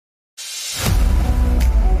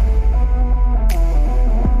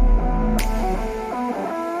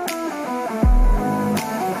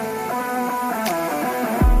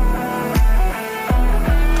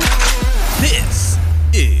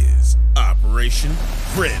Operation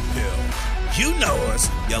Red Pill. You know us,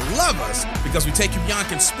 you love us, because we take you beyond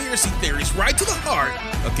conspiracy theories right to the heart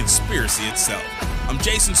of conspiracy itself. I'm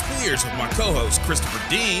Jason Spears with my co-host Christopher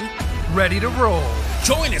Dean. Ready to roll.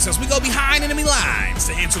 Join us as we go behind enemy lines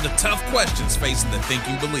to answer the tough questions facing the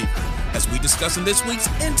thinking believer as we discuss in this week's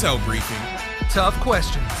Intel Briefing. Tough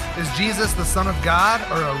questions. Is Jesus the Son of God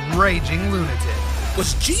or a raging lunatic?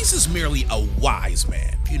 Was Jesus merely a wise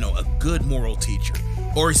man, a good moral teacher?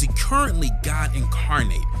 Or is he currently God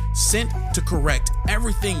incarnate, sent to correct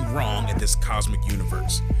everything wrong in this cosmic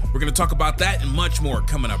universe? We're going to talk about that and much more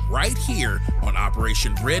coming up right here on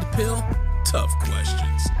Operation Red Pill, Tough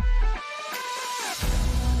Questions.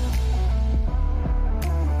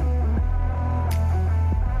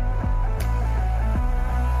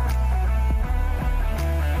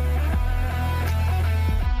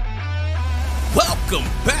 Welcome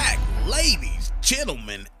back, ladies,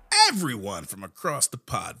 gentlemen, everyone from across the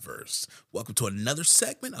podverse. Welcome to another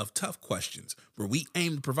segment of Tough Questions, where we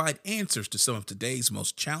aim to provide answers to some of today's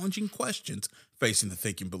most challenging questions facing the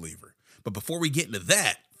thinking believer. But before we get into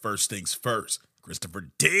that, first things first,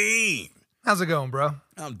 Christopher Dean. How's it going, bro?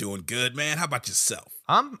 I'm doing good, man. How about yourself?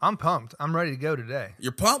 I'm pumped. I'm ready to go today.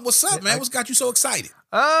 You're pumped? What's up, man? What's got you so excited?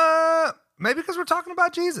 Maybe because we're talking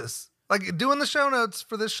about Jesus. Like, doing the show notes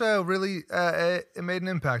for this show really, it made an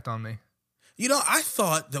impact on me. I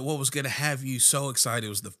thought that what was going to have you so excited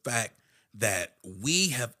was the fact that we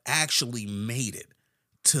have actually made it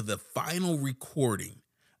to the final recording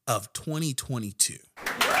of 2022.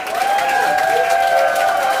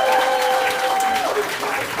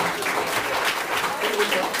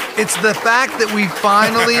 It's the fact that we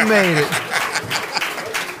finally made it.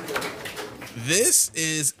 This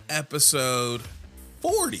is episode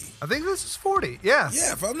 40. I think this is 40. Yeah.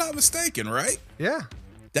 Yeah, if I'm not mistaken, right? Yeah.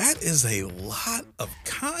 That is a lot of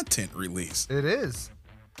content released. It is.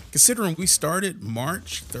 Considering we started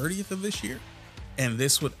March 30th of this year, and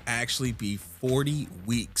this would actually be 40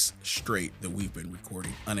 weeks straight that we've been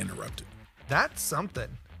recording uninterrupted. That's something.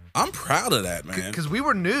 I'm proud of that, man. Because we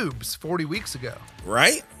were noobs 40 weeks ago.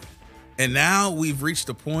 Right? And now we've reached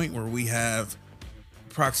a point where we have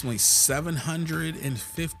approximately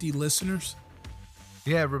 750 listeners.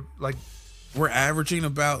 Yeah, we're averaging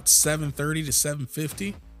about 730 to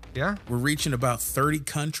 750. Yeah. We're reaching about 30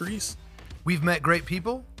 countries. We've met great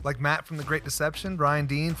people like Matt from The Great Deception, Brian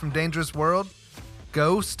Dean from Dangerous World,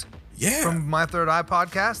 Ghost from My Third Eye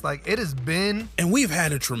podcast. Like, it has been. And we've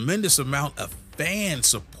had a tremendous amount of fan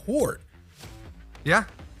support. Yeah.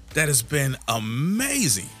 That has been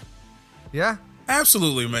amazing. Yeah.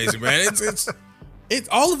 Absolutely amazing, man. It's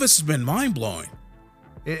all of this has been mind blowing.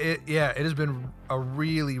 It has been a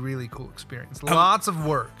really, really cool experience. Lots of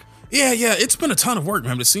work. Yeah, it's been a ton of work,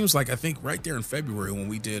 man. But it seems like I think right there in February when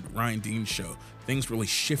we did Ryan Dean's show, things really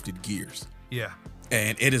shifted gears. Yeah.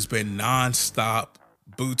 And it has been nonstop,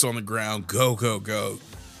 boots on the ground, go, go, go.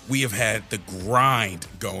 We have had the grind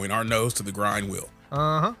going, our nose to the grind wheel.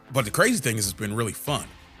 Uh-huh. But the crazy thing is it's been really fun.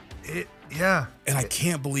 Yeah. And I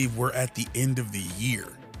can't believe we're at the end of the year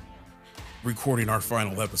recording our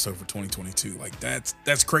final episode for 2022. Like,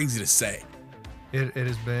 that's crazy to say. It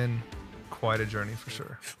has been quite a journey for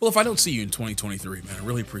sure. Well, if I don't see you in 2023, man, I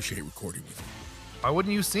really appreciate recording with you. Why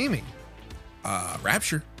wouldn't you see me?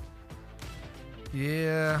 Rapture.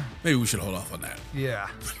 Yeah. Maybe we should hold off on that. Yeah,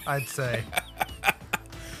 I'd say.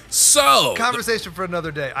 So, conversation for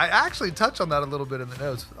another day. I actually touched on that a little bit in the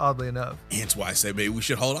notes, oddly enough. Hence why I say maybe we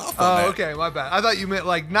should hold off on that. Oh, okay, my bad. I thought you meant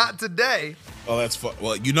like not today. Oh, that's fun.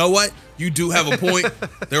 Well, you know what? You do have a point.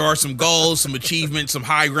 There are some goals, some achievements, some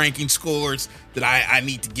high-ranking scores that I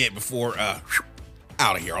need to get before out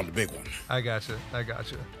of here on the big one. I gotcha.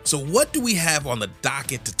 So what do we have on the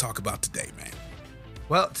docket to talk about today, man?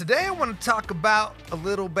 Well, today I want to talk about a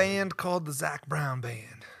little band called the Zac Brown Band.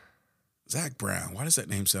 Zac Brown. Why does that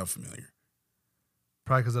name sound familiar?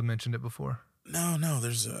 Probably because I've mentioned it before. No.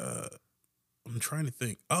 There's I'm trying to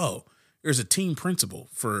think. Oh, there's a team principal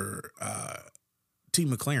for Team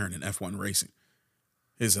McLaren in F1 racing.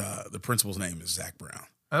 The principal's name is Zac Brown.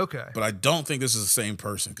 Okay. But I don't think this is the same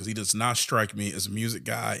person because he does not strike me as a music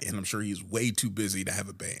guy, and I'm sure he's way too busy to have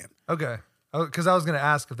a band. Okay. Because I was going to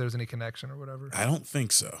ask if there's any connection or whatever. I don't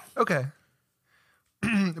think so. Okay.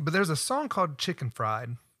 But there's a song called Chicken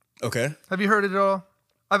Fried. Okay. Have you heard it at all?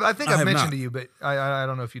 I think I've mentioned not. to you, but I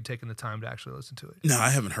don't know if you've taken the time to actually listen to it. No,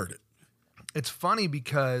 I haven't heard it. It's funny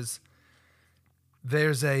because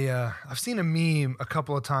there's I've seen a meme a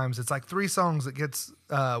couple of times. It's like 3 songs that gets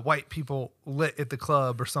white people lit at the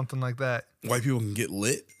club or something like that. White people can get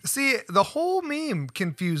lit? See, the whole meme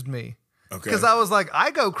confused me. Okay. Because I was like,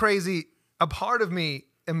 I go crazy. A part of me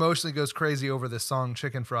emotionally goes crazy over this song,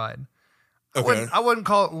 Chicken Fried. Okay. I wouldn't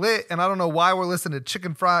call it lit, and I don't know why we're listening to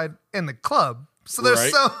Chicken Fried in the club. So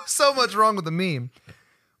there's Right. so much wrong with the meme.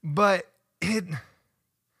 But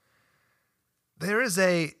there is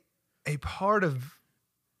a part of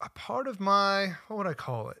my, what would I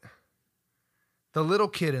call it? The little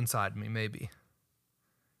kid inside me, maybe.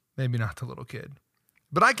 Maybe not the little kid.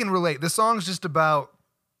 But I can relate. The song's just about,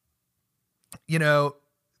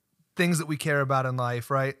 things that we care about in life,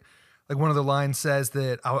 right? Like one of the lines says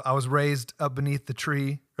that I was raised up beneath the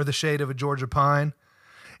tree or the shade of a Georgia pine.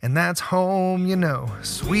 And that's home,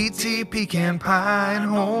 sweet tea, pecan pie,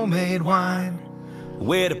 homemade wine.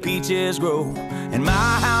 Where the peaches grow. In my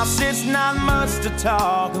house, it's not much to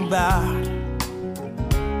talk about,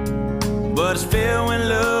 but it's filled when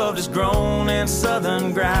love is grown in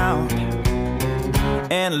southern ground.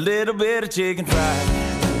 And a little bit of chicken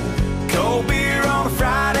fried, cold beer on a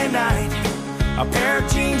Friday night, a pair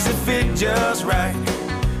of jeans that fit just right,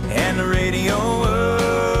 and the radio up,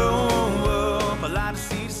 I like to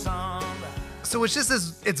see the sunrise. So it's just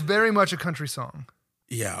this, it's very much a country song.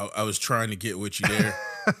 Yeah, I was trying to get with you there.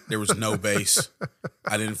 There was no bass.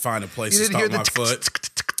 I didn't find a place to You didn't stop hear my foot.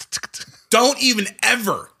 Don't even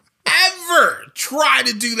ever try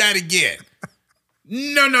to do that again.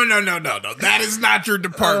 No. That is not your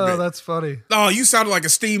department. Oh, that's funny. Oh, you sounded like a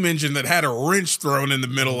steam engine that had a wrench thrown in the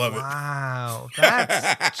middle of it. Wow,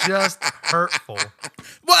 that's just hurtful.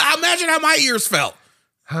 Well, imagine how my ears felt.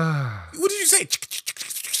 What did you say?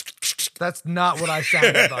 That's not what I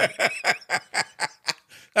sounded like.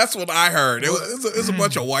 That's what I heard. It was a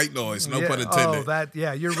bunch of white noise, no pun intended.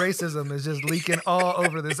 Your racism is just leaking all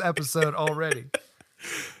over this episode already.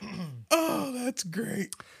 Oh, that's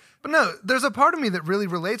great. But no, there's a part of me that really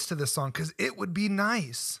relates to this song because it would be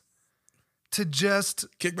nice to just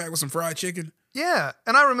Kick back with some fried chicken. Yeah.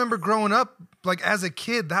 And I remember growing up, like as a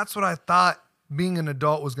kid, that's what I thought being an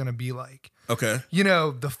adult was going to be like. Okay.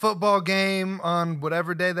 The football game on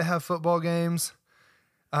whatever day they have football games,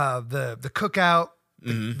 the cookout,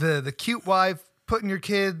 the cute wife putting your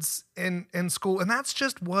kids in school. And that's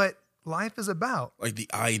just what life is about. Like the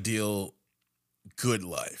ideal good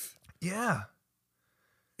life. Yeah.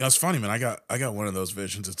 It's funny, man. I got one of those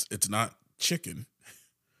visions. It's not chicken,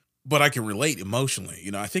 but I can relate emotionally.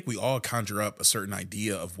 I think we all conjure up a certain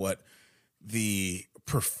idea of what the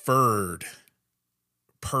preferred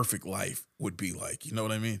perfect life would be like. You know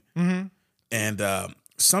what I mean? Mm-hmm. And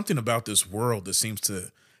something about this world that seems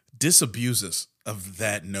to disabuse us of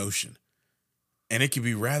that notion. And it can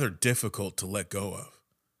be rather difficult to let go of.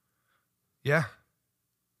 Yeah.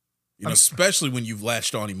 Especially when you've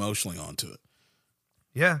latched on emotionally onto it.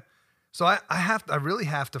 Yeah. So I really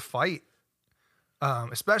have to fight.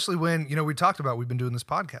 Especially when, we talked about, we've been doing this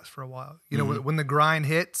podcast for a while, when the grind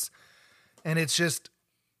hits and it's just,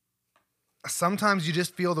 sometimes you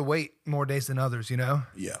just feel the weight more days than others,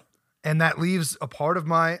 Yeah. And that leaves a part of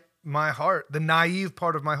my heart, the naive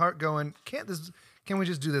part of my heart going, can we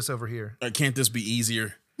just do this over here? Can't this be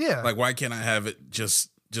easier? Yeah. Like, why can't I have it just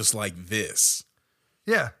like this?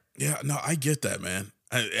 Yeah. Yeah, no, I get that, man.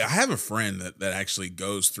 I have a friend that actually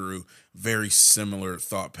goes through very similar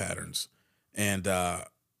thought patterns, and I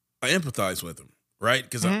empathize with him, right?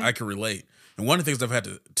 Because I can relate. And one of the things I've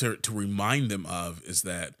had to remind them of is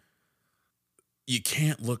that you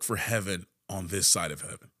can't look for heaven on this side of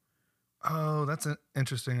heaven. Oh, that's an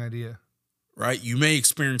interesting idea. Right? You may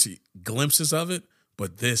experience glimpses of it,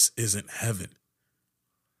 but this isn't heaven.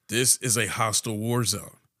 This is a hostile war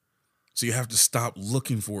zone. So you have to stop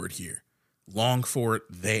looking for it here. Long for it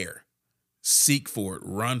there. Seek for it.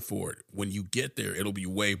 Run for it. When you get there, it'll be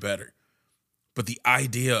way better. But the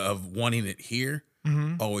idea of wanting it here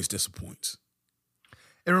always disappoints.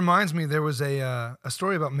 It reminds me, there was a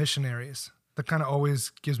story about missionaries that kind of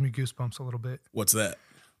always gives me goosebumps a little bit. What's that?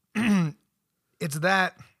 It's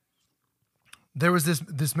that there was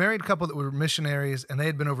this married couple that were missionaries, and they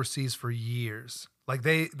had been overseas for years. Like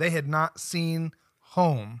they had not seen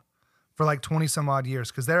home for like 20 some odd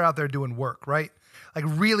years because they're out there doing work, right? Like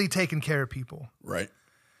really taking care of people. Right.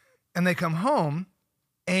 And they come home,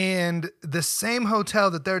 and the same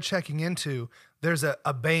hotel that they're checking into, there's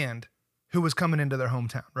a band who was coming into their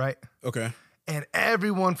hometown, right? Okay. And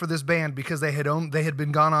everyone for this band, because they had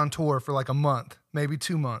been gone on tour for like a month, maybe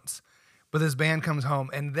 2 months. But this band comes home,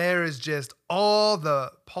 and there is just all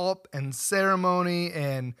the pomp and ceremony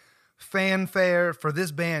and fanfare for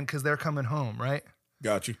this band because they're coming home, right?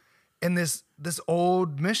 Got you. And this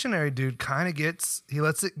old missionary dude kind of he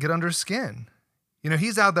lets it get under his skin.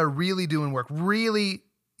 He's out there really doing work, really,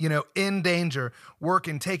 in danger,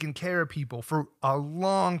 working, taking care of people for a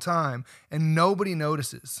long time. And nobody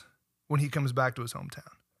notices when he comes back to his hometown.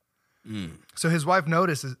 So his wife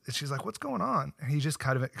notices, and she's like, what's going on? And he just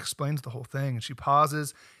kind of explains the whole thing. And she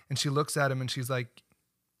pauses and she looks at him and she's like,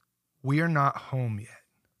 we are not home yet.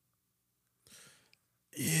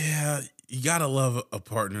 Yeah, you gotta love a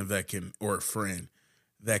partner or a friend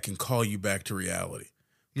that can call you back to reality.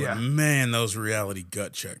 But Yeah. man, those reality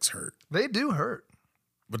gut checks hurt. They do hurt.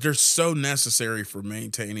 But they're so necessary for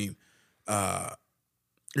maintaining.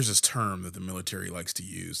 There's this term that the military likes to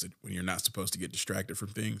use that when you're not supposed to get distracted from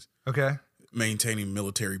things. Okay. Maintaining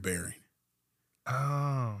military bearing.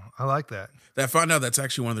 Oh, I like that. I found out that's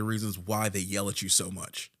actually one of the reasons why they yell at you so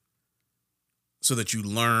much. So that you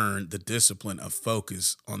learn the discipline of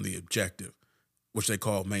focus on the objective, which they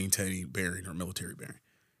call maintaining bearing or military bearing.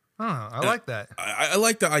 Oh, I like that. I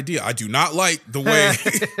like the idea. I do not like the way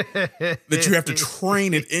that you have to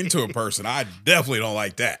train it into a person. I definitely don't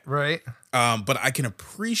like that. Right. But I can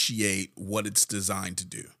appreciate what it's designed to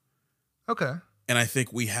do. Okay. And I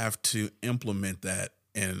think we have to implement that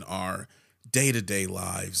in our day-to-day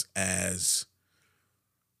lives and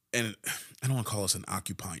I don't want to call us an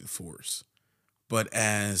occupying force, but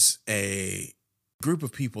as a group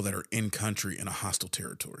of people that are in country in a hostile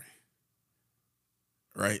territory.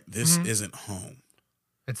 Right? This isn't home.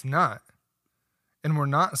 It's not. And we're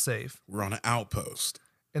not safe. We're on an outpost.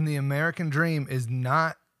 And the American dream is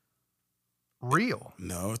not real.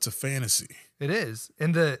 No, it's a fantasy. It is.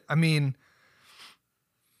 And the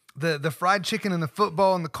fried chicken and the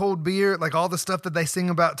football and the cold beer, like all the stuff that they sing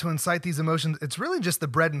about to incite these emotions, it's really just the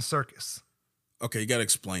bread and circus. Okay, you got to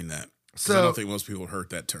explain that. So I don't think most people heard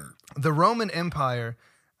that term. The Roman Empire,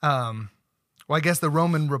 I guess the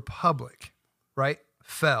Roman Republic, right,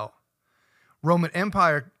 fell. Roman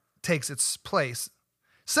Empire takes its place.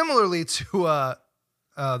 Similarly to, I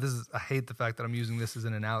hate the fact that I'm using this as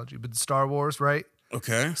an analogy, but Star Wars, right?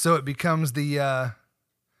 Okay. So it becomes the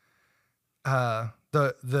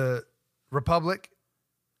Republic,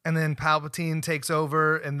 and then Palpatine takes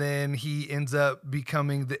over, and then he ends up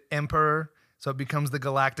becoming the Emperor. So it becomes the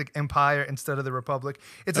Galactic Empire instead of the Republic.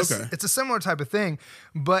 It's a similar type of thing,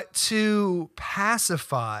 but to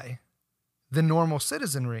pacify the normal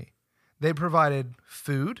citizenry, they provided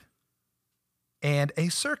food and a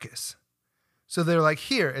circus. So they're like,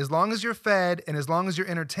 here, as long as you're fed and as long as you're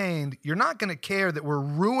entertained, you're not going to care that we're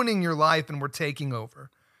ruining your life and we're taking over.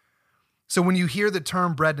 So when you hear the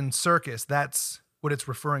term bread and circus, that's what it's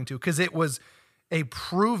referring to, because it was a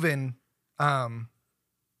proven, a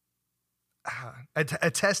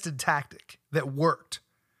tested tactic that worked.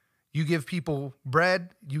 You give people bread,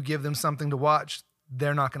 you give them something to watch,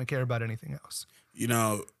 they're not going to care about anything else. You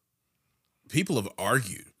know, people have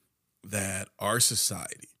argued that our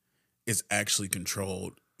society is actually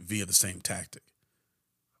controlled via the same tactic.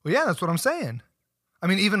 Well, yeah, that's what I'm saying. I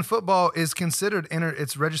mean, even football is considered,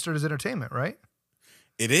 it's registered as entertainment, right?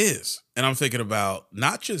 It is. And I'm thinking about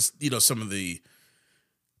not just, some of the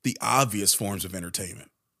obvious forms of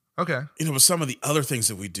entertainment. Okay. But some of the other things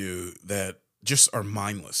that we do that just are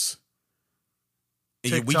mindless.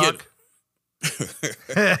 And TikTok.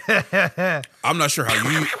 I'm not sure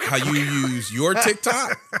how you use your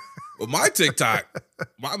TikTok. Well, my TikTok,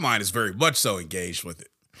 my mind is very much so engaged with it.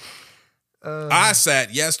 I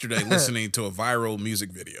sat yesterday listening to a viral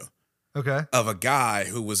music video of a guy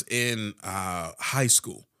who was in high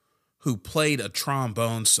school who played a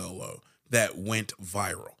trombone solo that went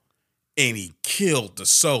viral. And he killed the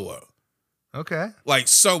solo. Okay. Like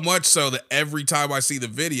so much so that every time I see the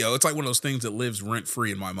video, it's like one of those things that lives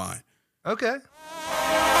rent-free in my mind. Okay.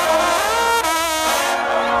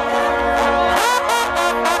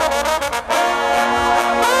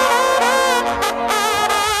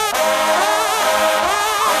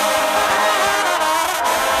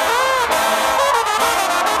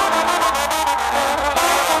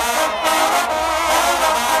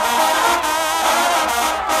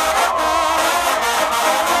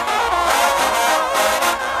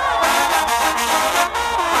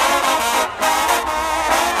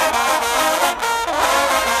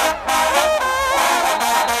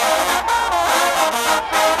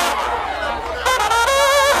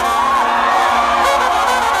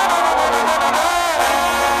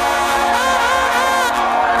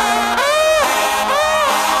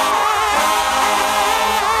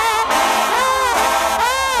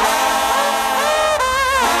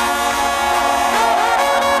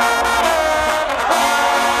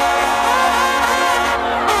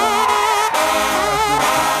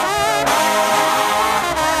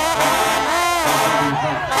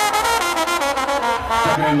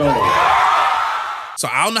 So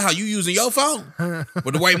I don't know how you using your phone,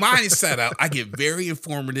 but the way mine is set up, I get very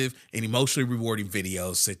informative and emotionally rewarding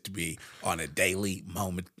videos set to be on a daily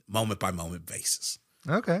moment by moment basis.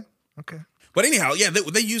 Okay. Okay. But anyhow, yeah,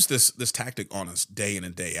 they use this tactic on us day in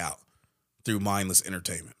and day out through mindless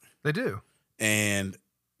entertainment. They do. And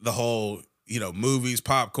the whole, movies,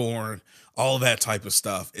 popcorn, all that type of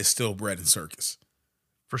stuff is still bread and circus.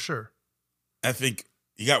 For sure. I think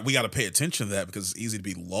we got to pay attention to that because it's easy to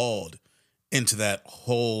be lulled into that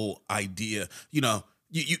whole idea.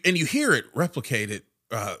 You hear it replicated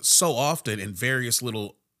so often in various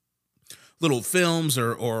little films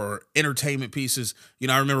or entertainment pieces.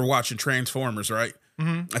 I remember watching Transformers, right?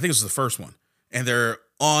 Mm-hmm. I think it was the first one, and they're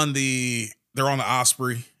on the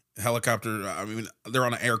Osprey helicopter. I mean, they're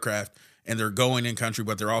on an aircraft, and they're going in country,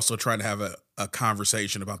 but they're also trying to have a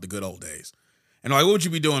conversation about the good old days. And like, what would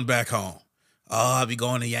you be doing back home? Oh, I'd be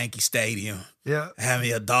going to Yankee Stadium. Yeah.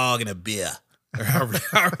 Having a dog and a beer. Or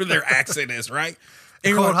however their accent is, right?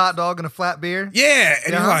 A cold hot dog and a flat beer. Yeah.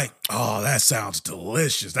 And you're like, oh, that sounds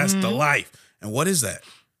delicious. That's the life. And what is that?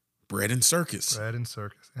 Bread and circus. Bread and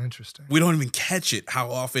circus. Interesting. We don't even catch it, how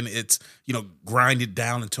often it's, grinded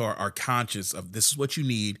down into our conscious of this is what you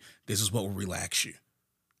need. This is what will relax you.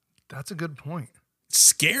 That's a good point. It's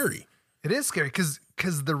scary. It is scary because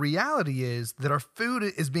the reality is that our food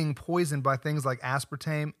is being poisoned by things like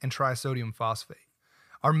aspartame and trisodium phosphate.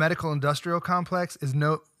 Our medical industrial complex is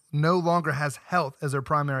no longer has health as their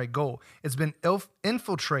primary goal. It's been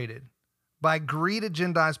infiltrated by greed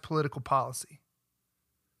agendized political policy.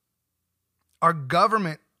 Our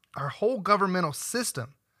government, our whole governmental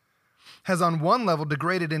system has on one level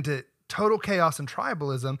degraded into total chaos and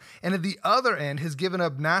tribalism, and at the other end has given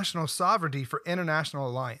up national sovereignty for international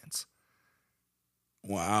alliance.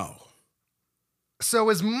 Wow. So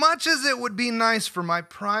as much as it would be nice for my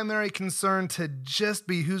primary concern to just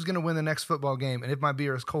be who's going to win the next football game and if my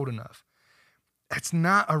beer is cold enough, it's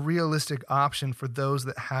not a realistic option for those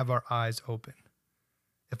that have our eyes open.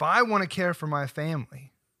 If I want to care for my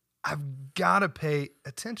family, I've got to pay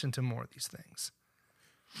attention to more of these things.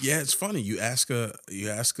 Yeah, it's funny. You ask a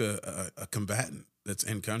combatant that's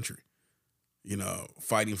in country,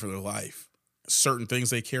 fighting for their life, certain things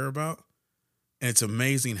they care about. And it's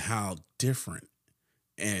amazing how different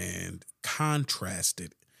and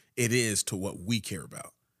contrasted it is to what we care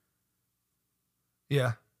about.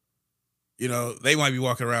 Yeah. They might be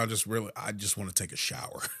walking around I just want to take a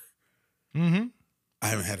shower. Mm-hmm. I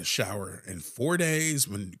haven't had a shower in 4 days,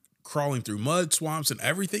 been crawling through mud swamps and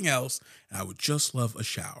everything else, and I would just love a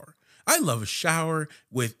shower. I love a shower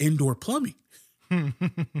with indoor plumbing.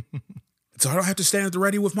 So I don't have to stand at the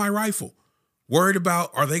ready with my rifle, worried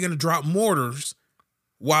about are they going to drop mortars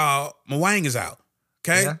while my wang is out,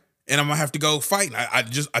 okay? Yeah. And I'm going to have to go fighting. I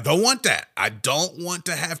don't want that. I don't want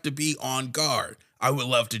to have to be on guard. I would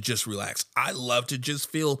love to just relax. I love to just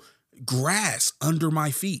feel grass under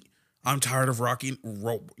my feet. I'm tired of walking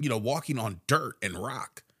on dirt and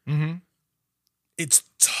rock. Mm-hmm. It's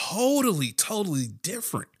totally, totally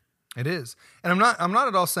different. It is. And I'm not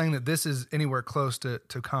at all saying that this is anywhere close to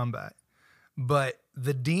combat, but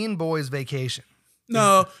the Dean Boys vacation.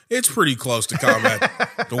 No, it's pretty close to combat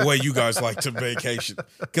the way you guys like to vacation.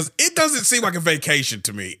 Because it doesn't seem like a vacation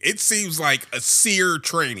to me. It seems like a SEER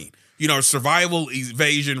training. Survival,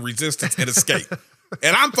 evasion, resistance, and escape.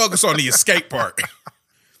 And I'm focused on the escape part.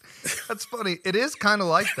 That's funny. It is kind of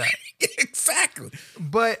like that. Exactly.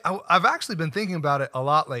 But I've actually been thinking about it a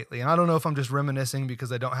lot lately. And I don't know if I'm just reminiscing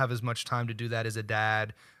because I don't have as much time to do that as a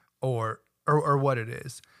dad or what it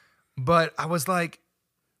is. But I was like,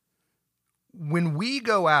 when we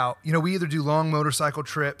go out, we either do long motorcycle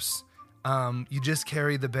trips, you just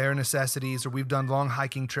carry the bare necessities, or we've done long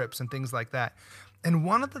hiking trips and things like that. And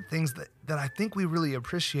one of the things that I think we really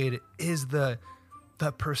appreciate it is the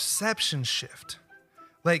perception shift.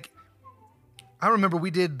 Like, I remember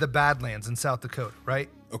we did the Badlands in South Dakota, right?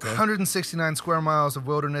 Okay. 169 square miles of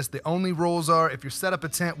wilderness. The only rules are if you're set up a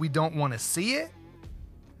tent, we don't want to see it.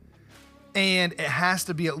 And it has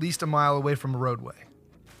to be at least a mile away from a roadway.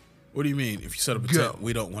 What do you mean? If you set up a tent,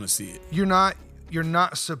 we don't want to see it. You're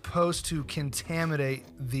not supposed to contaminate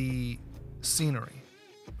the scenery.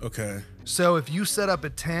 Okay. So if you set up a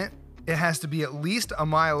tent, it has to be at least a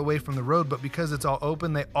mile away from the road, but because it's all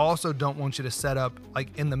open, they also don't want you to set up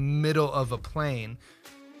like in the middle of a plain.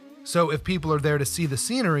 So if people are there to see the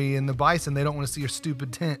scenery and the bison, they don't want to see your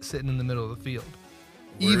stupid tent sitting in the middle of the field,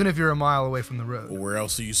 even if you're a mile away from the road. Well, where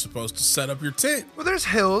else are you supposed to set up your tent? Well, there's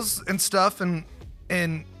hills and stuff, and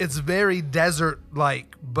it's very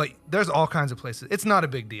desert-like, but there's all kinds of places. It's not a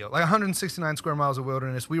big deal. Like 169 square miles of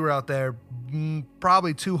wilderness, we were out there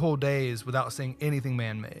probably 2 whole days without seeing anything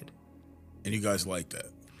man-made. And you guys like that?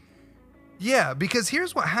 Yeah, because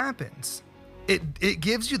here's what happens. It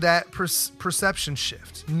gives you that perception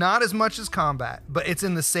shift. Not as much as combat, but it's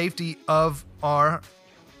in the safety of our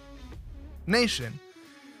nation.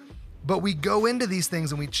 But we go into these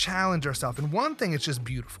things and we challenge ourselves. And one thing, it's just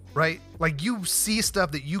beautiful, right? Like you see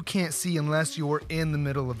stuff that you can't see unless you're in the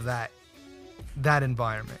middle of that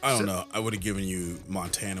environment. I don't know. I would have given you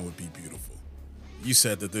Montana would be beautiful. You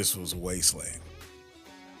said that this was a wasteland.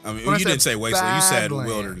 I mean, you didn't say wasteland. You said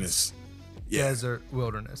wilderness. Yeah. Desert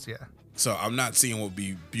wilderness, yeah. So I'm not seeing what would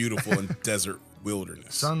be beautiful in desert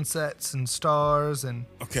wilderness. Sunsets and stars and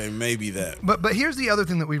okay, maybe that. But here's the other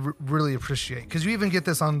thing that we really appreciate, because you even get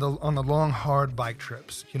this on the long hard bike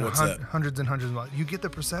trips. You know, hundreds and hundreds of miles. You get the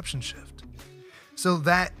perception shift. So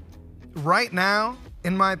that right now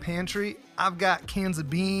in my pantry, I've got cans of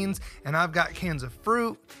beans and I've got cans of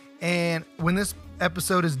fruit. And when this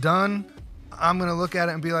episode is done, I'm gonna look at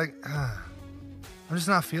it and be like, I'm just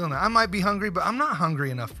not feeling that. I might be hungry, but I'm not hungry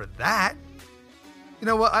enough for that. You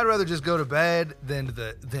know what? I'd rather just go to bed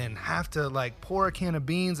than have to like pour a can of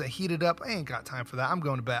beans and heat it up. I ain't got time for that. I'm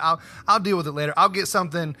going to bed. I'll deal with it later. I'll pick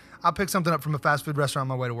something up from a fast food restaurant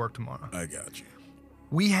on my way to work tomorrow. I got you.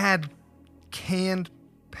 We had canned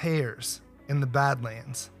pears in the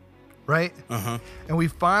Badlands, right? Uh-huh. And we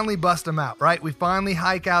finally bust them out, right? We finally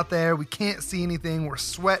hike out there. We can't see anything. We're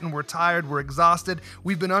sweating. We're tired. We're exhausted.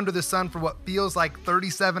 We've been under the sun for what feels like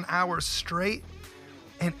 37 hours straight.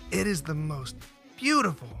 And it is the most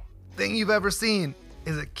beautiful thing you've ever seen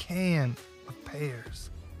is a can of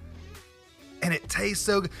pears. And it tastes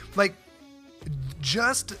so good. Like,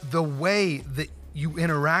 just the way that you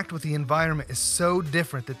interact with the environment is so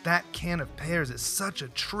different that can of pears is such a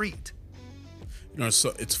treat. You know,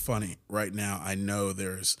 so it's funny right now. I know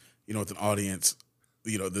there's, you know, with an audience,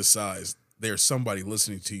 you know, this size, there's somebody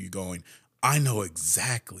listening to you going, I know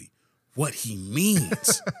exactly what he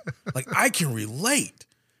means. Like, I can relate.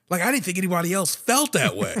 Like, I didn't think anybody else felt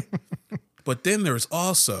that way. But then there's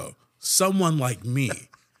also someone like me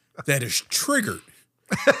that is triggered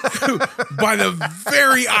by the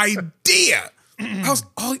very idea.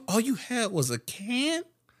 All you had was a can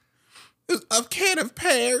of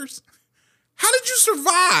pears. How did you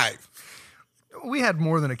survive? We had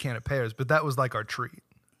more than a can of pears, but that was like our treat.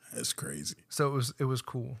 That's crazy. So it was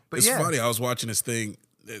cool. But it's funny. I was watching this thing,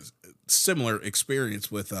 similar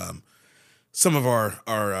experience with some of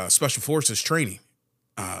our special forces training,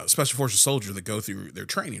 special forces soldiers that go through their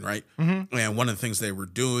training, right? Mm-hmm. And one of the things they were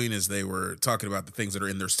doing is they were talking about the things that are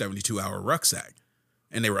in their 72-hour rucksack,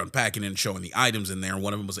 and they were unpacking and showing the items in there. And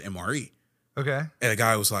one of them was an MRE. Okay. And the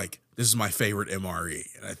guy was like, "This is my favorite MRE,"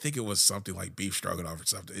 and I think it was something like beef stroganoff or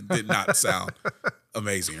something. It did not sound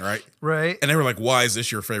amazing, right? Right. And they were like, "Why is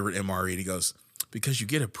this your favorite MRE?" And he goes, "Because you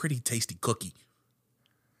get a pretty tasty cookie."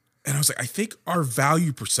 And I was like, I think our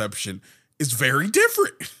value perception is very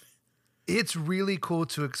different. It's really cool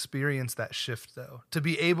to experience that shift, though, to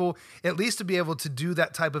be able to do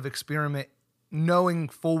that type of experiment, knowing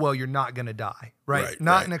full well you're not going to die, right?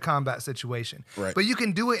 Not in a combat situation. Right. But you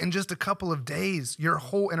can do it in just a couple of days. Your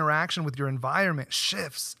whole interaction with your environment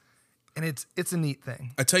shifts, and it's a neat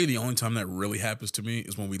thing. I tell you, the only time that really happens to me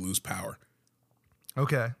is when we lose power.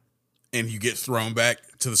 Okay. And you get thrown back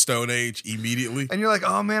to the Stone Age immediately. And you're like,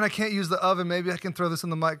 oh, man, I can't use the oven. Maybe I can throw this in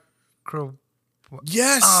the micro.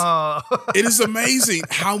 Yes. Oh. It is amazing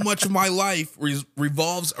how much of my life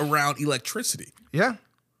revolves around electricity. Yeah.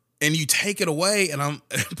 And you take it away, and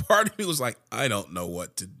part of me was like, I don't know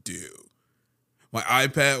what to do. My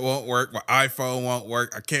iPad won't work. My iPhone won't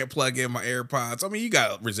work. I can't plug in my AirPods. I mean, you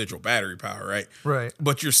got residual battery power, right? Right.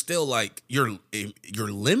 But you're still like, you're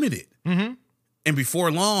limited. Mm-hmm. And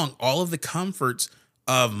before long, all of the comforts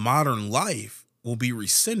of modern life will be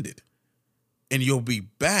rescinded. And you'll be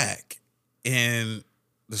back in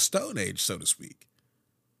the Stone Age, so to speak,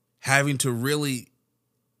 having to really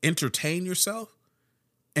entertain yourself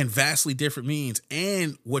in vastly different means.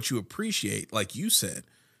 And what you appreciate, like you said,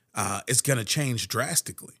 it's going to change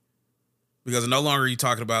drastically, because no longer are you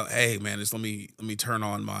talking about, hey man, just let me turn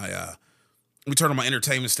on my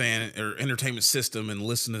entertainment stand or entertainment system and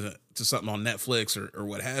listen to something on Netflix or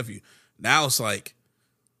what have you. Now it's like,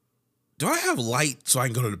 do I have light so I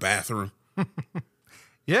can go to the bathroom?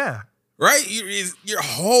 Yeah. Right? Your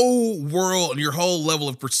whole world and your whole level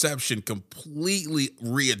of perception completely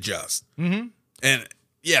readjusts. Mm-hmm. And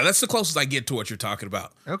yeah, that's the closest I get to what you're talking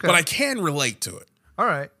about. Okay. But I can relate to it. All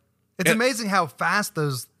right. It's amazing how fast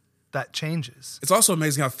that changes. It's also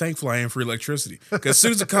amazing how thankful I am for electricity. Because as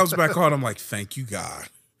soon as it comes back on, I'm like, thank you, God.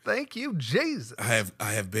 Thank you, Jesus. I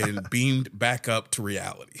have been beamed back up to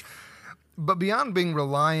reality. But beyond being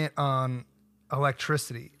reliant on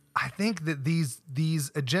electricity, I think that these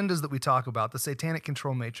agendas that we talk about, the satanic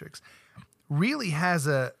control matrix, really has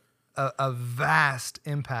a vast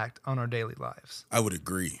impact on our daily lives. I would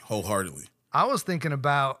agree wholeheartedly. I was thinking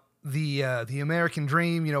about the American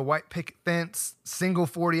dream, white picket fence, single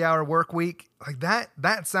 40-hour work week, like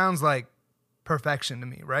that sounds like perfection to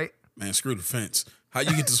me, right? Man, screw the fence. How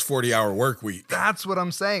you get this 40-hour work week? That's what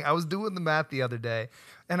I'm saying. I was doing the math the other day,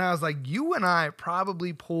 and I was like, you and I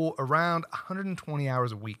probably pull around 120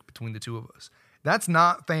 hours a week between the two of us. That's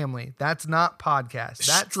not family. That's not podcast.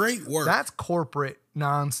 That's straight work. That's corporate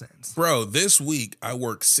nonsense. Bro, this week I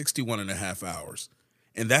worked 61 and a half hours,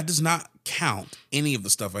 and that does not count any of the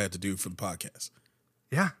stuff I had to do for the podcast.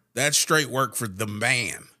 Yeah. That's straight work for the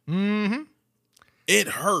man. Mm-hmm. It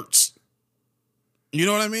hurts. You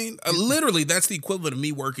know what I mean? Literally, that's the equivalent of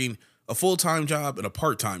me working a full-time job and a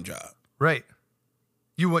part-time job. Right.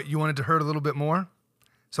 You wanted to hurt a little bit more?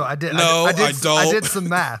 So I did. No, I don't. I did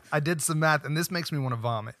some math. And this makes me want to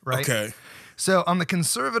vomit, right? Okay. So on the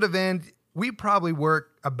conservative end, we probably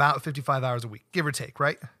work about 55 hours a week, give or take,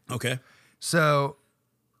 right? Okay. So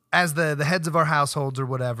as the heads of our households or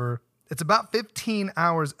whatever, it's about 15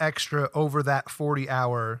 hours extra over that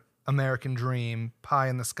 40-hour American dream, pie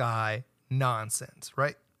in the sky nonsense,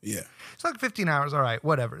 right? Yeah. It's like 15 hours. All right,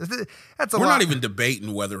 whatever. That's a We're lot. not even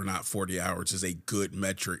debating whether or not 40 hours is a good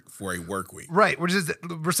metric for a work week. Right.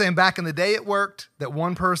 We're saying back in the day it worked, that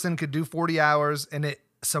one person could do 40 hours and it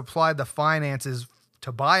supplied the finances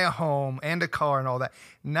to buy a home and a car and all that.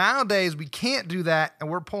 Nowadays we can't do that, and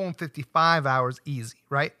we're pulling 55 hours easy,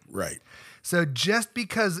 right? Right. So just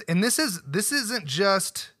because, and this isn't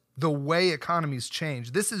just the way economies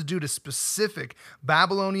change. This is due to specific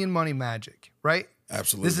Babylonian money magic, right?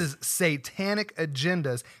 Absolutely. This is satanic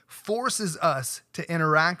agendas, forces us to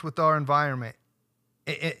interact with our environment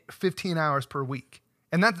 15 hours per week.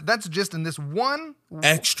 And that's just in this one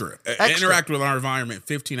extra. Interact with our environment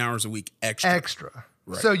 15 hours a week extra.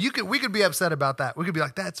 Right. So we could be upset about that. We could be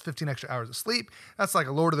like, that's 15 extra hours of sleep. That's like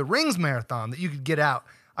a Lord of the Rings marathon that you could get out.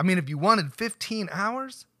 I mean, if you wanted 15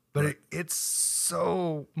 hours, but right. it's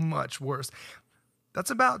so much worse.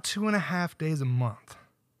 That's about 2.5 days a month.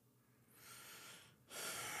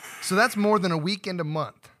 So that's more than a weekend a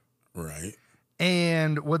month. Right.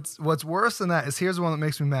 And what's worse than that is, here's the one that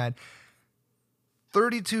makes me mad.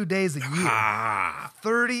 32 days a year.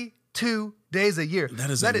 32 days a year. That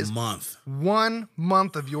is a month. 1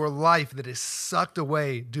 month of your life that is sucked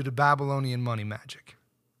away due to Babylonian money magic.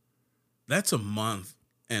 That's a month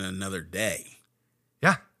and another day.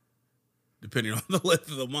 Yeah. Depending on the length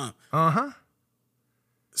of the month. Uh-huh.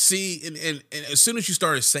 See, and as soon as you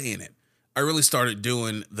started saying it, I really started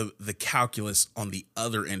doing the calculus on the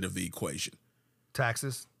other end of the equation.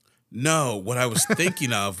 Taxes? No, what I was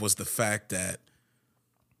thinking of was the fact that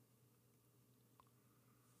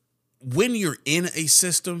when you're in a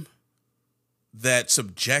system that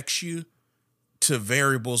subjects you to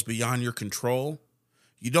variables beyond your control,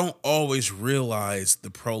 you don't always realize the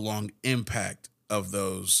prolonged impact of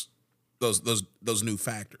those new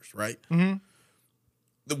factors, right? Mm-hmm.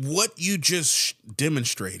 What you just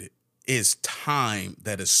demonstrated is time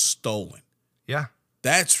that is stolen. Yeah.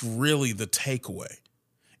 That's really the takeaway.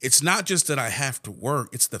 It's not just that I have to work.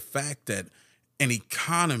 It's the fact that an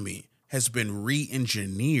economy has been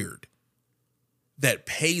re-engineered that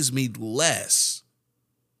pays me less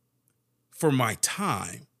for my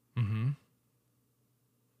time, mm-hmm.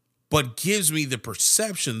 but gives me the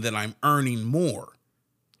perception that I'm earning more.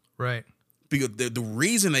 Right. Because the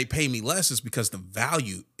reason they pay me less is because the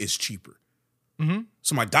value is cheaper. Mm-hmm.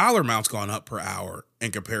 So my dollar amount's gone up per hour in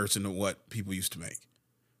comparison to what people used to make.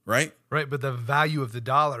 Right? Right, but the value of the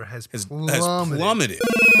dollar has plummeted.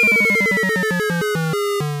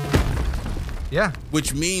 Yeah.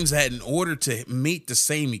 Which means that in order to meet the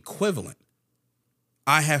same equivalent,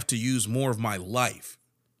 I have to use more of my life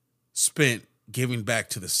spent giving back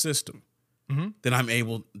to the system mm-hmm. than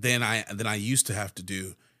I used to have to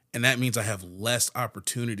do. And that means I have less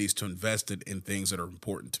opportunities to invest it in things that are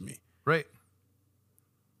important to me. Right.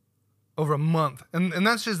 Over a month. And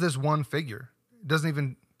that's just this one figure. It doesn't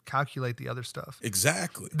even calculate the other stuff.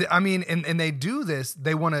 Exactly. I mean, and they do this.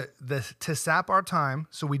 They want to sap our time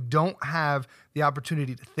so we don't have the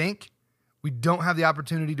opportunity to think. We don't have the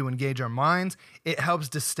opportunity to engage our minds. It helps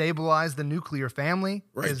destabilize the nuclear family.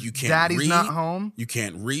 Right. You can't daddy's not home. You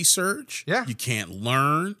can't research. Yeah. You can't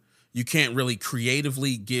learn. You can't really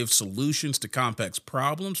creatively give solutions to complex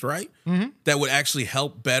problems, right? Mm-hmm. That would actually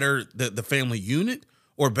help better the family unit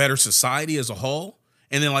or better society as a whole.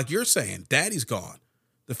 And then, like you're saying, daddy's gone.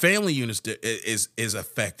 The family unit is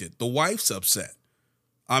affected. The wife's upset.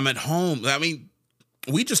 I'm at home. I mean,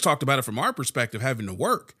 we just talked about it from our perspective, having to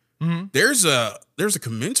work. Mm-hmm. There's a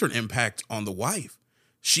commensurate impact on the wife.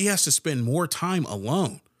 She has to spend more time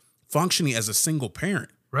alone, functioning as a single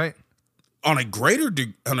parent. Right. On a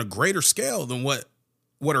greater scale than what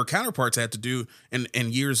what her counterparts had to do in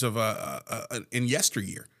years of in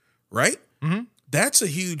yesteryear, right? Mm-hmm. That's a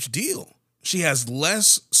huge deal. She has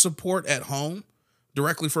less support at home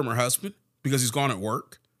directly from her husband because he's gone at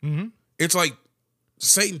work. Mm-hmm. It's like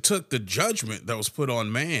Satan took the judgment that was put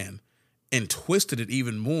on man and twisted it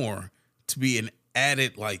even more to be an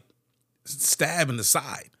added like stab in the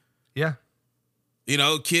side. Yeah. You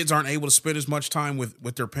know, kids aren't able to spend as much time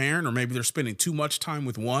with their parent, or maybe they're spending too much time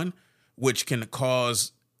with one, which can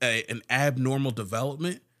cause an abnormal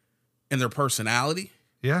development in their personality.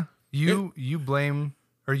 Yeah. You blame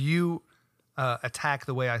or you attack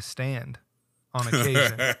the way I stand on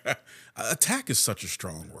occasion. Attack is such a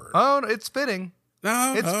strong word. Oh, it's fitting.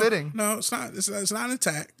 No, it's fitting. No, it's not. It's not an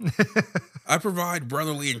attack. I provide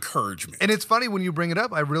brotherly encouragement. And it's funny when you bring it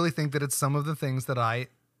up. I really think that it's some of the things that I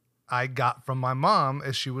got from my mom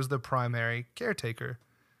as she was the primary caretaker.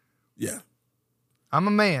 Yeah. I'm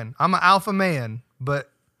a man. I'm an alpha man,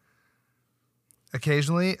 but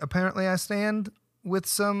occasionally, apparently, I stand with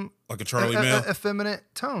some like a Charlie male, effeminate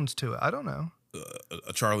tones to it. I don't know.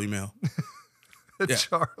 A Charlie male.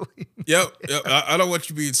 Charlie. Yep. I don't want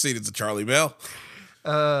you being seen as a Charlie male.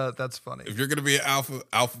 That's funny. If you're gonna be an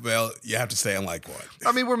alpha male, you have to stand like one.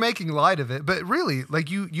 I mean, we're making light of it, but really,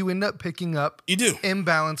 like you end up picking up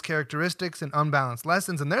imbalanced characteristics and unbalanced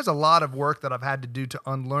lessons, and there's a lot of work that I've had to do to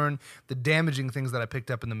unlearn the damaging things that I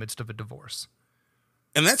picked up in the midst of a divorce.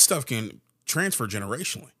 And that stuff can transfer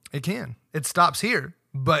generationally. It can. It stops here,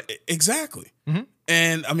 but exactly. Mm-hmm.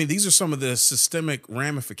 And I mean, these are some of the systemic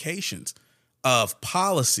ramifications of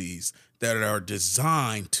policies that are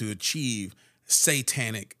designed to achieve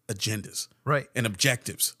satanic agendas, right, and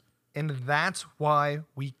objectives. And that's why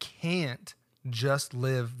we can't just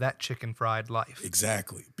live that chicken fried life.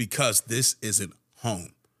 Exactly, because this isn't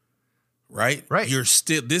home, right? Right.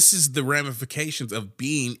 This is the ramifications of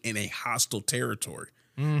being in a hostile territory.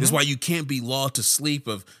 Mm-hmm. This is why you can't be lulled to sleep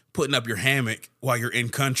of putting up your hammock while you're in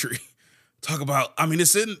country. Talk about, I mean,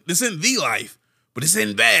 this isn't the life, but it's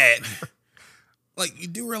in bad. Like, you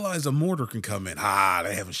do realize a mortar can come in. They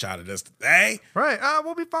haven't shot at us today. Right.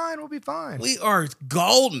 We'll be fine. We'll be fine. We are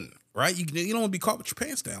golden, right? You don't want to be caught with your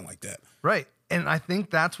pants down like that. Right. And I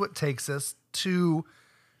think that's what takes us to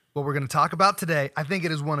what we're going to talk about today. I think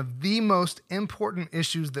it is one of the most important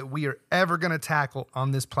issues that we are ever going to tackle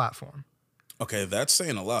on this platform. Okay, that's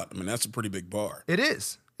saying a lot. I mean, that's a pretty big bar. It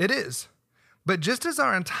is. It is. But just as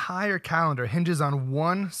our entire calendar hinges on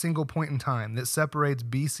one single point in time that separates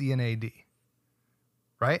BC and AD,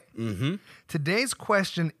 right? Mm-hmm. Today's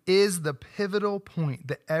question is the pivotal point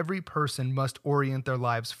that every person must orient their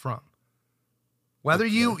lives from. Whether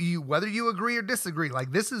whether you agree or disagree,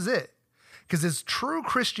 like this is it. Because it's true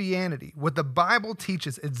Christianity. What the Bible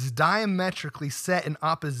teaches is diametrically set in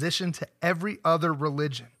opposition to every other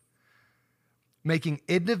religion, making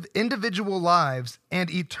individual lives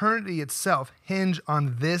and eternity itself hinge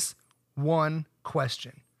on this one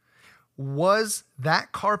question. Was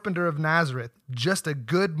that carpenter of Nazareth just a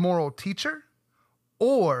good moral teacher?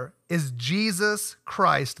 Or is Jesus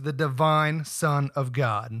Christ the divine Son of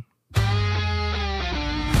God?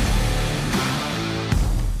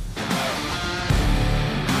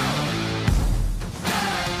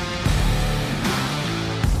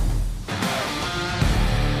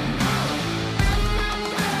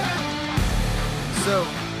 So,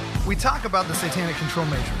 we talk about the satanic control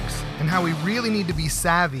matrix and how we really need to be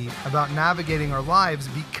savvy about navigating our lives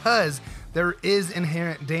because there is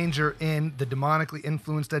inherent danger in the demonically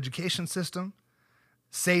influenced education system,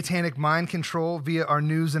 satanic mind control via our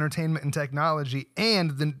news, entertainment, and technology,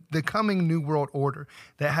 and the coming New World Order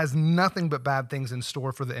that has nothing but bad things in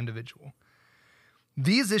store for the individual.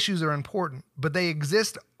 These issues are important, but they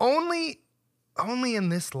exist only in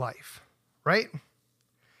this life, right?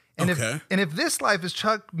 And if this life, as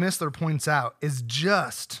Chuck Missler points out, is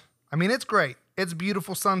just, I mean, it's great. It's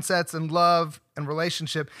beautiful sunsets and love and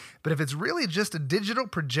relationship. But if it's really just a digital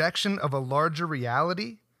projection of a larger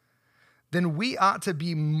reality, then we ought to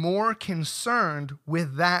be more concerned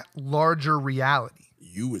with that larger reality.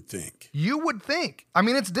 You would think. You would think. I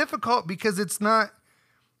mean, it's difficult because it's not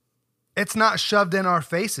shoved in our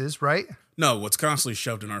faces, right? No, what's constantly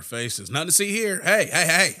shoved in our faces. Nothing to see here.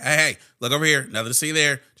 Hey. Look over here. Nothing to see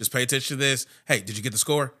there. Just pay attention to this. Hey, did you get the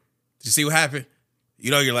score? Did you see what happened? You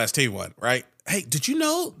know your last team won, right? Hey, did you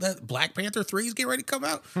know that Black Panther 3 is getting ready to come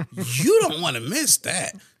out? You don't want to miss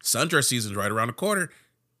that. Sundress season's right around the corner.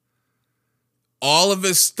 All of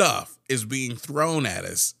this stuff is being thrown at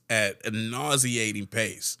us at a nauseating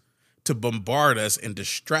pace to bombard us and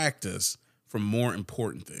distract us from more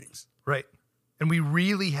important things. Right. And we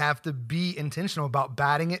really have to be intentional about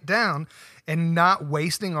batting it down and not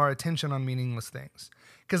wasting our attention on meaningless things.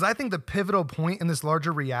 Because I think the pivotal point in this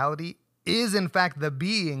larger reality is, in fact, the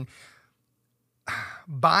being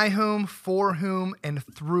by whom, for whom, and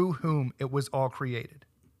through whom it was all created.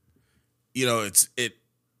 You know, it's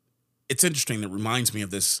interesting. It reminds me of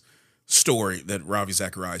this story that Ravi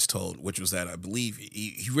Zacharias told, which was that I believe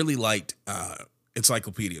he really liked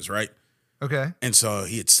encyclopedias, right? Okay. And so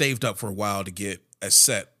he had saved up for a while to get a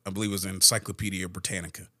set, I believe it was Encyclopedia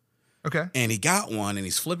Britannica. Okay. And he got one, and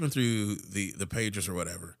he's flipping through the pages or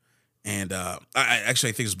whatever. And I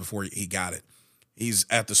think it was before he got it. He's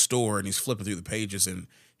at the store, and he's flipping through the pages, and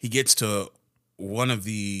he gets to one of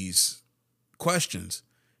these questions,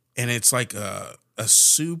 and it's like a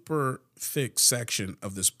super thick section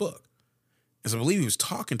of this book. And so I believe he was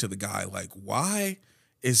talking to the guy like, why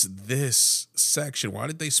is this section, why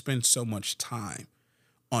did they spend so much time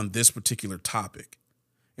on this particular topic?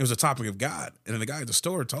 It was a topic of God. And then the guy at the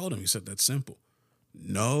store told him, he said, that's simple.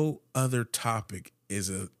 No other topic is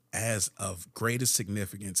as of greatest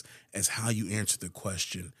significance as how you answer the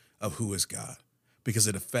question of who is God, because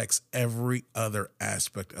it affects every other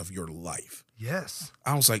aspect of your life. Yes.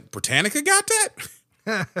 I was like, Britannica got that?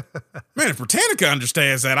 Man, if Britannica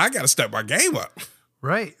understands that, I got to step my game up.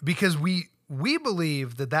 Right. Because we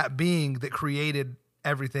believe that being that created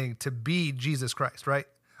everything to be Jesus Christ, right?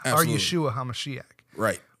 Absolutely. Our Yeshua HaMashiach.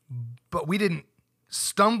 Right. But we didn't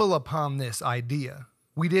stumble upon this idea.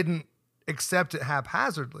 We didn't accept it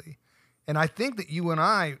haphazardly. And I think that you and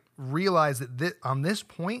I realize that on this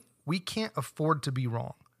point, we can't afford to be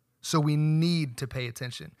wrong. So we need to pay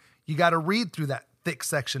attention. You got to read through that thick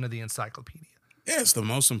section of the encyclopedia. Yeah, it's the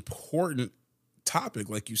most important topic,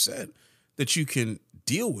 like you said, that you can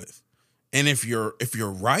deal with. And if you're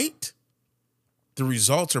right, the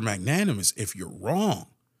results are magnanimous. If you're wrong,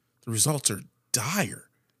 the results are dire.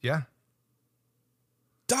 Yeah.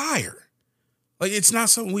 Dire. Like, it's not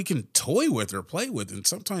something we can toy with or play with. And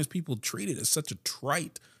sometimes people treat it as such a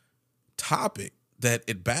trite topic that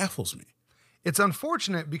it baffles me. It's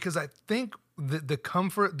unfortunate because I think that the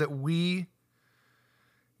comfort that we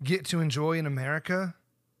get to enjoy in America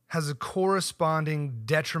has a corresponding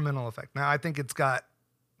detrimental effect. Now, I think it's got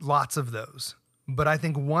lots of those, but I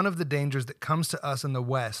think one of the dangers that comes to us in the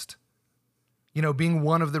West, you know, being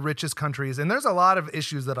one of the richest countries, and there's a lot of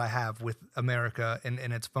issues that I have with America and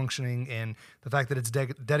its functioning and the fact that it's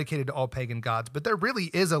dedicated to all pagan gods, but there really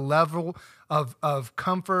is a level of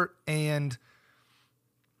comfort and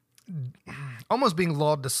almost being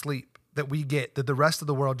lulled to sleep that we get, that the rest of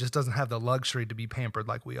the world just doesn't have the luxury to be pampered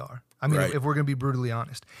like we are. I mean, right. If we're going to be brutally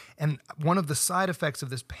honest. And one of the side effects of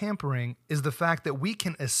this pampering is the fact that we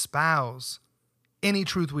can espouse any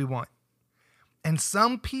truth we want. And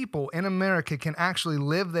some people in America can actually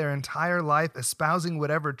live their entire life espousing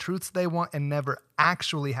whatever truths they want and never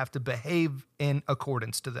actually have to behave in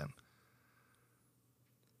accordance to them.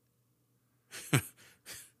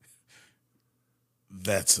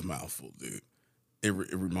 That's a mouthful, dude. It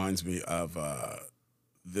reminds me of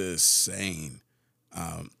this saying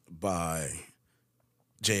by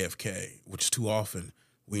JFK, which too often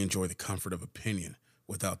we enjoy the comfort of opinion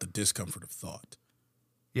without the discomfort of thought.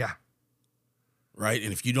 Yeah. Right?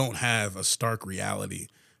 And if you don't have a stark reality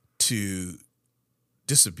to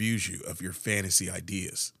disabuse you of your fantasy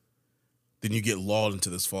ideas, then you get lulled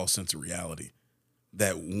into this false sense of reality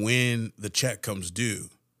that when the check comes due,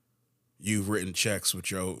 you've written checks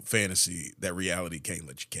with your fantasy that reality can't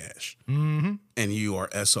let you cash. Mm-hmm. And you are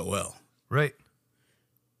SOL. Right.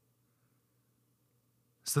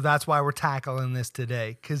 So that's why we're tackling this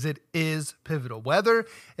today, because it is pivotal. Whether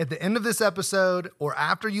at the end of this episode or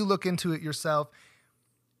after you look into it yourself,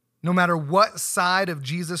 no matter what side of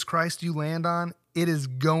Jesus Christ you land on, it is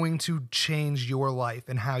going to change your life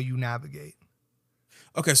and how you navigate.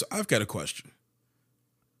 Okay, so I've got a question.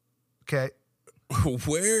 Okay.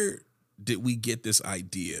 Where did we get this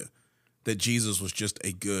idea that Jesus was just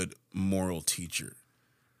a good moral teacher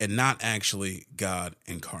and not actually God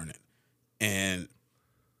incarnate? And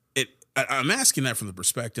I'm asking that from the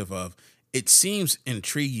perspective of, it seems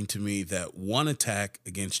intriguing to me that one attack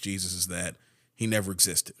against Jesus is that he never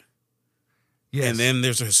existed. Yes. And then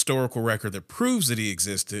there's a historical record that proves that he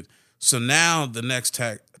existed. So now the next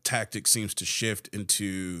tactic seems to shift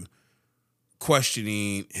into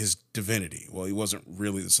questioning his divinity. Well, he wasn't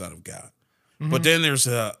really the Son of God. Mm-hmm. But then there's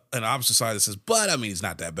an opposite side that says, but I mean, he's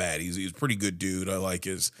not that bad. He's a pretty good dude. I like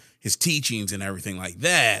his teachings and everything like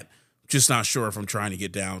that. Just not sure if I'm trying to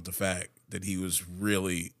get down with the fact that he was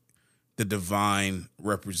really the divine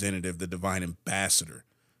representative, the divine ambassador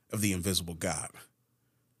of the invisible God.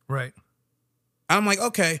 Right. I'm like,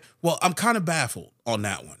 okay, well, I'm kind of baffled on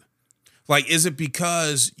that one. Like, is it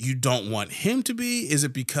because you don't want him to be? Is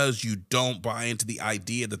it because you don't buy into the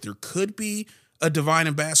idea that there could be a divine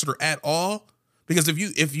ambassador at all? Because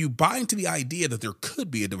if you buy into the idea that there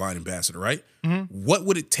could be a divine ambassador, right? What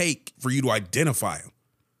would it take for you to identify him?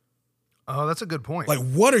 Oh, that's a good point. Like,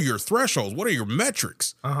 what are your thresholds? What are your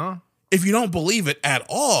metrics? If you don't believe it at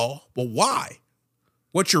all, well, why?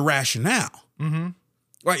 What's your rationale?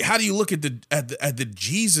 Right? How do you look at the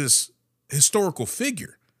Jesus historical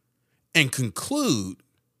figure and conclude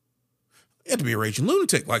you have to be a raging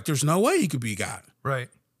lunatic? Like, there's no way he could be God. Right.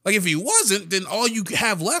 Like, if he wasn't, then all you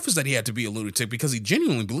have left is that he had to be a lunatic because he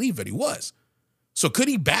genuinely believed that he was. So could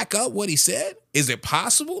he back up what he said? Is it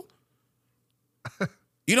possible?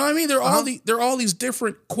 You know what I mean? There are all these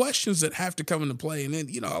different questions that have to come into play. And then,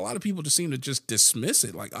 a lot of people just seem to just dismiss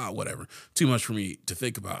it like, whatever, too much for me to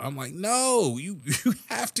think about. I'm like, no, you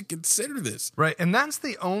have to consider this. Right. And that's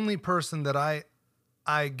the only person that I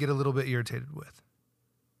get a little bit irritated with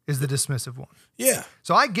is the dismissive one. Yeah.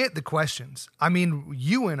 So I get the questions. I mean,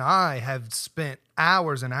 you and I have spent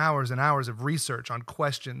hours and hours and hours of research on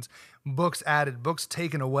questions, books added, books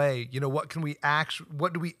taken away. What do we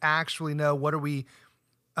actually know? What are we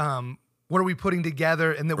putting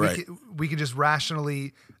together? And that we can just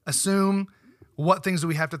rationally assume. What things do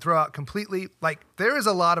we have to throw out completely? Like, there is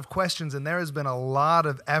a lot of questions, and there has been a lot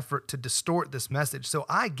of effort to distort this message. So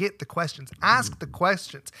I get the questions. Ask the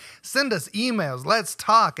questions. Send us emails. Let's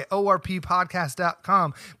talk at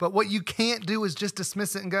orppodcast.com. But what you can't do is just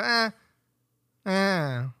dismiss it and go,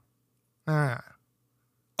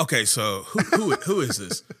 Okay, so who is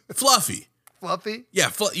this? Fluffy. Fluffy? Yeah,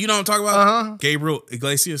 you know what I'm talking about? Gabriel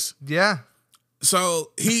Iglesias? Yeah.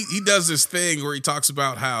 So he does this thing where he talks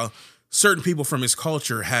about how certain people from his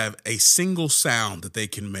culture have a single sound that they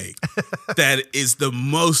can make that is the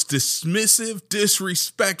most dismissive,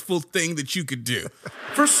 disrespectful thing that you could do.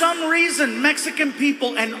 For some reason, Mexican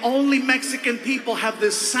people and only Mexican people have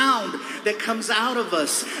this sound that comes out of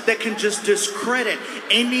us that can just discredit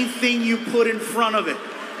anything you put in front of it.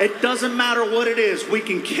 It doesn't matter what it is. We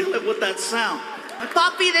can kill it with that sound.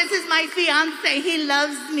 Papi, this is my fiance. He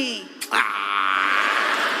loves me.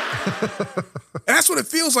 And that's what it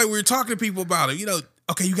feels like when you're talking to people about it.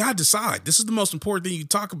 Okay, you got to decide. This is the most important thing you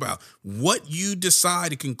talk about. What you decide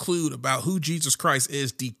to conclude about who Jesus Christ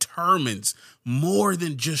is determines more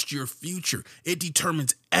than just your future. It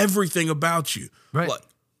determines everything about you. Right. Like,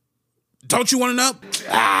 don't you want to know?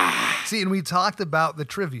 See, and we talked about the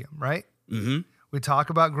trivium, right? Mm-hmm. We talk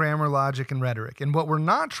about grammar, logic, and rhetoric. And what we're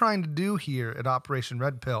not trying to do here at Operation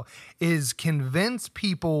Red Pill is convince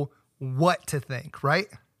people what to think, right?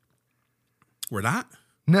 We're not?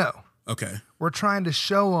 No. Okay. We're trying to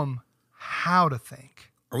show them how to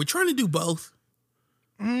think. Are we trying to do both?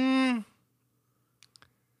 I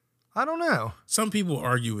don't know. Some people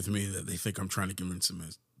argue with me that they think I'm trying to convince them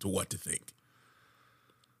as to what to think.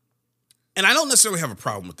 And I don't necessarily have a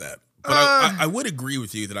problem with that. But I would agree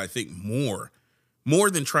with you that I think more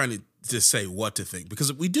than trying to just say what to think,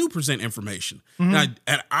 because we do present information. And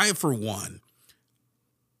I, for one,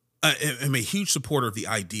 am a huge supporter of the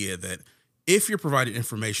idea that if you're providing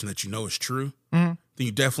information that you know is true, then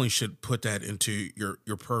you definitely should put that into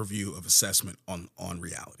your purview of assessment on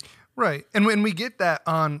reality. Right. And when we get that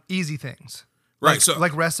on easy things, Right.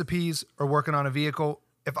 like recipes or working on a vehicle,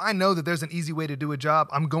 if I know that there's an easy way to do a job,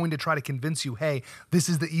 I'm going to try to convince you, hey, this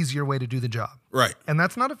is the easier way to do the job. Right. And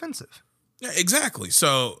that's not offensive. Yeah, exactly.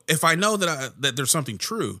 So if I know that there's something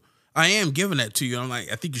true, I am giving that to you. I'm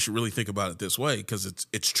like, I think you should really think about it this way because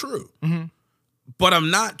it's true. But I'm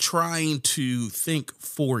not trying to think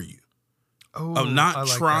for you. I'm not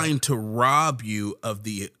trying to rob you of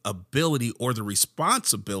the ability or the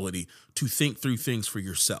responsibility to think through things for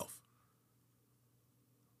yourself.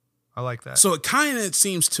 I like that. So it kind of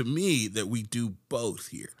seems to me that we do both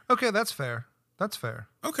here. Okay, that's fair. That's fair.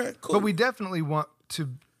 Okay, cool. But we definitely want to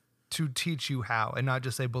teach you how and not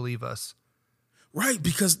just say, believe us. Right,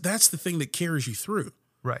 because that's the thing that carries you through.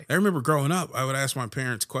 Right. I remember growing up, I would ask my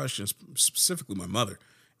parents questions, specifically my mother,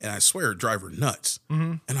 and I swear it'd drive her nuts.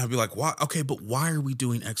 And I'd be like, why? Okay, but why are we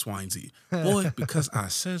doing X, Y, and Z? Boy, because I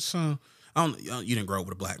said so. You didn't grow up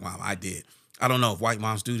with a black mom. I did. I don't know if white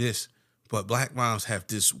moms do this, but black moms have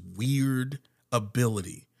this weird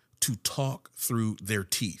ability to talk through their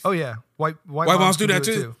teeth. Oh, yeah. White moms do that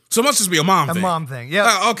too? So it must just be a mom thing. A mom thing,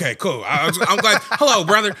 yeah. Okay, cool. I'm glad. Hello,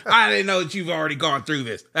 brother. I didn't know that you've already gone through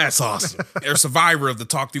this. That's awesome. You're a survivor of the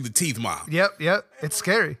talk through the teeth mom. Yep. It's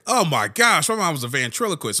scary. Oh, my gosh. My mom was a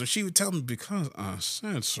ventriloquist, so she would tell me because I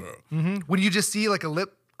said so. When you just see like a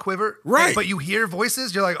lip quiver, right? But you hear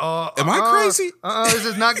voices, you're like, oh. Am I crazy? This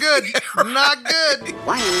is not good. Not good.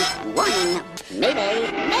 Warning.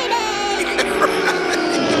 Mayday.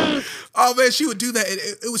 Oh man, she would do that.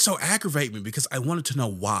 It would so aggravate me because I wanted to know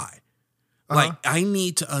why. Like, I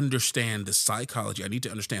need to understand the psychology. I need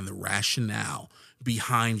to understand the rationale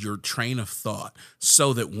behind your train of thought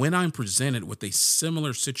so that when I'm presented with a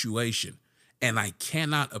similar situation and I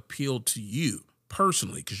cannot appeal to you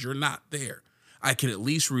personally because you're not there, I can at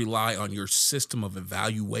least rely on your system of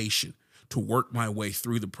evaluation to work my way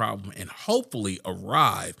through the problem and hopefully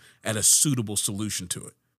arrive at a suitable solution to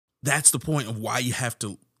it. That's the point of why you have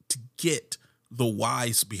to get the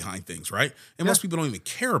whys behind things, right? And most people don't even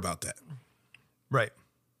care about that. Right.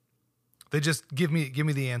 They just give me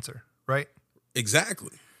the answer, right?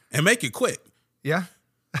 Exactly. And make it quick. Yeah.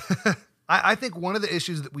 I think one of the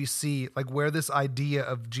issues that we see, like where this idea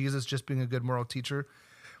of Jesus just being a good moral teacher,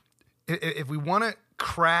 if we want to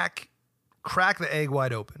crack the egg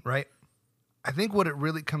wide open, right? I think what it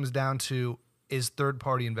really comes down to is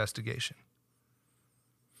third-party investigation.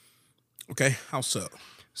 Okay, how so?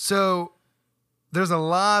 So there's a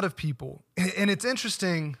lot of people, and it's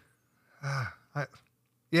interesting.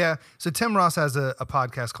 So Tim Ross has a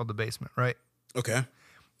podcast called The Basement, right? Okay.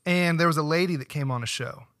 And there was a lady that came on a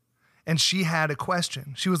show, and she had a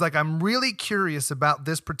question. She was like, I'm really curious about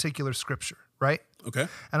this particular scripture, right? Okay.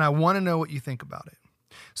 And I want to know what you think about it.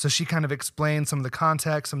 So she kind of explained some of the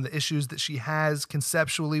context, some of the issues that she has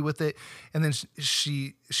conceptually with it. And then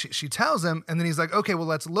she tells him, and then he's like, okay, well,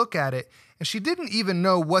 let's look at it. And she didn't even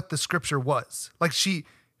know what the scripture was. Like she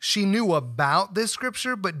knew about this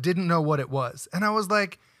scripture, but didn't know what it was. And I was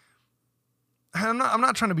like, I'm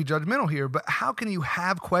not trying to be judgmental here, but how can you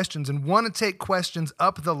have questions and want to take questions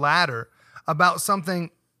up the ladder about something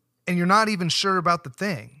and you're not even sure about the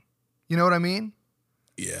thing? You know what I mean?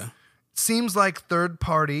 Yeah. Seems like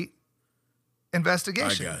third-party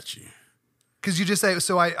investigation. I got you. Because you just say,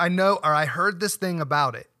 so I know, or I heard this thing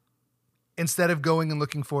about it, instead of going and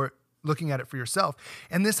looking at it for yourself.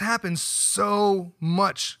 And this happens so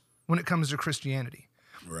much when it comes to Christianity.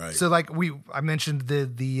 Right. So like I mentioned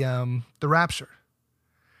the rapture.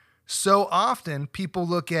 So often people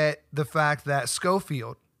look at the fact that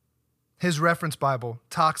Schofield, his reference Bible,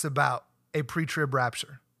 talks about a pre-trib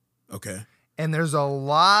rapture. Okay. And there's a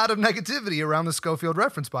lot of negativity around the Schofield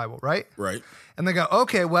reference Bible, right? Right. And they go,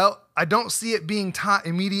 okay, well, I don't see it being taught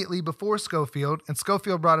immediately before Schofield, and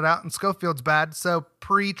Schofield brought it out, and Schofield's bad, so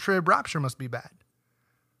pre-trib rapture must be bad.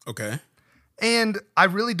 Okay. And I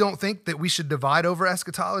really don't think that we should divide over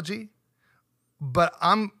eschatology, but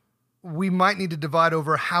we might need to divide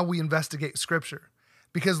over how we investigate Scripture.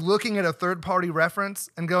 Because looking at a third-party reference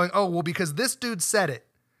and going, oh, well, because this dude said it,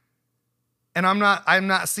 and I'm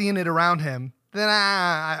not seeing it around him, then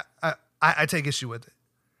I take issue with it.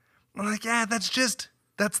 I'm like, yeah,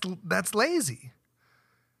 that's lazy.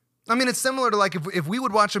 I mean, it's similar to like if we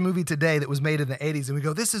would watch a movie today that was made in the 80s and we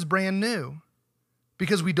go, this is brand new,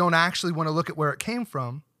 because we don't actually want to look at where it came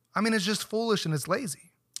from. I mean, it's just foolish and it's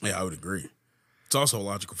lazy. Yeah, I would agree. It's also a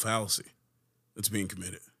logical fallacy that's being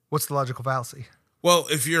committed. What's the logical fallacy? Well,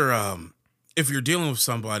 if you're dealing with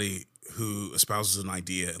somebody who espouses an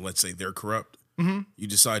idea, and let's say they're corrupt, you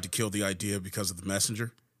decide to kill the idea because of the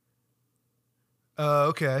messenger.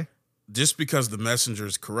 Okay. Just because the messenger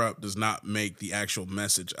is corrupt does not make the actual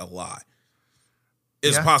message a lie.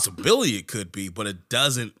 It's a possibility it could be, but it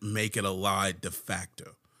doesn't make it a lie de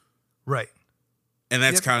facto. Right. And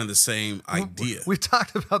that's kind of the same idea. We've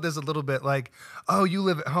talked about this a little bit, like, oh, you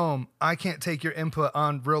live at home, I can't take your input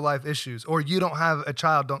on real life issues, or you don't have a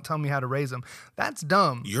child, don't tell me how to raise them. That's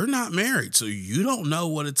dumb. You're not married, so you don't know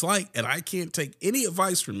what it's like, and I can't take any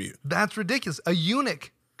advice from you. That's ridiculous. A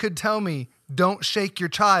eunuch could tell me, don't shake your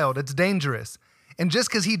child, it's dangerous. And just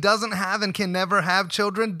because he doesn't have and can never have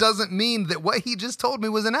children doesn't mean that what he just told me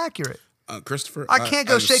was inaccurate. Christopher, I can't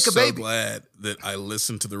go shake a baby. I'm so glad that I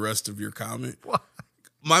listened to the rest of your comment. What?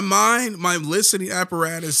 My listening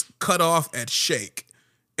apparatus cut off at shake.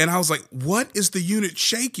 And I was like, what is the unit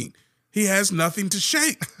shaking? He has nothing to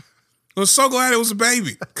shake. I was so glad it was a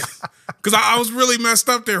baby. Because I was really messed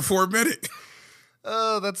up there for a minute.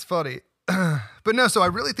 Oh, that's funny. But no, so I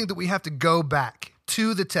really think that we have to go back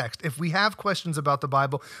to the text. If we have questions about the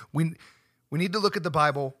Bible, we need to look at the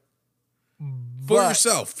Bible. For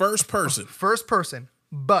yourself, first person. First person.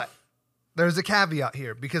 But there's a caveat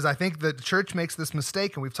here, because I think the church makes this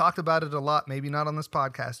mistake, and we've talked about it a lot, maybe not on this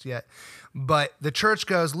podcast yet, but the church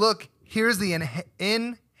goes, look, here's the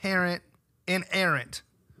inerrant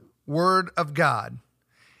word of God.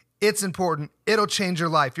 It's important. It'll change your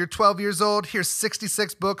life. You're 12 years old. Here's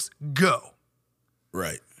 66 books. Go.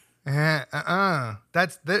 Right. It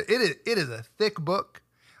is a thick book.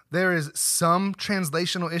 There is some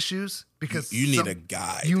translational issues because you need a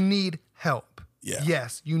guide. You need help. Yeah.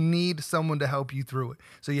 Yes, you need someone to help you through it.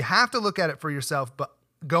 So you have to look at it for yourself, but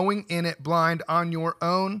going in it blind on your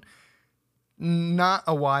own, not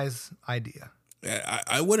a wise idea.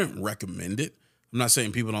 I wouldn't recommend it. I'm not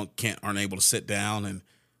saying people aren't able to sit down and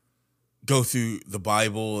go through the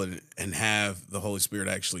Bible and have the Holy Spirit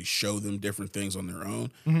actually show them different things on their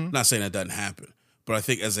own. I'm not saying that doesn't happen, but I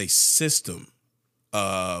think as a system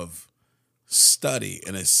of study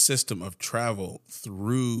and a system of travel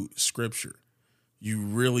through Scripture, you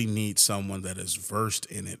really need someone that is versed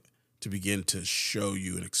in it to begin to show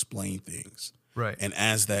you and explain things. Right. And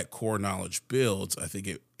as that core knowledge builds, I think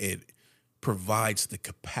it provides the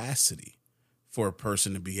capacity for a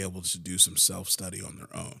person to be able to do some self-study on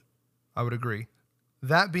their own. I would agree.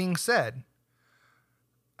 That being said,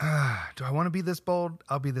 do I want to be this bold?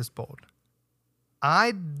 I'll be this bold.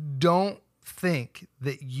 I don't think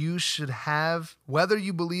that you should have, whether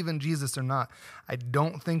you believe in Jesus or not, I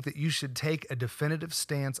don't think that you should take a definitive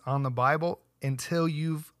stance on the Bible until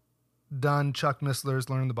you've done Chuck Missler's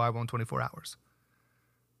Learn the Bible in 24 Hours.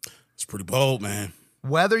 It's pretty bold, man.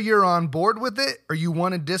 Whether you're on board with it or you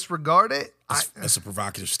want to disregard it, That's a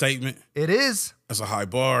provocative statement. it is. That's a high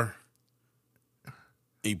bar.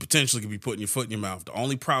 And you potentially could be putting your foot in your mouth. The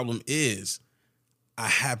only problem is I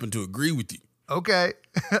happen to agree with you. Okay.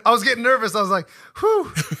 I was getting nervous. I was like,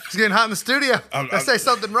 whew, it's getting hot in the studio. Did I say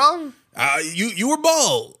something wrong? You were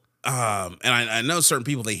bold. And I know certain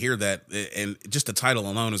people, they hear that, and just the title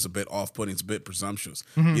alone is a bit off-putting. It's a bit presumptuous.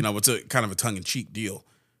 You know, it's a kind of a tongue-in-cheek deal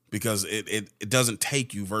because it doesn't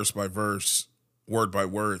take you verse by verse, word by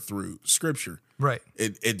word through Scripture. Right.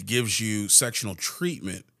 It gives you sectional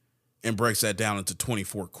treatment and breaks that down into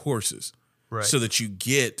 24 courses. Right. So that you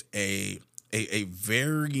get a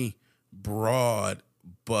very broad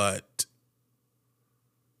but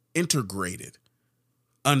integrated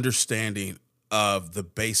understanding of the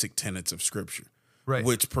basic tenets of Scripture, Right.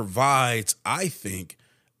 which provides, I think,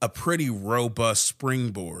 a pretty robust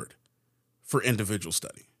springboard for individual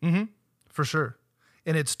study. For sure.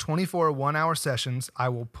 And it's 24 1-hour sessions. I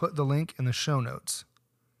will put the link in the show notes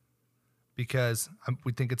because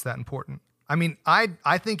we think it's that important. I mean, I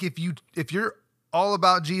think if you're all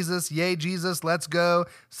about Jesus, yay Jesus, let's go,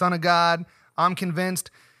 Son of God, I'm convinced,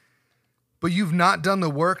 but you've not done the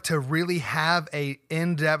work to really have a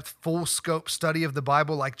in-depth, full scope study of the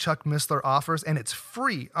Bible like Chuck Missler offers, and it's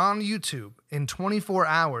free on YouTube. In 24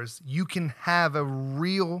 hours, you can have a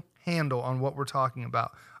real handle on what we're talking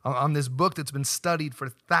about on this book that's been studied for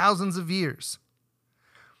thousands of years.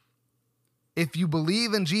 If you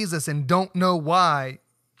believe in Jesus and don't know why,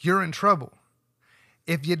 you're in trouble.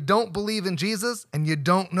 If you don't believe in Jesus and you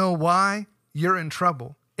don't know why, you're in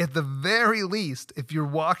trouble. At the very least, if you're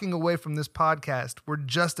walking away from this podcast, we're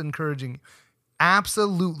just encouraging you.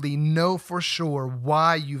 Absolutely know for sure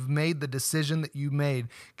why you've made the decision that you made,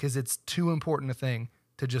 because it's too important a thing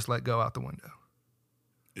to just let go out the window.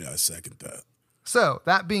 Yeah, I second that. So,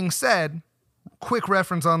 that being said, quick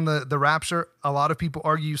reference on the rapture. A lot of people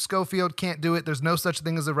argue Schofield can't do it. There's no such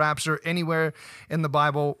thing as a rapture anywhere in the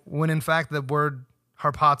Bible, when in fact the word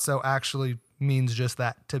harpazo actually means just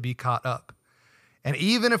that, to be caught up. And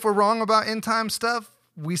even if we're wrong about end time stuff,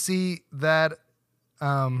 we see that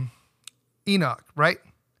Enoch, right?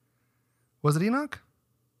 Was it Enoch?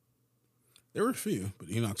 There were a few, but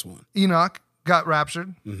Enoch's one. Enoch got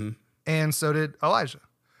raptured, and so did Elijah.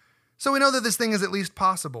 So we know that this thing is at least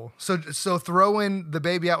possible. So throw in the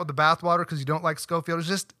baby out with the bathwater because you don't like Schofield.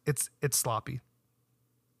 It's sloppy.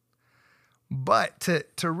 But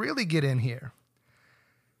to really get in here,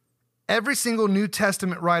 every single New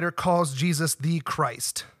Testament writer calls Jesus the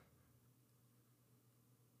Christ.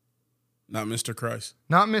 Not Mr. Christ.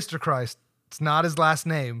 Not Mr. Christ. It's not his last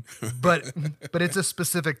name, but it's a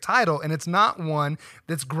specific title, and it's not one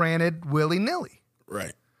that's granted willy-nilly.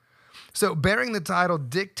 Right. So bearing the title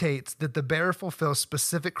dictates that the bearer fulfills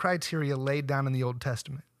specific criteria laid down in the Old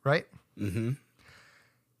Testament, right? Mm-hmm.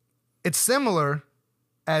 It's similar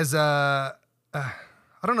as I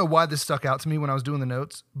don't know why this stuck out to me when I was doing the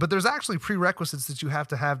notes, but there's actually prerequisites that you have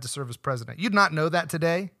to serve as president. You'd not know that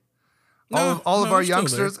today. All of our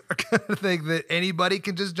youngsters are going to think that anybody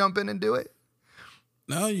can just jump in and do it.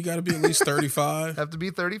 No, you got to be at least 35. Have to be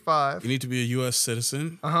 35. You need to be a U.S.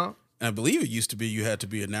 citizen. Uh-huh. And I believe it used to be you had to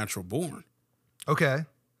be a natural born. Okay.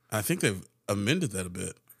 I think they've amended that a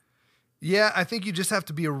bit. Yeah, I think you just have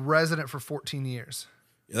to be a resident for 14 years.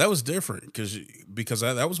 Yeah, that was different because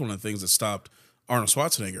that was one of the things that stopped Arnold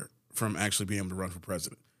Schwarzenegger from actually being able to run for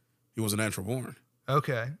president. He was a natural born.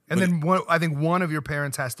 Okay. And then I think one of your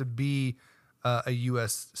parents has to be a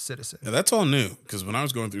U.S. citizen. Yeah, that's all new because when I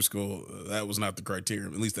was going through school, that was not the criteria,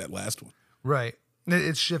 at least that last one. Right.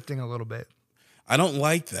 It's shifting a little bit. I don't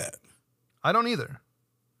like that. I don't either.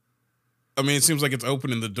 I mean, it seems like it's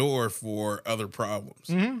opening the door for other problems.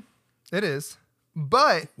 Mm-hmm. It is.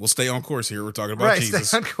 But we'll stay on course here. We're talking about Jesus.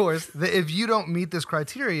 Stay on course. If you don't meet this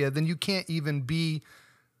criteria, then you can't even be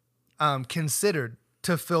considered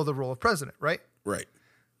to fill the role of president, right? Right.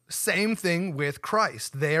 Same thing with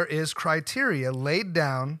Christ. There is criteria laid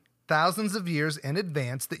down thousands of years in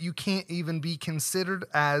advance that you can't even be considered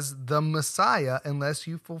as the Messiah unless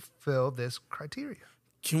you fulfill this criteria.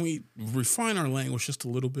 Can we refine our language just a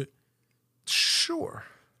little bit? Sure.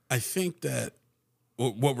 I think that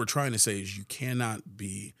what we're trying to say is you cannot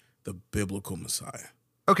be the biblical Messiah.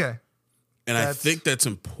 Okay. And I think that's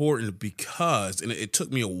important because, and it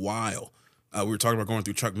took me a while. We were talking about going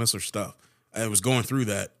through Chuck Missler stuff. I was going through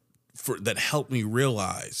that that helped me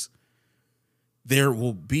realize there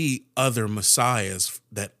will be other messiahs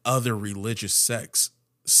that other religious sects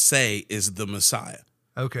say is the Messiah.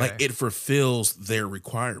 Okay. Like it fulfills their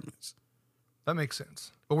requirements. That makes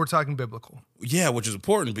sense. But we're talking biblical. Yeah, which is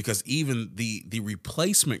important because even the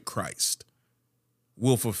replacement Christ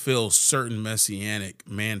will fulfill certain messianic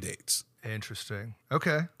mandates. Interesting.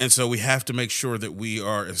 Okay. And so we have to make sure that we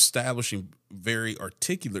are establishing very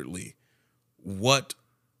articulately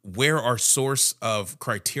where our source of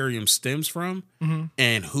criterion stems from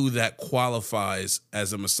and who that qualifies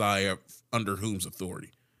as a Messiah under whom's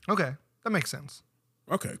authority. Okay. That makes sense.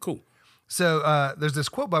 Okay, cool. So there's this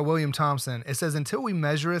quote by William Thompson. It says, until we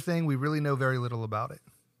measure a thing, we really know very little about it.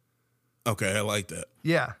 Okay, I like that.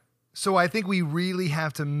 Yeah. So I think we really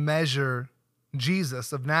have to measure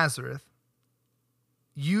Jesus of Nazareth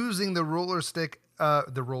using the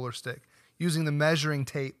using the measuring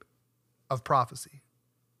tape of prophecy.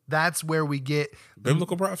 That's where we get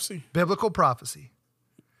biblical prophecy.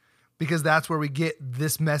 Because that's where we get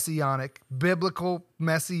this biblical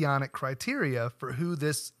messianic criteria for who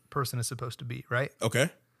this person is supposed to be, right? Okay.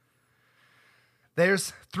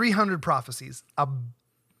 There's 300 prophecies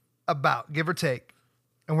about, give or take,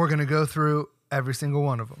 and we're going to go through every single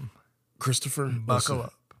one of them. Christopher, buckle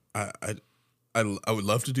up. I would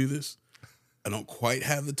love to do this. I don't quite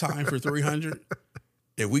have the time for 300.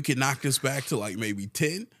 If we could knock this back to like maybe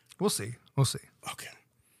 10. We'll see. Okay.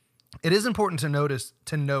 It is important to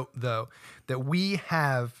note though, that we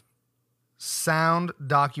have sound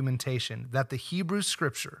documentation that the Hebrew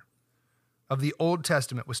scripture of the Old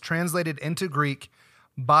Testament was translated into Greek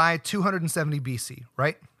by 270 BC,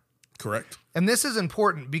 right? Correct. And this is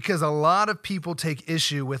important because a lot of people take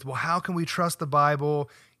issue with, well, how can we trust the Bible?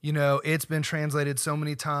 You know, it's been translated so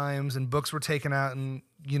many times and books were taken out and,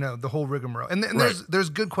 you know, the whole rigmarole. And there's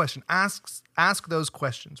good questions. Ask those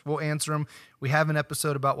questions. We'll answer them. We have an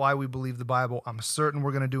episode about why we believe the Bible. I'm certain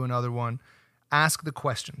we're going to do another one. Ask the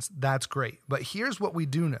questions. That's great. But here's what we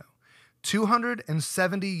do know.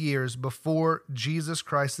 270 years before Jesus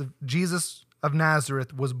of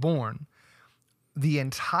Nazareth was born, the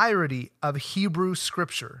entirety of Hebrew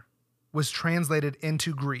scripture was translated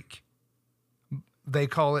into Greek. They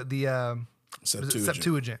call it the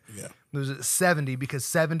Septuagint. Yeah. It was 70 because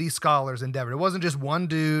 70 scholars endeavored. It wasn't just one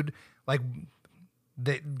dude like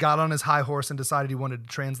that got on his high horse and decided he wanted to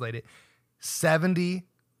translate it. 70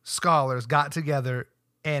 scholars got together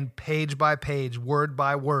and page by page, word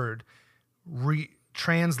by word,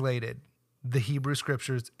 translated the Hebrew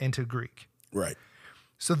scriptures into Greek. Right.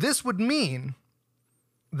 So this would mean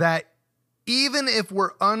that even if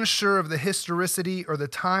we're unsure of the historicity or the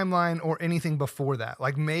timeline or anything before that,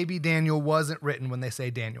 like maybe Daniel wasn't written when they say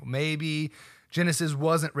Daniel, maybe Genesis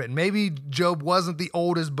wasn't written, maybe Job wasn't the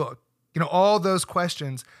oldest book, you know, all those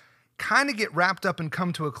questions kind of get wrapped up and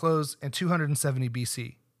come to a close in 270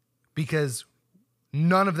 BC because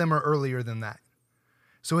none of them are earlier than that.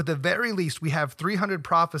 So at the very least, we have 300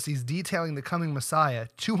 prophecies detailing the coming Messiah,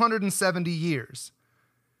 270 years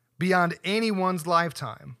beyond anyone's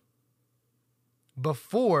lifetime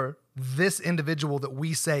before this individual that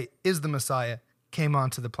we say is the Messiah came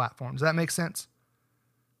onto the platform. Does that make sense?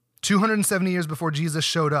 270 years before Jesus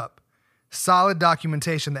showed up. Solid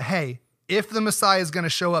documentation that, hey, if the Messiah is going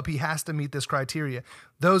to show up, he has to meet this criteria.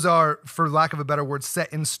 Those are, for lack of a better word,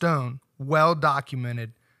 set in stone, well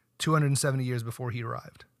documented 270 years before he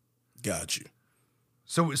arrived. Got you.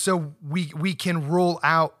 So we can roll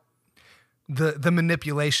out the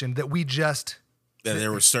manipulation that we just... That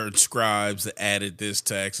there were certain scribes that added this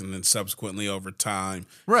text and then subsequently over time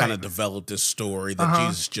Right. kind of developed this story that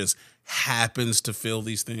Jesus just happens to fill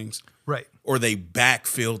these things. Right. Or they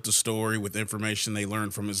backfilled the story with information they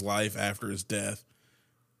learned from his life after his death.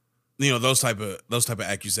 You know, those type of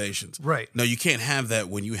accusations. Right. No, you can't have that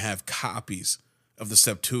when you have copies of the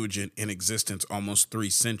Septuagint in existence almost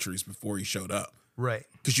 3 centuries before he showed up. Right.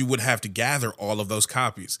 Because you would have to gather all of those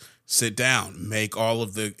copies, sit down, make all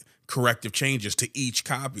of the corrective changes to each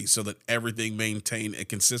copy so that everything maintained a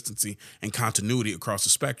consistency and continuity across the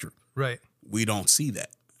spectrum. Right. We don't see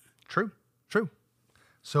that. True.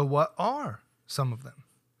 So what are some of them?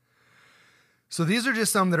 So these are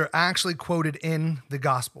just some that are actually quoted in the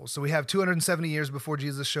Gospels. So we have 270 years before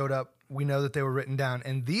Jesus showed up. We know that they were written down.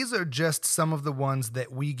 And these are just some of the ones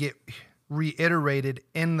that we get reiterated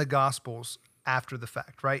in the Gospels after the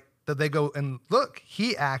fact, right? That they go and look,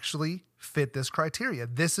 he actually fit this criteria.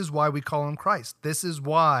 This is why we call him Christ. This is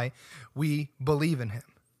why we believe in him.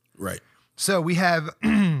 Right. So we have,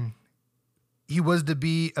 he was to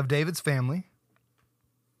be of David's family.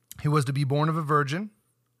 He was to be born of a virgin.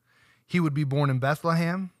 He would be born in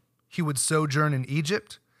Bethlehem. He would sojourn in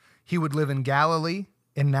Egypt. He would live in Galilee,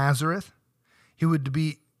 in Nazareth. He would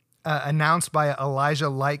be announced by Elijah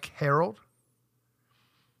like herald.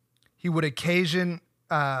 He would occasion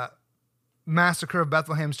massacre of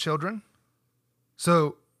Bethlehem's children.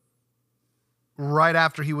 So right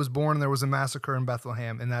after he was born, there was a massacre in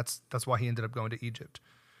Bethlehem, and that's why he ended up going to Egypt.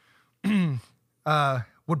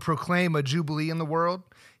 Would proclaim a jubilee in the world.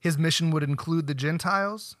 His mission would include the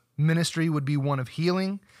Gentiles. Ministry would be one of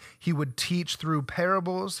healing. He would teach through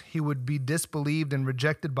parables. He would be disbelieved and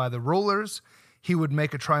rejected by the rulers. He would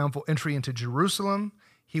make a triumphal entry into Jerusalem.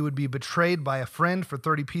 He would be betrayed by a friend for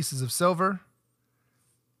 30 pieces of silver,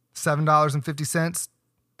 $7.50,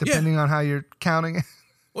 depending on how you're counting it.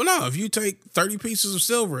 Well, no, if you take 30 pieces of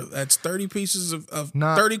silver, that's 30 pieces of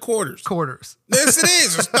 30 quarters. Quarters. Yes, it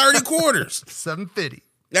is. It's 30 quarters. $7.50.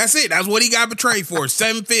 That's it. That's what he got betrayed for.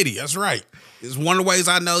 $7.50. That's right. It's one of the ways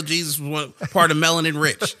I know Jesus was part of Melanin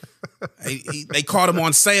Rich. They caught him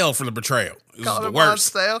on sale for the betrayal. It was Called the him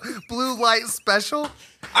worst. on sale. Blue light special.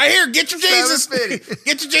 I hear, get your Jesus. $7.50.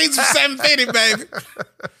 Get your Jesus for $7.50, baby.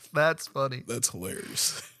 That's funny. That's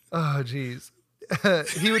hilarious. Oh, geez.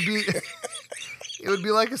 He would be. It would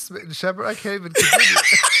be like a shepherd. I can't even continue.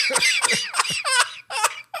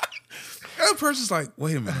 That person's like,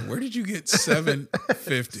 wait a minute, where did you get $7.50?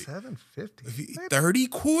 $7.50. 30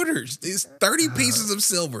 quarters. It's 30 pieces of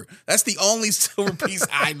silver. That's the only silver piece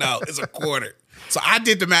I know is a quarter. So I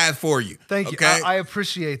did the math for you. Thank you. Okay? I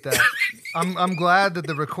appreciate that. I'm glad that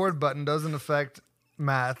the record button doesn't affect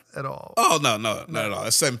math at all. Oh, no, not at all.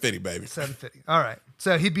 That's $7.50, baby. $7.50. All right.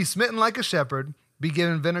 So he'd be smitten like a shepherd, be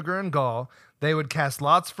given vinegar and gall. They would cast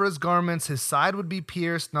lots for his garments. His side would be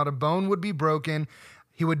pierced. Not a bone would be broken.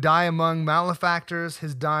 He would die among malefactors.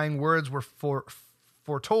 His dying words were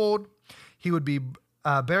foretold. He would be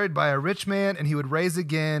buried by a rich man, and he would rise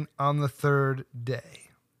again on the third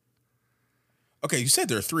day. Okay, you said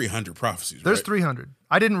there are 300 prophecies, There's right? 300.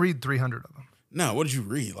 I didn't read 300 of them. No, what did you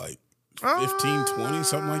read? Like 15, 20,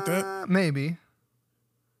 something like that? Maybe.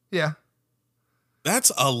 Yeah.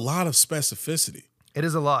 That's a lot of specificity. It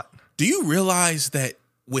is a lot. Do you realize that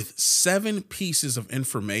with 7 pieces of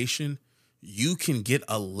information, you can get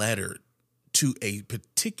a letter to a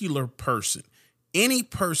particular person, any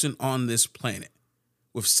person on this planet,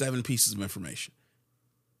 with 7 pieces of information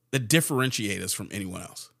that differentiate us from anyone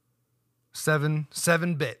else? 7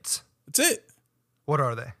 bits. That's it. What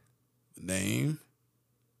are they? Name,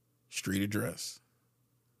 street address,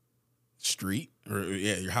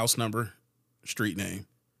 your house number, street name,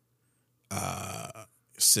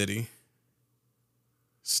 city,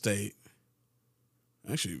 state.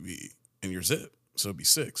 Actually, it'd be in your zip, so it'd be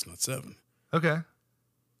 6, not 7. Okay.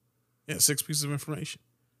 Yeah, 6 pieces of information.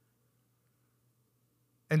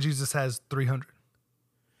 And Jesus has 300.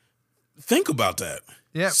 Think about that.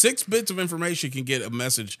 Yeah. 6 bits of information can get a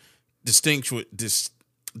message distinctly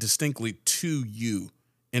to you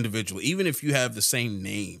individually, even if you have the same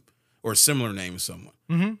name or a similar name as someone.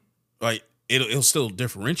 Mm-hmm. Like it'll still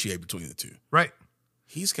differentiate between the two. Right.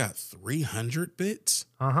 He's got 300 bits.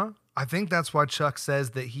 Uh-huh. I think that's why Chuck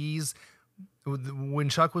says that when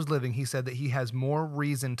Chuck was living, he said that he has more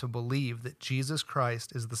reason to believe that Jesus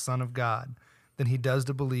Christ is the Son of God than he does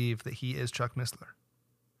to believe that he is Chuck Missler.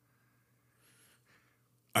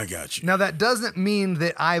 I got you. Now, that doesn't mean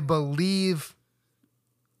that I believe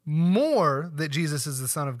more that Jesus is the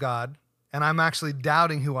Son of God, and I'm actually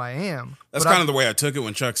doubting who I am. That's kind of the way I took it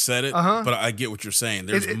when Chuck said it, Uh-huh. but I get what you're saying.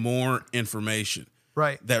 There's more information.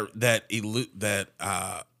 Right. That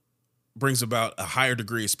brings about a higher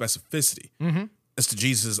degree of specificity as to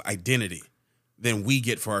Jesus' identity than we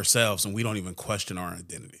get for ourselves, and we don't even question our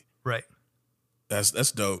identity. Right. That's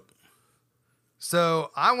dope. So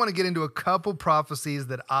I want to get into a couple prophecies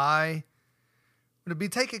that I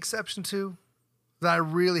would take exception to. that I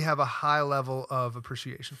really have a high level of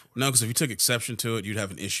appreciation for. No, because if you took exception to it, you'd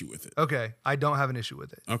have an issue with it. Okay, I don't have an issue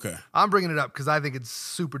with it. Okay. I'm bringing it up because I think it's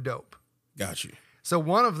super dope. Got you. So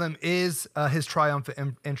one of them is his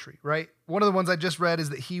triumphant entry, right? One of the ones I just read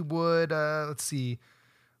is that he would, let's see,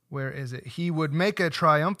 where is it? He would make a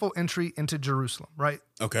triumphal entry into Jerusalem, right?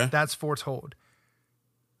 Okay. That's foretold.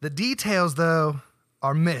 The details, though,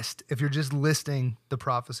 are missed if you're just listing the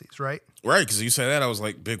prophecies, right? Right, because you say that, I was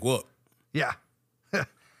like, big whoop. Yeah.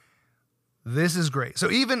 This is great. So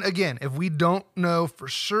even, again, if we don't know for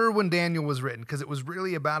sure when Daniel was written, because it was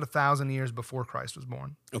really about 1,000 years before Christ was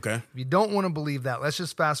born. Okay. If you don't want to believe that, let's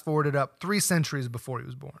just fast forward it up 3 centuries before he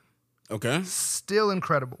was born. Okay. Still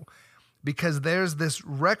incredible, because there's this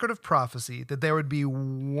record of prophecy that there would be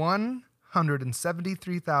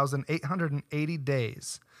 173,880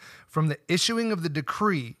 days from the issuing of the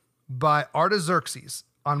decree by Artaxerxes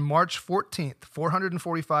on March 14th,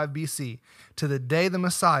 445 BC, to the day the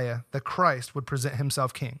Messiah, the Christ, would present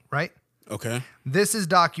himself king, right? Okay. This is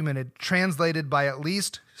documented, translated by at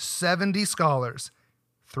least 70 scholars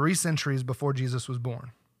 3 centuries before Jesus was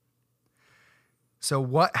born. So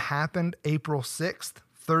what happened April 6th,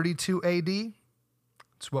 32 AD?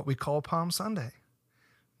 It's what we call Palm Sunday.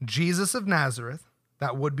 Jesus of Nazareth,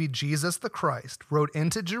 that would be Jesus the Christ, rode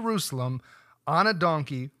into Jerusalem on a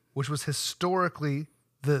donkey, which was historically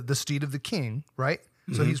the steed of the king, right?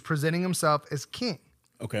 Mm-hmm. So he's presenting himself as king.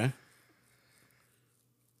 Okay.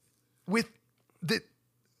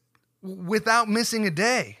 Without missing a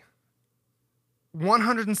day.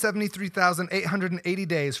 173,880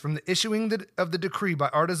 days from the issuing of the decree by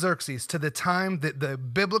Artaxerxes to the time that the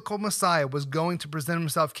biblical Messiah was going to present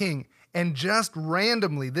himself king. And just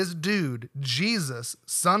randomly, this dude, Jesus,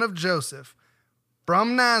 son of Joseph,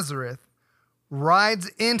 from Nazareth, rides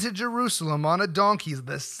into Jerusalem on a donkey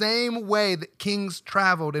the same way that kings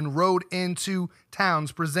traveled and rode into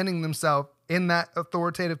towns, presenting themselves in that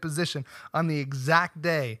authoritative position on the exact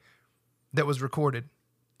day that was recorded.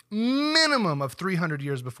 Minimum of 300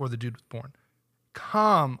 years before the dude was born.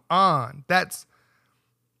 Come on.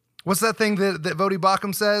 What's that thing that Vodi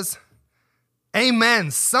Bakum says? Amen,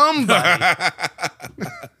 somebody.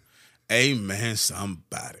 Amen,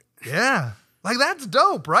 somebody. Yeah. Like, that's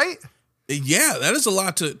dope, right? Yeah, that is a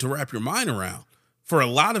lot to wrap your mind around for a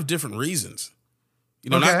lot of different reasons.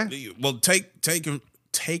 You know, okay.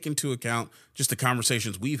 Take into account just the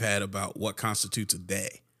conversations we've had about what constitutes a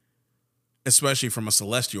day, especially from a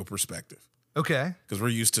celestial perspective. Okay. Because we're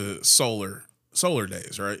used to solar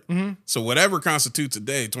days, right? Mm-hmm. So whatever constitutes a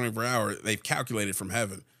day, 24 hour, they've calculated from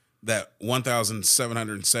heaven that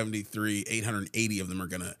 1,773,880 of them are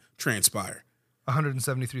going to transpire.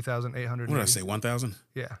 173,880. What did I say, 1,000?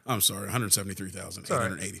 Yeah. I'm sorry,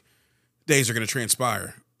 173,880 days are going to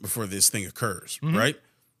transpire before this thing occurs, right?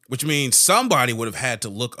 Which means somebody would have had to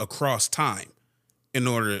look across time in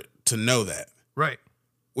order to know that. Right.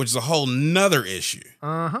 Which is a whole nother issue.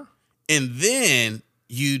 Uh-huh. And then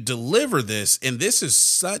you deliver this, and this is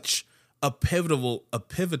such a pivotal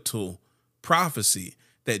prophecy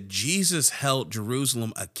that Jesus held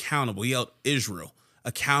Jerusalem accountable. He held Israel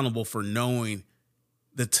accountable for knowing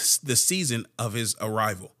the season of his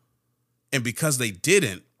arrival. And because they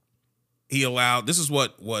didn't, he allowed, this is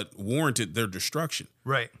what warranted their destruction.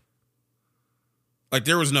 Right. Like,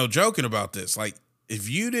 there was no joking about this. Like, if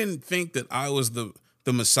you didn't think that I was the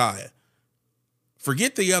Messiah,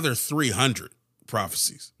 forget the other 300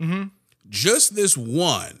 prophecies. Mm-hmm. Just this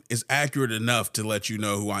one is accurate enough to let you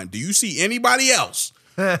know who I am. Do you see anybody else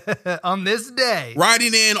on this day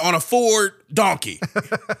riding in on a Ford donkey?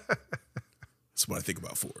 That's what I think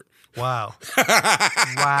about Ford. Wow.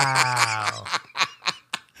 Wow.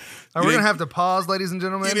 Are we going to have to pause, ladies and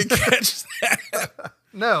gentlemen? You didn't catch that?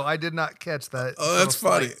 No, I did not catch that. Oh, that's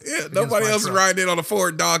funny. Yeah, nobody else is riding in on a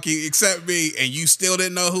Ford donkey except me, and you still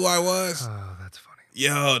didn't know who I was? Oh, that's funny.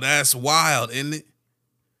 Yo, that's wild, isn't it?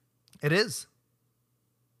 It is.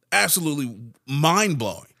 Absolutely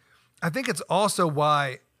mind-blowing. I think it's also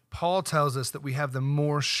why Paul tells us that we have the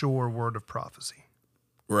more sure word of prophecy.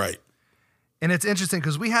 Right. And it's interesting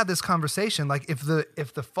because we had this conversation, like if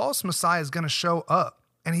the false Messiah is going to show up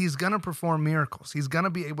and he's going to perform miracles, he's going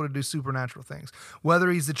to be able to do supernatural things,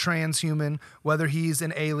 whether he's a transhuman, whether he's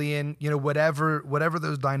an alien, you know, whatever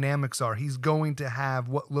those dynamics are, he's going to have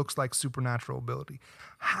what looks like supernatural ability.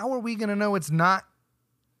 How are we going to know it's not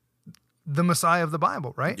the Messiah of the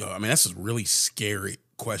Bible, right? Yo, I mean, that's a really scary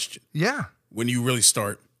question. Yeah. When you really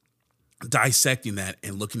start dissecting that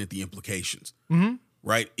and looking at the implications,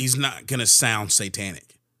 right? He's not going to sound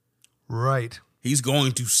satanic. Right. He's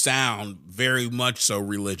going to sound very much so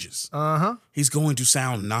religious. Uh-huh. He's going to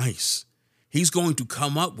sound nice. He's going to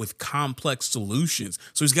come up with complex solutions.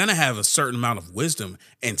 So he's going to have a certain amount of wisdom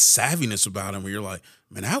and savviness about him where you're like,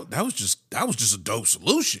 man, that was just a dope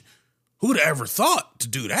solution. Who'd have ever thought to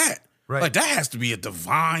do that? Right. Like that has to be a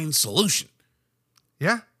divine solution.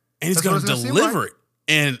 Yeah. And he's That's going what to it's gonna deliver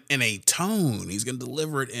seem it in a tone. He's going to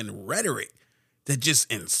deliver it in rhetoric that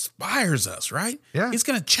just inspires us, right? Yeah. He's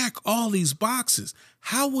going to check all these boxes.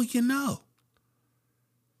 How will you know?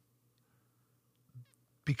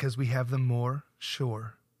 Because we have the more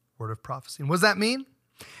sure word of prophecy. And what does that mean?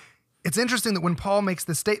 It's interesting that when Paul makes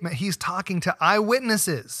this statement, he's talking to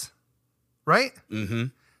eyewitnesses, right? Mm-hmm.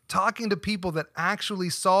 Talking to people that actually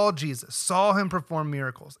saw Jesus, saw him perform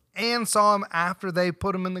miracles, and saw him after they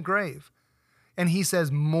put him in the grave. And he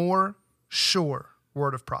says, more sure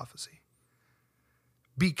word of prophecy.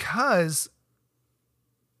 Because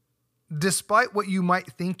despite what you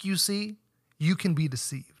might think you see, you can be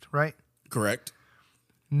deceived, right? Correct.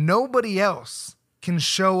 Nobody else can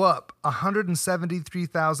show up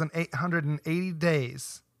 173,880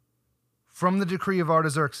 days from the decree of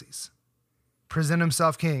Artaxerxes, present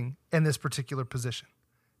himself king in this particular position.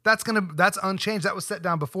 That's unchanged. That was set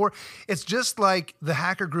down before. It's just like the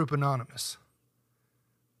hacker group Anonymous.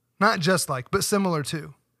 Not just like, but similar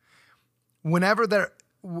to. Whenever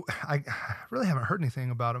I really haven't heard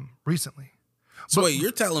anything about them recently. So wait,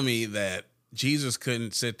 you're telling me that Jesus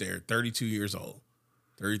couldn't sit there 32 years old,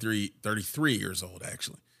 33 years old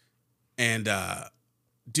actually, and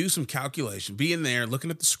do some calculation, be in there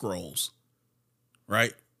looking at the scrolls,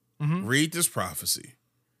 right? Mm-hmm. Read this prophecy,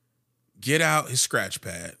 get out his scratch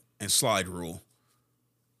pad and slide rule,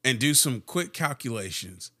 and do some quick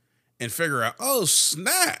calculations and figure out, oh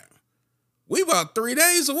snap, we about 3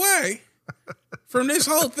 days away from this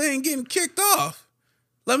whole thing getting kicked off.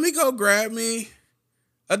 Let me go grab me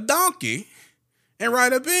a donkey and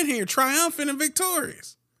ride up in here triumphant and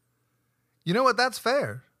victorious. You know what? That's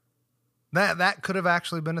fair. That could have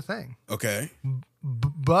actually been a thing. Okay.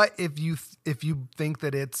 But if you think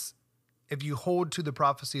that if you hold to the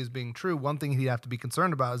prophecy as being true, one thing he'd have to be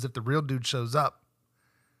concerned about is if the real dude shows up.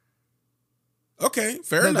 Okay,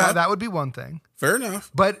 fair enough. That would be one thing. Fair enough.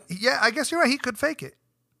 But yeah, I guess you're right. He could fake it.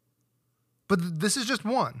 But this is just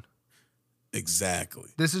one. Exactly.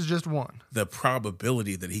 This is just one. The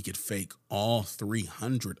probability that he could fake all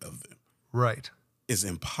 300 of them. Right. Is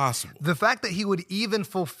impossible. The fact that he would even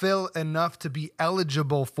fulfill enough to be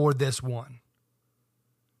eligible for this one.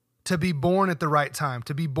 To be born at the right time,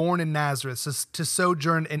 to be born in Nazareth, to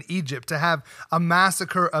sojourn in Egypt, to have a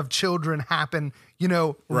massacre of children happen,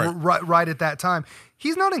 right at that time.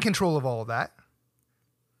 He's not in control of all of that.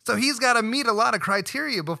 So he's got to meet a lot of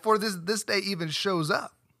criteria before this day even shows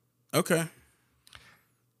up. Okay.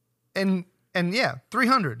 And yeah,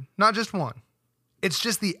 300, not just one. It's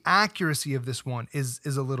just the accuracy of this one is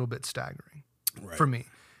a little bit staggering for me.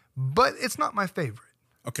 But it's not my favorite.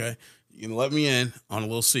 Okay. You can let me in on a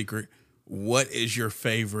little secret. What is your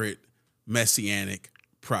favorite messianic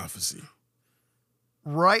prophecy?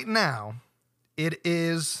 Right now, it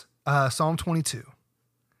is Psalm 22.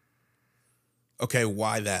 Okay,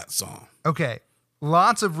 why that song? Okay,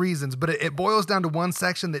 lots of reasons, but it boils down to one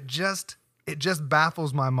section that just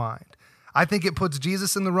baffles my mind. I think it puts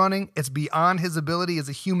Jesus in the running. It's beyond his ability as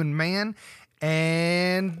a human man,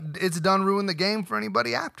 and it's done ruin the game for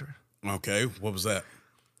anybody after. Okay, what was that?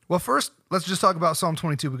 Well, first, let's just talk about Psalm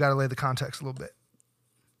 22. We got to lay the context a little bit.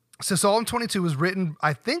 So Psalm 22 was written,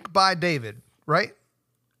 I think, by David, right?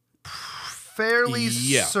 Fairly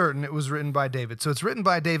certain it was written by David. So it's written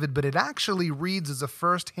by David, but it actually reads as a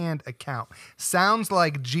first-hand account. Sounds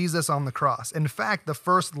like Jesus on the cross. In fact, the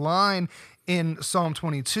first line in Psalm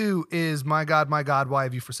 22 is, my God, why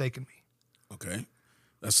have you forsaken me? Okay.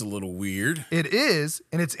 That's a little weird. It is,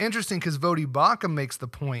 and it's interesting because Vodi Baca makes the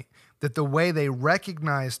point that the way they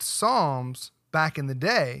recognized Psalms back in the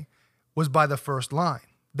day was by the first line.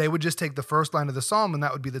 They would just take the first line of the Psalm and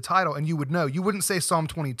that would be the title, and you would know. You wouldn't say Psalm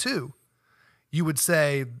 22. You would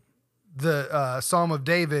say the Psalm of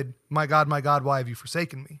David, my God, why have you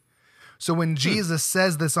forsaken me? So when Jesus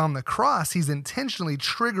says this on the cross, he's intentionally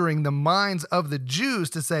triggering the minds of the Jews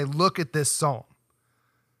to say, look at this Psalm.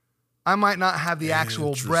 I might not have the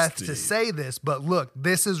actual breath to say this, but look,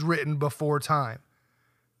 this is written before time.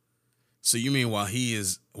 So you mean while he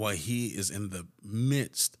is in the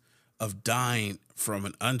midst of dying from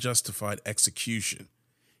an unjustified execution,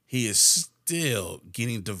 he is still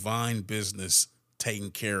getting divine business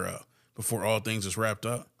taken care of before all things is wrapped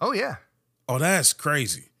up? Oh, yeah. Oh, that's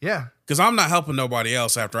crazy. Yeah. Because I'm not helping nobody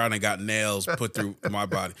else after I done got nails put through my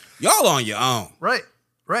body. Y'all on your own. Right.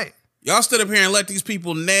 Y'all stood up here and let these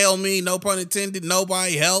people nail me, no pun intended,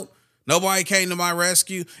 nobody help. Nobody came to my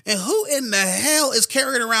rescue. And who in the hell is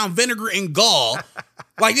carrying around vinegar and gall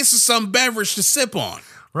like this is some beverage to sip on?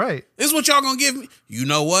 Right. This is what y'all gonna give me? You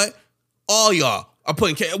know what? All y'all are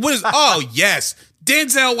putting, what is, oh, yes.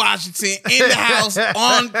 Denzel Washington in the house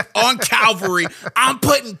on Calvary. I'm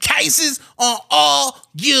putting cases on all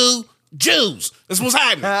you Jews. That's what's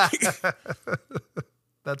happening.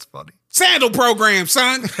 That's funny. Sandal program,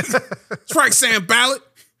 son. Strike Sam Ballot.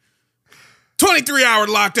 23-hour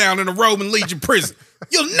lockdown in a Roman Legion prison.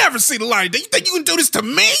 You'll never see the light of day. You think you can do this to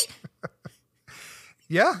me?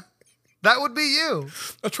 Yeah, that would be you.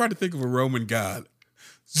 I'm trying to think of a Roman god.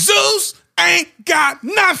 Zeus ain't got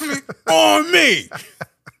nothing on me.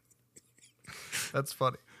 That's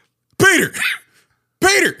funny. Peter,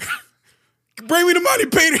 bring me the money,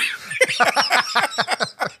 Peter.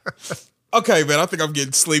 Okay, man, I think I'm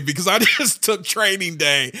getting sleepy because I just took training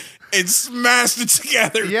day and smashed it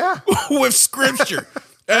together with scripture.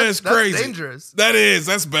 That's crazy. That's dangerous.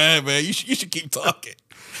 That's bad, man. You should keep talking.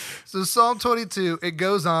 So Psalm 22, it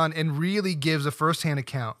goes on and really gives a firsthand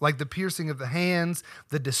account, like the piercing of the hands,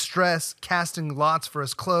 the distress, casting lots for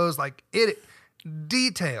his clothes, like it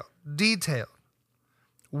detailed,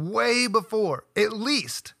 way before, at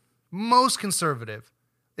least, most conservative,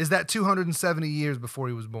 is that 270 years before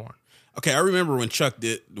he was born. Okay, I remember when Chuck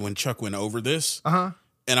went over this, and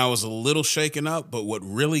I was a little shaken up, but what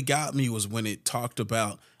really got me was when it talked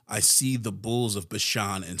about, I see the bulls of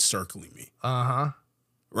Bashan encircling me.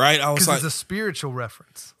 Right? I was like, it's a spiritual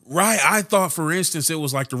reference. Right. I thought, for instance, it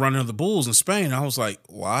was like the running of the bulls in Spain. I was like,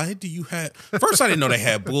 why do you have... First, I didn't know they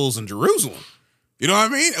had bulls in Jerusalem. You know what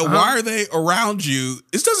I mean? And why are they around you?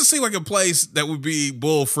 This doesn't seem like a place that would be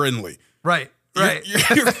bull friendly. Right.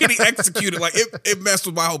 You're getting executed. Like, it messed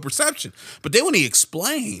with my whole perception. But then when he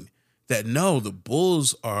explained that, no, the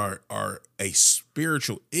bulls are a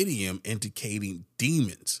spiritual idiom indicating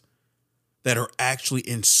demons that are actually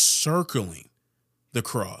encircling the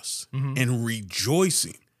cross and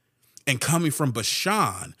rejoicing, and coming from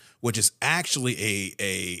Bashan, which is actually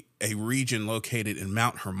a region located in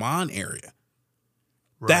Mount Hermon area.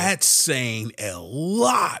 Right. That's saying a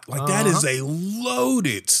lot. Like that is a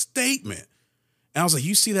loaded statement. And I was like,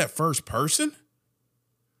 you see that first person?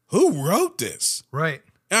 Who wrote this? Right.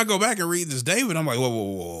 And I go back and read this David. I'm like,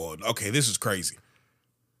 whoa. Okay, this is crazy.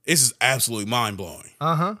 This is absolutely mind-blowing.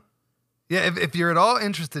 Yeah, if you're at all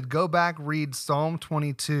interested, go back, read Psalm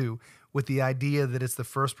 22 with the idea that it's the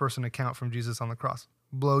first person account from Jesus on the cross.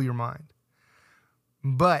 Blow your mind.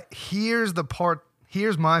 But here's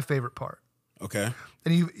my favorite part. Okay.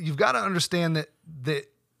 And you've got to understand that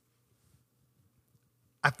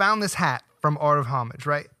I found this hat from Art of Homage,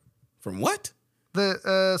 right? From what?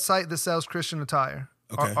 The site that sells Christian attire.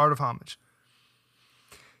 Okay. Art of Homage.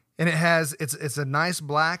 And it's a nice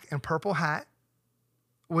black and purple hat,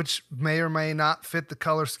 which may or may not fit the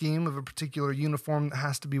color scheme of a particular uniform that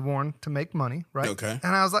has to be worn to make money, right? Okay.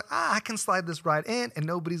 And I was like, I can slide this right in and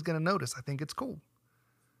nobody's going to notice. I think it's cool.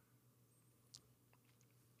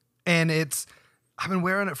 And I've been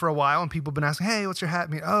wearing it for a while and people have been asking, hey, what's your hat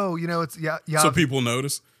mean? Oh, it's, yeah. So people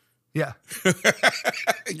notice? Yeah.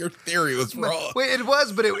 Your theory was wrong. Wait, it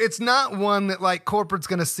was, but it's not one that like corporate's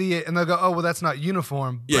going to see it and they'll go, oh, well, that's not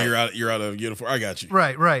uniform. Yeah, you're out of uniform. I got you.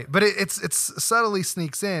 Right. But it's subtly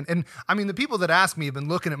sneaks in. And I mean, the people that ask me have been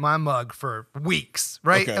looking at my mug for weeks,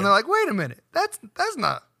 right? Okay. And they're like, wait a minute, that's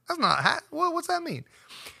not a hat. Well, what's that mean?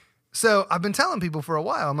 So I've been telling people for a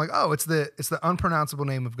while. I'm like, oh, it's the unpronounceable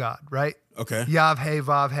name of God, right? Okay. Yav-He,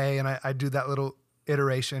 Vav-He, and I do that little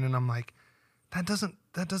iteration, and I'm like, that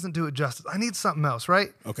doesn't do it justice. I need something else,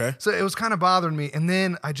 right? Okay. So it was kind of bothering me, and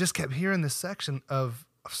then I just kept hearing this section of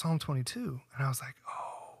Psalm 22, and I was like,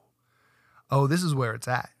 oh, this is where it's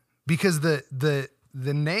at, because the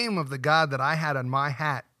name of the God that I had on my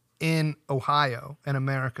hat in Ohio in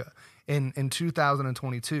America in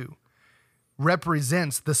 2022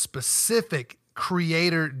 represents the specific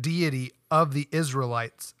creator deity of the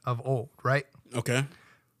Israelites of old, right? Okay.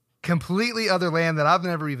 Completely other land that I've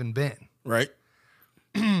never even been. Right.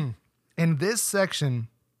 In this section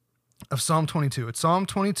of Psalm 22, it's Psalm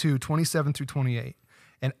 22, 27 through 28.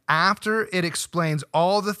 And after it explains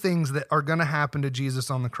all the things that are going to happen to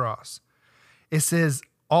Jesus on the cross, it says,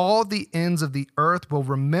 all the ends of the earth will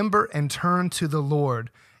remember and turn to the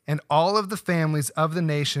Lord, and all of the families of the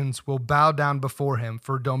nations will bow down before him,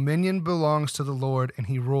 for dominion belongs to the Lord, and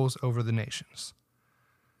he rules over the nations.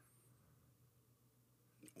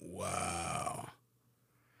 Wow.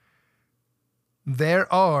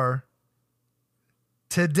 There are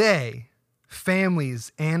today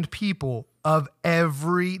families and people of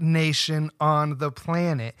every nation on the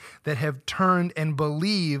planet that have turned and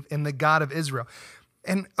believe in the God of Israel.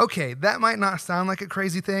 And okay, that might not sound like a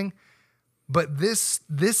crazy thing, but this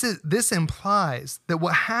implies that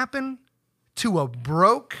what happened to a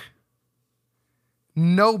broke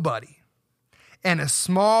nobody and a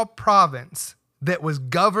small province that was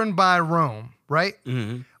governed by Rome, right?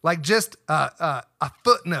 Mm-hmm. Like just a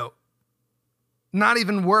footnote, not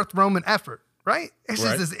even worth Roman effort, right? It's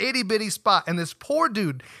just this itty bitty spot. And this poor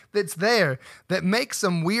dude that's there that makes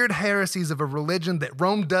some weird heresies of a religion that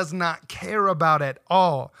Rome does not care about at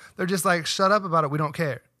all. They're just like, shut up about it. We don't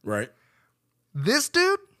care. Right. This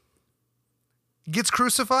dude gets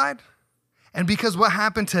crucified. And because what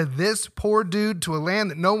happened to this poor dude to a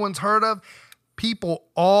land that no one's heard of, people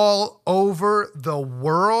all over the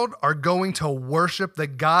world are going to worship the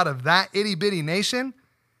God of that itty bitty nation.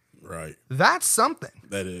 Right. That's something.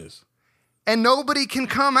 That is. And nobody can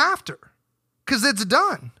come after because it's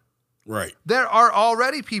done. Right. There are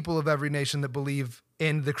already people of every nation that believe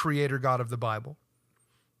in the creator God of the Bible.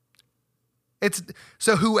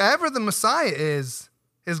 So whoever the Messiah is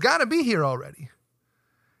has got to be here already.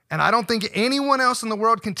 And I don't think anyone else in the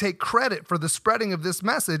world can take credit for the spreading of this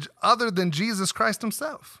message other than Jesus Christ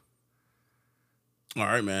himself. All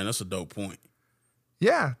right, man. That's a dope point.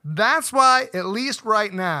 Yeah, that's why, at least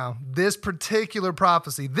right now, this particular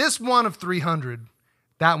prophecy, this one of 300,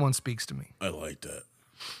 that one speaks to me. I like that.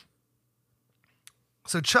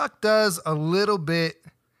 So Chuck does a little bit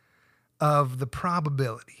of the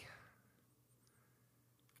probability,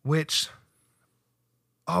 which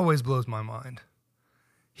always blows my mind.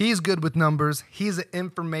 He's good with numbers. He's an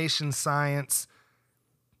information science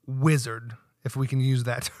wizard, if we can use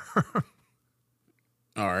that term.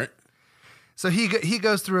 All right. So he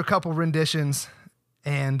goes through a couple renditions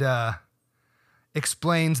and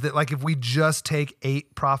explains that, like, if we just take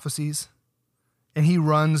 8 prophecies and he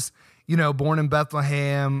runs, born in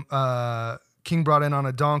Bethlehem, king brought in on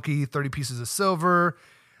a donkey, 30 pieces of silver,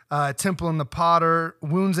 temple in the potter,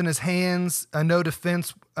 wounds in his hands, no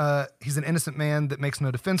defense. He's an innocent man that makes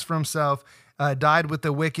no defense for himself, died with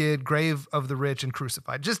the wicked, grave of the rich, and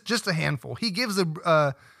crucified. Just a handful. He gives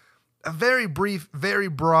a very brief, very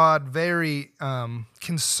broad, very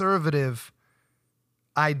conservative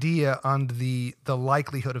idea on the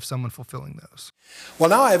likelihood of someone fulfilling those. Well,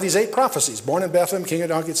 now I have these 8 prophecies, born in Bethlehem, king of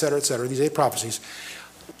donkey, etc., these 8 prophecies.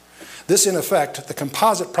 This, in effect, the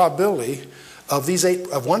composite probability of these 8,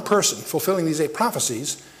 of one person fulfilling these 8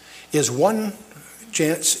 prophecies is 1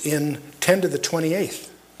 chance in 10 to the 28th,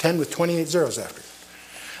 10 with 28 zeros after it.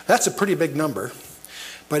 That's a pretty big number.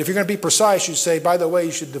 But if you're going to be precise, you say, by the way,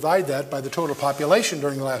 you should divide that by the total population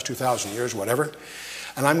during the last 2,000 years, whatever.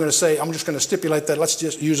 And I'm going to say, I'm just going to stipulate that let's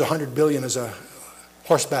just use 100 billion as a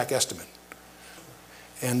horseback estimate.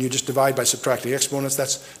 And you just divide by subtracting exponents,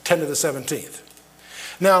 that's 10 to the 17th.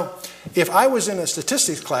 Now, if I was in a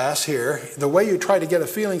statistics class here, the way you try to get a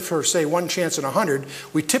feeling for, say, 1 chance in 100,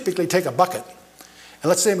 we typically take a bucket. And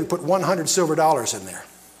let's say we put 100 silver dollars in there.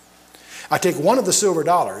 I take one of the silver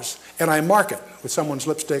dollars and I mark it with someone's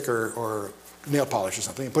lipstick or nail polish or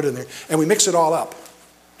something and put it in there, and we mix it all up.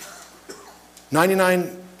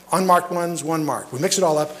 99 unmarked ones, 1 marked. We mix it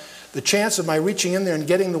all up. The chance of my reaching in there and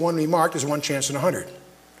getting the one we marked is 1 chance in 100.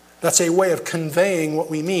 That's a way of conveying what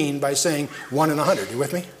we mean by saying 1 in 100. You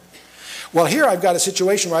with me? Well, here I've got a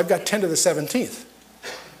situation where I've got 10 to the 17th.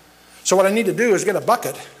 So what I need to do is get a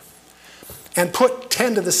bucket and put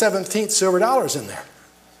 10 to the 17th silver dollars in there.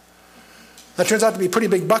 That turns out to be a pretty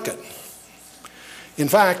big bucket. In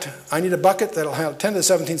fact, I need a bucket that'll have 10 to the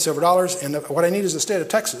 17th silver dollars, and what I need is the state of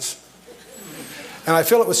Texas. And I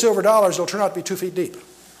fill it with silver dollars, it'll turn out to be 2 feet deep.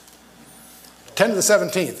 10 to the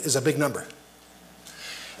 17th is a big number.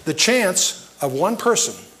 The chance of one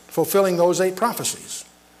person fulfilling those 8 prophecies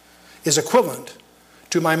is equivalent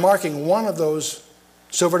to my marking one of those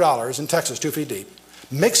silver dollars in Texas 2 feet deep,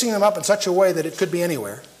 mixing them up in such a way that it could be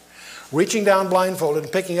anywhere, reaching down blindfolded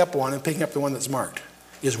and picking up one and picking up the one that's marked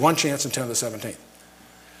is 1 chance in 10 to the 17th.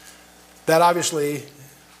 That obviously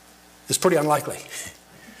is pretty unlikely.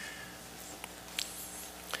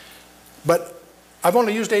 But I've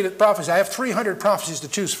only used 8 prophecies. I have 300 prophecies to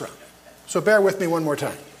choose from. So bear with me one more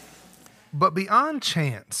time. But beyond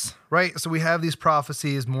chance, right? So we have these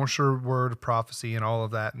prophecies, more sure word prophecy and all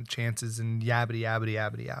of that, and chances and yabbity, yabbity,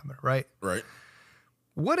 yabbity, yabbity, right? Right.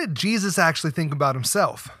 What did Jesus actually think about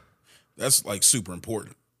himself? That's like super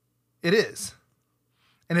important. It is.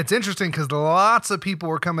 And it's interesting because lots of people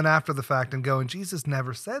were coming after the fact and going, Jesus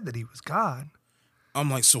never said that he was God. I'm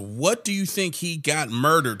like, so what do you think he got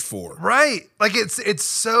murdered for? Right. Like it's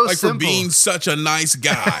so like simple. For being such a nice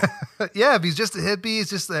guy. Yeah, if he's just a hippie, it's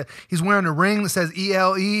just he's wearing a ring that says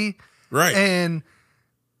ELE. Right. And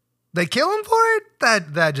they kill him for it?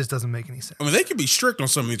 That just doesn't make any sense. I mean, they can be strict on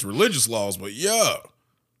some of these religious laws, but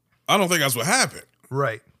I don't think that's what happened.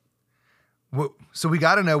 Right. So we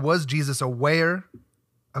got to know, was Jesus aware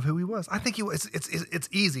of who he was? I think he was. It's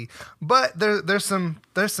easy, but there's some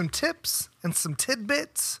tips and some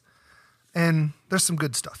tidbits, and there's some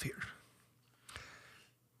good stuff here.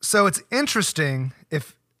 So it's interesting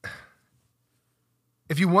if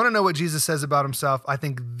you want to know what Jesus says about himself. I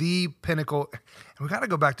think the pinnacle, and we got to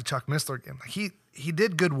go back to Chuck Missler again. Like he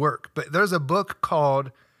did good work, but there's a book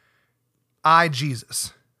called I,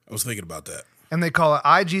 Jesus. I was thinking about that. And they call it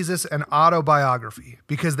I, Jesus, an autobiography,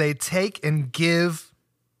 because they take and give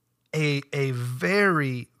a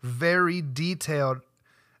very, very detailed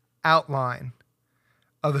outline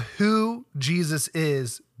of who Jesus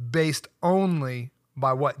is based only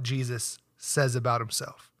by what Jesus says about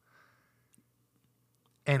himself.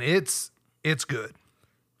 And it's good.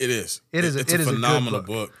 It is. It's a phenomenal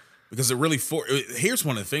book because it really here's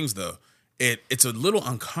one of the things though. It's a little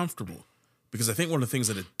uncomfortable because I think one of the things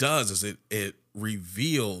that it does is it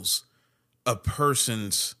reveals a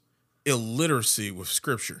person's illiteracy with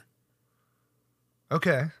scripture.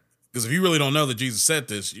 Okay. Because if you really don't know that Jesus said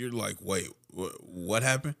this, you're like, wait, what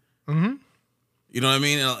happened? Mm-hmm. You know what I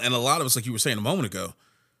mean? And a lot of us, like you were saying a moment ago,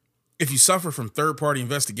 if you suffer from third-party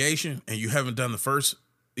investigation and you haven't done the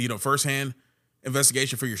firsthand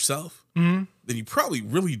investigation for yourself, then you probably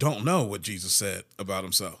really don't know what Jesus said about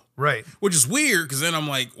himself. Right. Which is weird because then I'm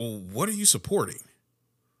like, well, what are you supporting?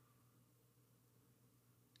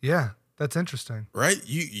 Yeah, that's interesting. Right?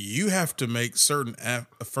 You have to make certain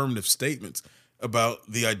affirmative statements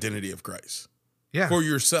about the identity of Christ. Yeah. For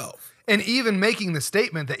yourself. And even making the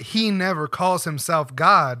statement that he never calls himself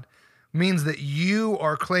God means that you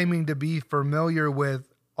are claiming to be familiar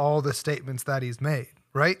with all the statements that he's made,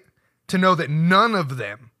 right? To know that none of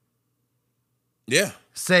them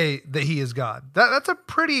say that he is God. That's a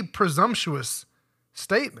pretty presumptuous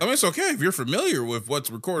statement. I mean, it's okay. If you're familiar with what's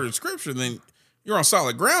recorded in scripture, then you're on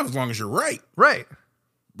solid ground as long as you're right. Right.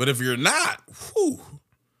 But if you're not, whew.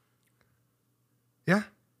 Yeah.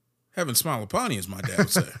 Heaven smile upon you, as my dad would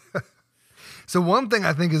say. So one thing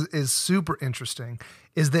I think is super interesting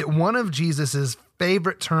is that one of Jesus's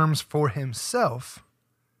favorite terms for himself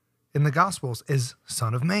in the Gospels is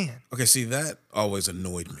Son of Man. Okay, see, that always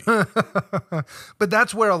annoyed me. But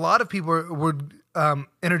that's where a lot of people would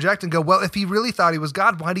interject and go, well, if he really thought he was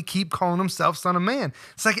God, why'd he keep calling himself Son of Man?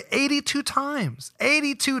 It's like 82 times,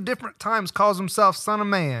 82 different times calls himself Son of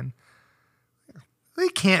Man. He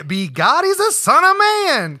can't be God. He's a son of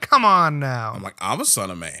man. Come on now. I'm like, I'm a son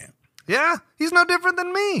of man. Yeah, he's no different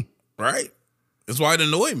than me. Right? That's why it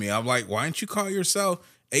annoyed me. I'm like, why don't you call yourself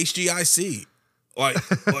HGIC? Like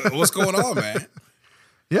what's going on, man?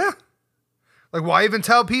 Yeah. Like, why even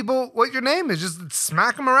tell people what your name is? Just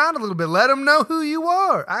smack them around a little bit. Let them know who you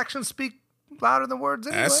are. Actions speak louder than words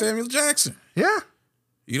anyway. Ask Samuel Jackson. Yeah.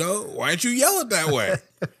 You know, why don't you yell it that way?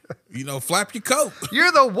 Flap your coat.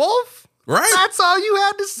 You're the wolf? Right. That's all you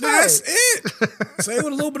had to say. That's it. Say it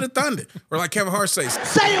with a little bit of thunder. Or like Kevin Hart says,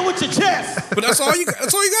 Say it with your chest. But that's all you got to do.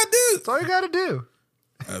 That's all you got to do.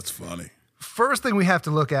 That's funny. First thing we have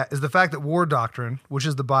to look at is the fact that war doctrine, which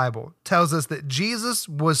is the Bible, tells us that Jesus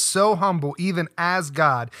was so humble even as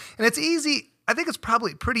God. And it's easy. I think it's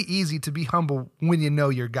probably pretty easy to be humble when you know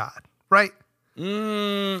you're God, right?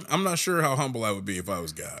 I'm not sure how humble I would be if I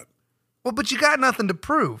was God. Well, but you got nothing to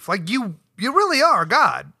prove. Like you really are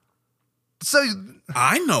God. So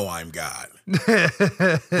I know I'm God,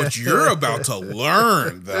 but you're about to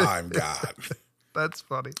learn that I'm God. That's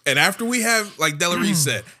funny. And after we have, like Delarice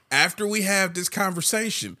said, after we have this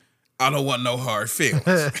conversation, I don't want no hard feelings.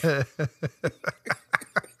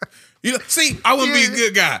 See, I wouldn't be a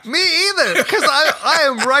good guy. Me either, because I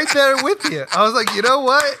am right there with you. I was like, you know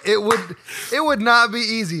what? It would not be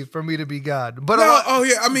easy for me to be God. But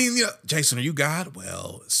I mean, Jason, are you God?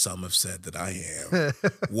 Well, some have said that I am.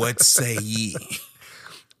 What say ye?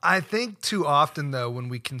 I think too often, though, when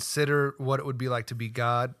we consider what it would be like to be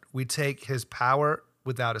God, we take his power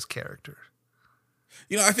without his character.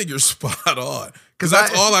 I think you're spot on. Because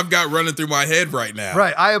that's all I've got running through my head right now.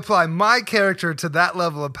 Right. I apply my character to that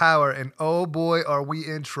level of power, and oh boy, are we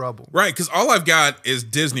in trouble. Right. Because all I've got is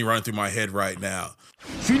Disney running through my head right now.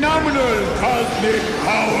 Phenomenal cosmic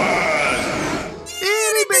powers.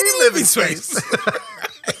 Itty bitty living space.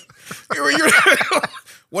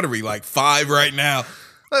 What are we, like 5 right now?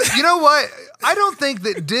 You know what? I don't think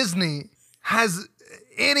that Disney has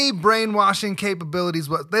any brainwashing capabilities.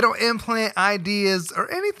 They don't implant ideas or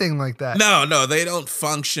anything like that. No, they don't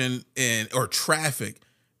function or traffic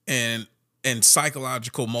in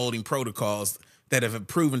psychological molding protocols that have a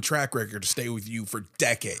proven track record to stay with you for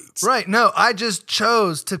decades. Right. No, I just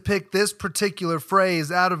chose to pick this particular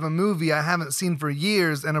phrase out of a movie I haven't seen for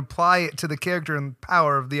years and apply it to the character and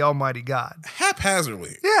power of the Almighty God.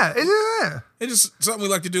 Haphazardly. Yeah. It's just something we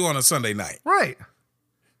like to do on a Sunday night. Right.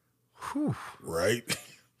 Whew. Right.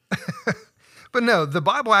 But no, the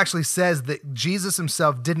Bible actually says that Jesus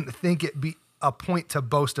himself didn't think it be a point to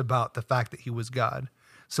boast about the fact that he was God.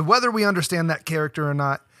 So whether we understand that character or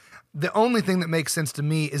not, the only thing that makes sense to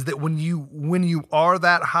me is that when you are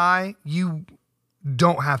that high, you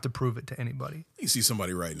don't have to prove it to anybody. You see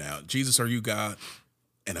somebody right now, Jesus, are you God?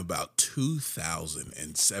 And about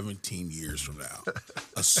 2017 years from now,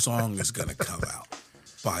 a song is going to come out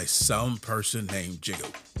by some person named Jigga.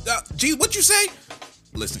 Gee, what'd you say?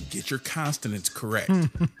 Listen, get your consonants correct.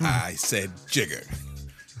 I said Jigga.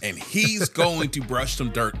 And he's going to brush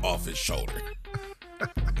some dirt off his shoulder.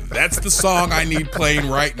 That's the song I need playing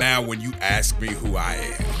right now when you ask me who I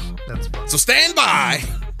am. That's fun. So stand by.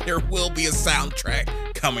 There will be a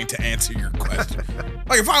soundtrack coming to answer your question.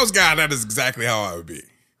 Like if I was God, that is exactly how I would be.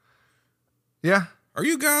 Yeah. Are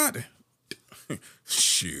you God?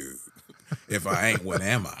 Shoot. If I ain't, what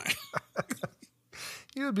am I?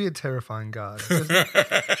 You would be a terrifying God. I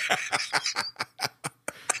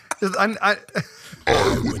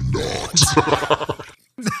would not.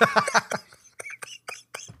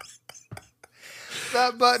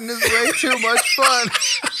 That button is way too much fun.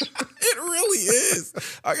 It really is.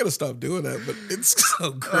 I gotta stop doing that, but it's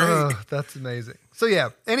so great. Oh, that's amazing. So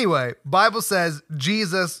yeah, anyway, Bible says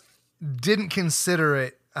Jesus didn't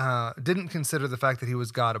consider the fact that he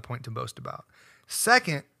was God a point to boast about.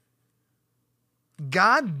 Second,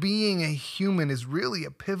 God being a human is really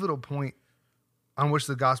a pivotal point on which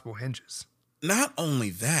the gospel hinges. Not only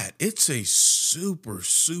that, it's a super,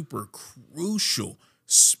 super crucial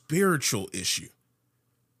spiritual issue.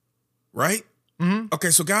 Right? Mm-hmm. Okay,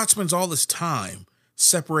 so God spends all this time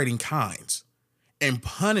separating kinds and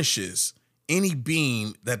punishes any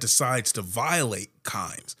being that decides to violate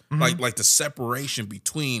kinds, like the separation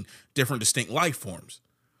between different distinct life forms.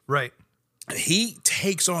 Right. He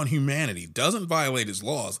takes on humanity, doesn't violate his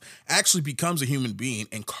laws, actually becomes a human being,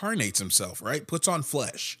 incarnates himself, right? Puts on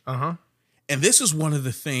flesh. Uh-huh. And this is one of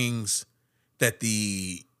the things that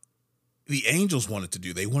the angels wanted to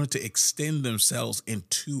do. They wanted to extend themselves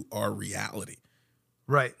into our reality.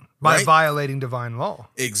 Right. By violating divine law.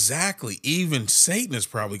 Exactly. Even Satan is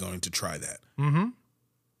probably going to try that. Mm-hmm.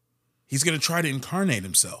 He's going to try to incarnate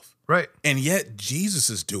himself. Right. And yet Jesus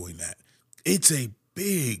is doing that. It's a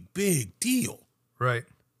big, big deal. Right.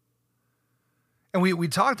 And we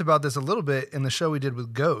talked about this a little bit in the show we did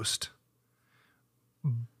with Ghost.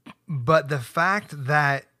 But the fact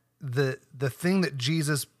that the thing that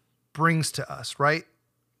Jesus brings to us, right,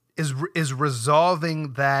 is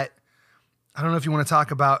resolving that, I don't know if you want to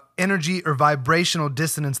talk about energy or vibrational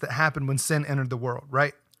dissonance that happened when sin entered the world,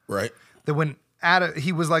 right? Right. That when Adam,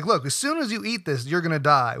 he was like, look, as soon as you eat this, you're going to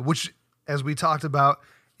die, which, as we talked about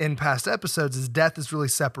in past episodes, is death is really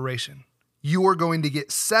separation. You are going to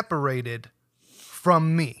get separated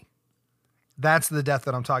from me. That's the death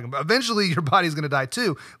that I'm talking about. Eventually, your body's going to die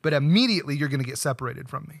too, but immediately you're going to get separated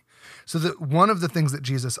from me. So that one of the things that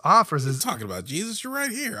Jesus offers is talking about Jesus. You're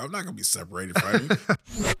right here. I'm not going to be separated from you.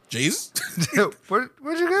 Jesus, where'd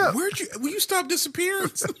you go? Will you stop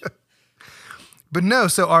disappearing? But no.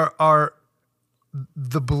 So our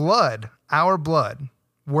blood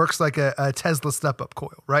works like a Tesla step-up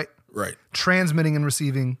coil, right? Right. Transmitting and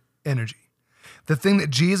receiving energy. The thing that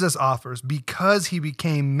Jesus offers, because he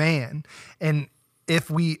became man, and if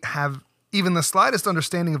we have even the slightest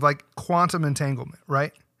understanding of like quantum entanglement,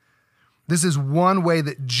 right? This is one way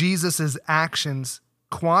that Jesus's actions,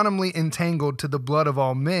 quantumly entangled to the blood of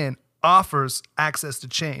all men, offers access to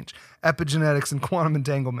change, epigenetics and quantum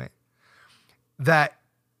entanglement, that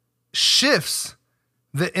shifts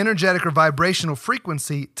the energetic or vibrational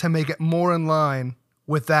frequency to make it more in line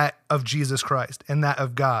with that of Jesus Christ and that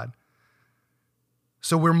of God.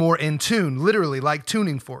 So we're more in tune, literally like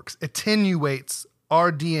tuning forks, attenuates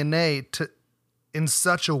our DNA in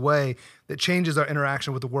such a way that changes our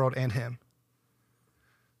interaction with the world and him.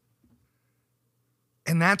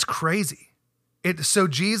 And that's crazy. So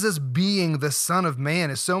Jesus being the Son of Man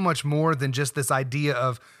is so much more than just this idea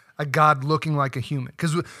of a God looking like a human.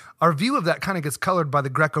 Because our view of that kind of gets colored by the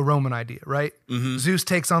Greco-Roman idea, right? Mm-hmm. Zeus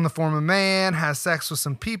takes on the form of man, has sex with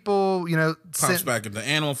some people, pops back into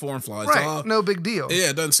animal form, flies off. No big deal. Yeah,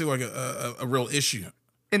 it doesn't seem like a real issue.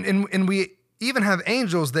 And we even have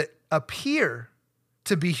angels that appear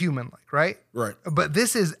to be human-like, right? Right. But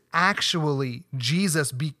this is actually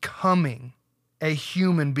Jesus becoming a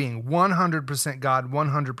human being, 100% God,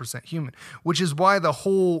 100% human, which is why the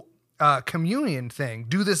whole communion thing,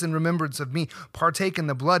 do this in remembrance of me, partake in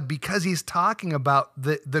the blood, because he's talking about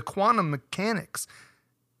the quantum mechanics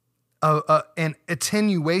and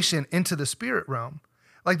attenuation into the spirit realm.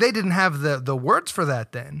 Like, they didn't have the words for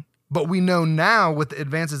that then, but we know now with the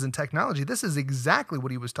advances in technology, this is exactly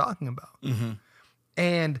what he was talking about. Mm-hmm.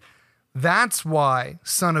 And that's why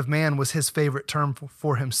Son of Man was his favorite term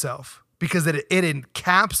for himself, because it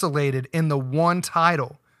encapsulated in the one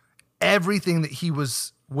title everything that he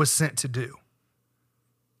was sent to do.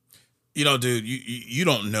 You know, dude, you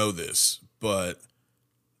don't know this, but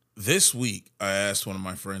this week I asked one of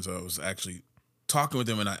my friends, I was actually talking with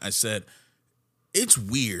him, and I said, it's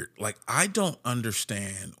weird. Like, I don't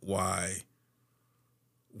understand why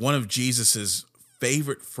one of Jesus's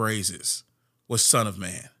favorite phrases was Son of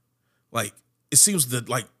Man. Like, it seems that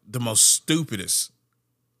like the most stupidest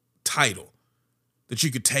title that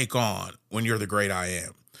you could take on when you're the great I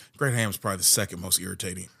am. Great I am is probably the second most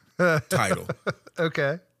irritating title.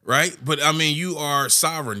 Okay. Right? But I mean, you are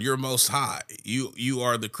sovereign. You're most high. You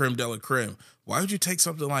are the creme de la creme. Why would you take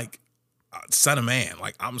something like Son of Man?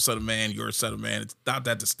 Like, I'm a son of man, you're a son of man. It's not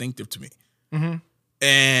that distinctive to me. Mm-hmm.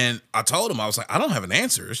 And I told him, I was like, I don't have an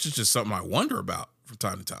answer. It's just something I wonder about from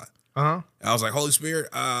time to time. Uh-huh. And I was like, Holy Spirit,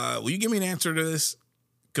 will you give me an answer to this?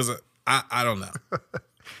 Because I don't know.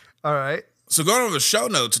 All right. So going over the show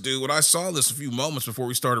notes, dude, when I saw this a few moments before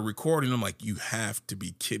we started recording, I'm like, you have to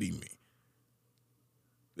be kidding me.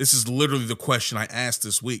 This is literally the question I asked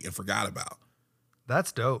this week and forgot about.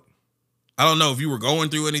 That's dope. I don't know if you were going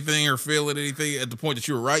through anything or feeling anything at the point that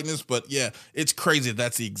you were writing this, but yeah, it's crazy.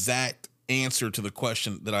 That's the exact answer to the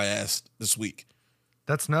question that I asked this week.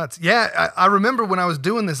 That's nuts. Yeah, I remember when I was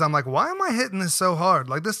doing this, I'm like, why am I hitting this so hard?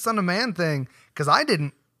 Like, this Son of Man thing, because I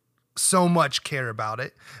didn't so much care about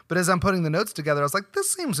it. But as I'm putting the notes together, I was like, this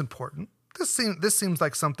seems important. This seems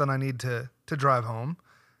like something I need to drive home.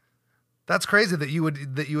 That's crazy that you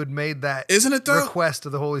would made that, isn't it, though? Request to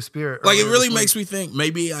the Holy Spirit. Like, it really makes me think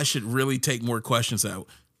maybe I should really take more questions out.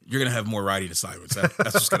 You're going to have more writing assignments. That's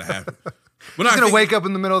what's going to happen. I'm going to wake up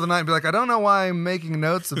in the middle of the night and be like, I don't know why I'm making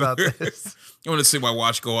notes about this. I want to see my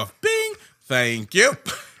watch go off. Bing. Thank you.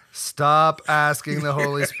 Stop asking the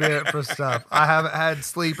Holy Spirit for stuff. I haven't had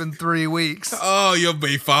sleep in 3 weeks. Oh, you'll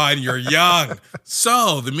be fine. You're young.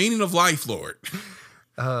 So, the meaning of life, Lord.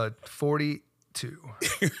 42.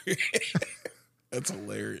 That's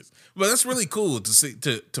hilarious. But that's really cool to see,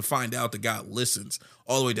 to find out that God listens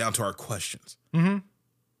all the way down to our questions. Mm-hmm.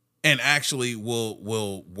 And actually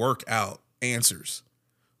will work out answers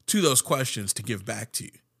to those questions to give back to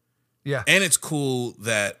you. Yeah. And it's cool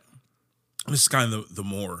that this is kind of the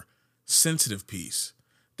more sensitive piece,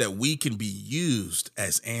 that we can be used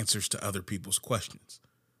as answers to other people's questions.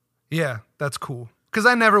 Yeah, that's cool. Because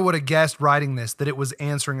I never would have guessed writing this that it was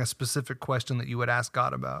answering a specific question that you would ask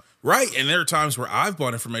God about. Right. And there are times where I've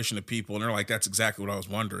brought information to people and they're like, that's exactly what I was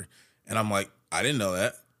wondering. And I'm like, I didn't know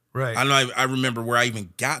that. Right. I remember where I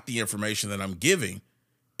even got the information that I'm giving,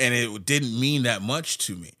 and it didn't mean that much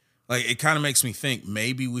to me. Like, it kind of makes me think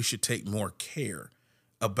maybe we should take more care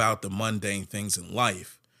about the mundane things in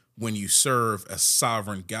life when you serve a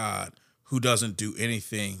sovereign God who doesn't do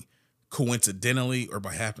anything coincidentally or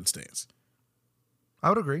by happenstance. I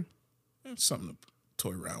would agree. It's something to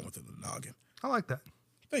toy around with in the noggin. I like that.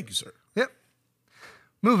 Thank you, sir. Yep.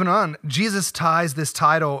 Moving on, Jesus ties this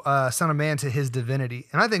title, Son of Man, to his divinity.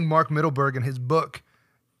 And I think Mark Middleberg in his book,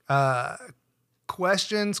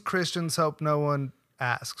 Questions Christians Hope No One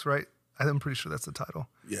Asks, right? I'm pretty sure that's the title.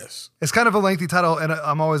 Yes. It's kind of a lengthy title, and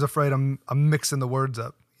I'm always afraid I'm mixing the words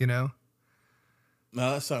up, you know?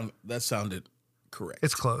 No, that sounded correct.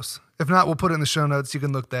 It's close. If not, we'll put it in the show notes. You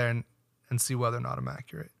can look there and see whether or not I'm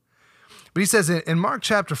accurate. But he says in Mark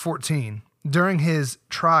chapter 14, during his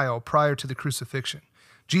trial prior to the crucifixion,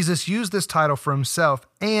 Jesus used this title for himself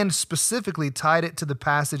and specifically tied it to the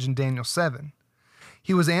passage in Daniel 7.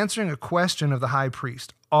 He was answering a question of the high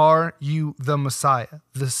priest. Are you the Messiah,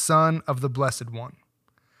 the Son of the Blessed One?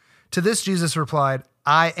 To this, Jesus replied,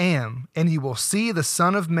 I am, and you will see the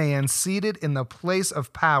Son of Man seated in the place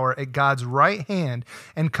of power at God's right hand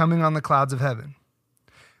and coming on the clouds of heaven.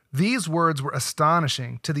 These words were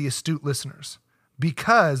astonishing to the astute listeners,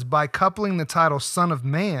 because by coupling the title Son of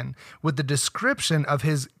Man with the description of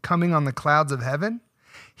his coming on the clouds of heaven,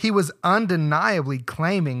 he was undeniably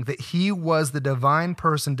claiming that he was the divine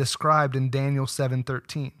person described in Daniel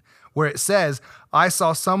 7:13, where it says, I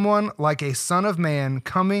saw someone like a son of man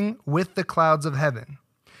coming with the clouds of heaven.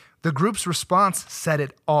 The group's response said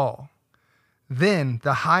it all. Then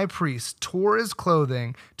the high priest tore his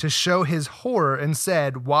clothing to show his horror and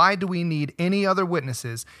said, "Why do we need any other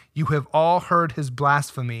witnesses? You have all heard his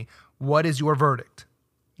blasphemy. What is your verdict?"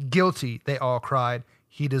 "Guilty," they all cried.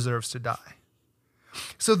 "He deserves to die."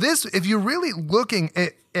 So this, if you're really looking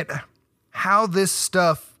at how this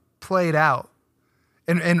stuff played out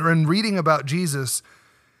and reading about Jesus,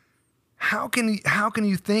 how can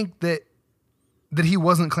you think that he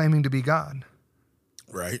wasn't claiming to be God?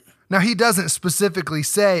 Right. Now, he doesn't specifically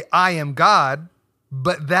say, "I am God,"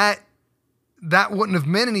 but that wouldn't have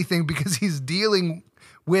meant anything because he's dealing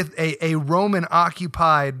with a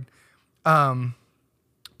Roman-occupied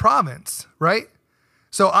province, right?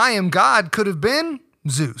 So "I am God" could have been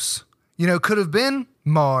Zeus, could have been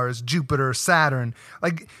Mars, Jupiter, Saturn.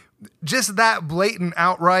 Like, just that blatant,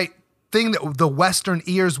 outright thing that the Western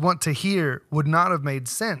ears want to hear would not have made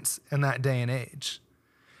sense in that day and age.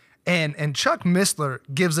 And Chuck Missler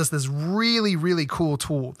gives us this really, really cool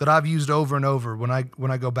tool that I've used over and over when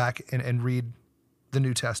I go back and read the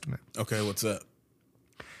New Testament. Okay, what's that?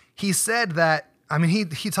 He said that,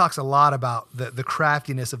 he talks a lot about the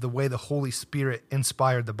craftiness of the way the Holy Spirit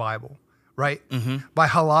inspired the Bible, right? Mm-hmm. By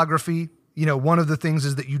holography, one of the things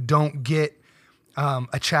is that you don't get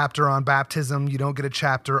a chapter on baptism. You don't get a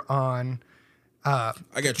chapter on...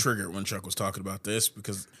 I got triggered when Chuck was talking about this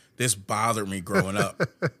because this bothered me growing up.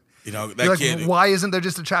 That kid. Why isn't there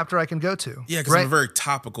just a chapter I can go to? Yeah, because I'm a very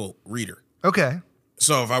topical reader. Okay.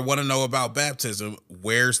 So if I want to know about baptism,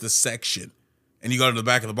 where's the section? And you go to the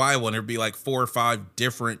back of the Bible and there'd be like 4 or 5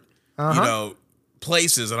 different,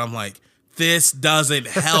 places. And I'm like, this doesn't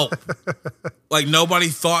help. Like, nobody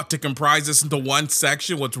thought to comprise this into one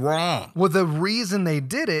section. What's wrong? Well, the reason they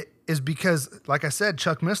did it is because, like I said,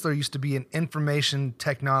 Chuck Missler used to be an information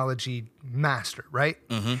technology master, right?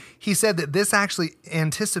 Mm-hmm. He said that this actually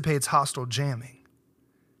anticipates hostile jamming.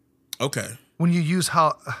 Okay. When you use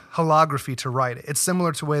holography to write it. It's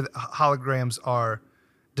similar to the way that holograms are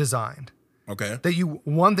designed. Okay.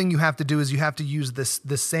 One thing you have to do is you have to use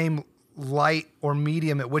the same light or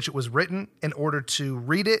medium at which it was written in order to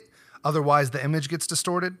read it. Otherwise, the image gets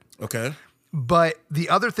distorted. Okay. But the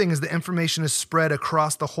other thing is the information is spread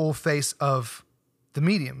across the whole face of the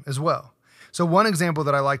medium as well. So one example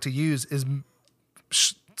that I like to use is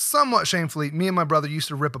somewhat shamefully, me and my brother used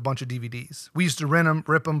to rip a bunch of DVDs. We used to rent them,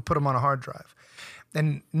 rip them, put them on a hard drive.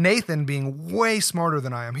 And Nathan, being way smarter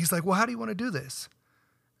than I am, he's like, "Well, how do you want to do this?"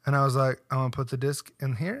 And I was like, "I want to put the disc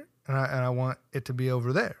in here and I want it to be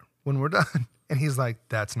over there when we're done." And he's like,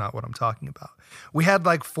 "That's not what I'm talking about." We had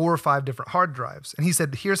like 4 or 5 different hard drives. And he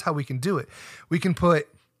said, "Here's how we can do it. We can put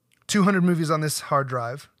 200 movies on this hard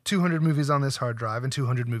drive, 200 movies on this hard drive, and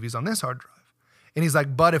 200 movies on this hard drive." And he's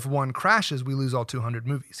like, "But if one crashes, we lose all 200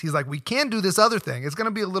 movies." He's like, "We can do this other thing. It's going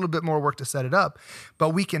to be a little bit more work to set it up,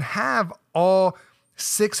 but we can have all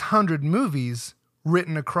 600 movies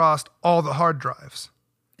written across all the hard drives."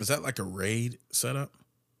 Is that like a RAID setup?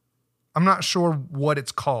 I'm not sure what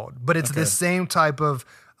it's called, but it's the same type of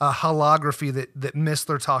holography that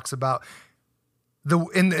Missler talks about.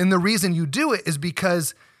 And the reason you do it is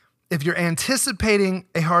because if you're anticipating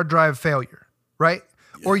a hard drive failure, right?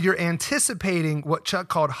 Yeah. Or you're anticipating what Chuck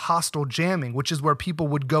called hostile jamming, which is where people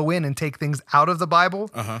would go in and take things out of the Bible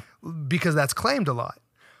because that's claimed a lot.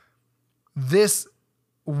 This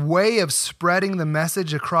way of spreading the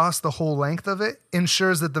message across the whole length of it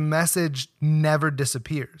ensures that the message never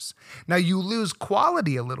disappears. Now, you lose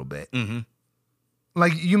quality a little bit. Mm-hmm.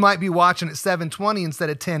 Like, you might be watching at 720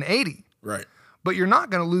 instead of 1080. Right. But you're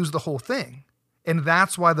not going to lose the whole thing. And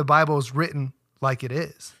that's why the Bible is written like it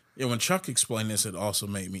is. Yeah, when Chuck explained this, it also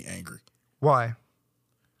made me angry. Why?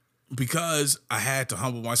 Because I had to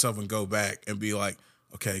humble myself and go back and be like,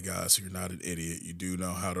 okay, guys, so you're not an idiot. You do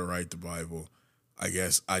know how to write the Bible. I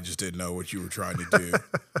guess I just didn't know what you were trying to do.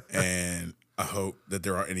 And I hope that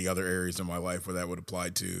there aren't any other areas in my life where that would apply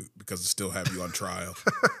to, because I still have you on trial.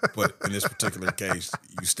 But in this particular case,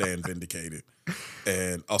 you stand vindicated.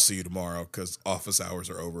 And I'll see you tomorrow because office hours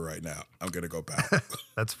are over right now. I'm going to go back.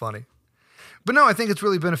 That's funny. But no, I think it's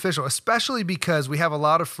really beneficial, especially because we have a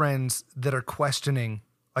lot of friends that are questioning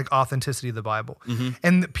like authenticity of the Bible. Mm-hmm.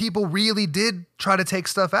 And people really did try to take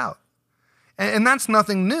stuff out. And that's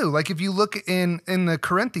nothing new. Like if you look in the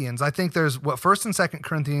Corinthians, I think there's 1st and 2nd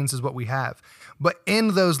Corinthians is what we have. But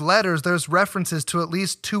in those letters, there's references to at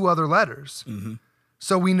least 2 other letters. Mm-hmm.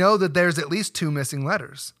 So we know that there's at least 2 missing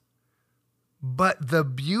letters. But the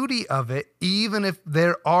beauty of it, even if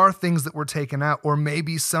there are things that were taken out, or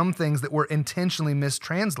maybe some things that were intentionally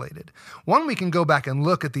mistranslated, one, we can go back and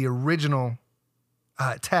look at the original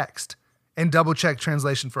text and double check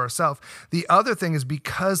translation for ourselves. The other thing is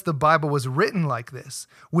because the Bible was written like this,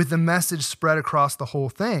 with the message spread across the whole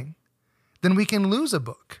thing, then we can lose a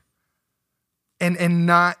book and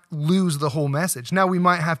not lose the whole message. Now, we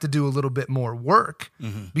might have to do a little bit more work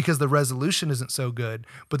because the resolution isn't so good,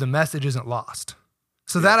 but the message isn't lost.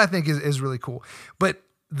 So that I think is really cool. But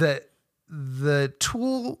the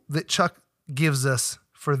tool that Chuck gives us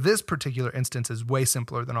for this particular instance is way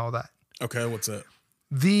simpler than all that. Okay, what's that?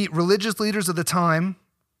 The religious leaders of the time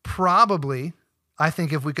probably, I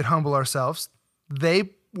think if we could humble ourselves, they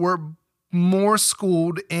were more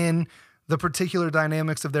schooled in the particular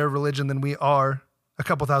dynamics of their religion than we are a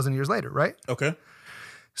couple thousand years later, right? Okay.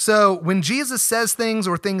 So when Jesus says things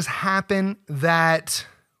or things happen that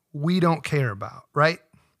we don't care about, right?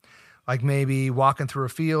 Like maybe walking through a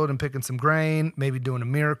field and picking some grain, maybe doing a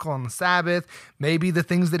miracle on the Sabbath, maybe the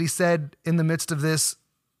things that he said in the midst of this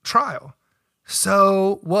trial.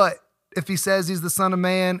 So what? If he says he's the Son of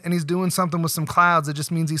Man and he's doing something with some clouds, it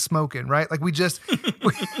just means he's smoking, right? Like we just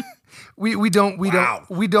we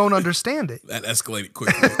don't understand it. That escalated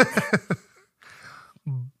quickly.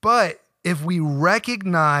 But if we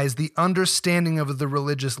recognize the understanding of the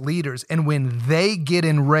religious leaders, and when they get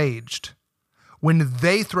enraged, when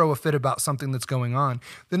they throw a fit about something that's going on,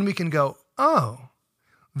 then we can go, oh,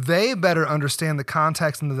 they better understand the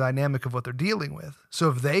context and the dynamic of what they're dealing with. So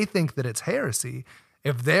if they think that it's heresy,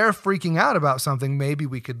 if they're freaking out about something, maybe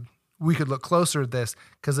we could look closer at this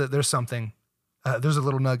because there's something, there's a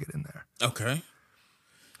little nugget in there. Okay.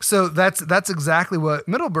 So that's exactly what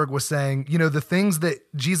Middleburg was saying. You know, the things that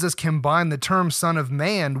Jesus combined the term Son of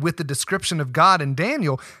Man with the description of God in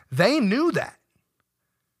Daniel, they knew that.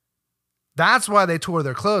 That's why they tore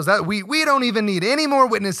their clothes. That we don't even need any more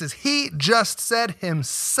witnesses. He just said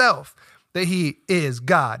himself that he is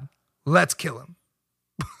God. Let's kill him.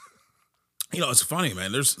 You know, it's funny,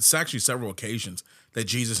 man. There's actually several occasions that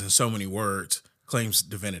Jesus, in so many words, claims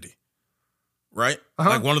divinity. Right?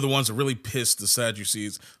 Like one of the ones that really pissed the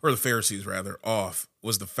Sadducees, or the Pharisees rather, off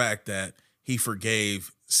was the fact that he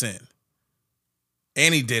forgave sin.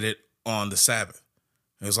 And he did it on the Sabbath.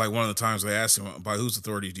 It was like one of the times they asked him, by whose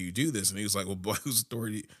authority do you do this? And he was like, well, by whose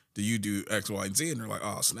authority do you do X, Y, and Z? And they're like,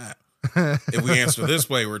 oh, snap. If we answer this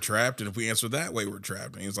way, we're trapped. And if we answer that way, we're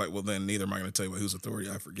trapped. And he's like, well, then neither am I going to tell you by whose authority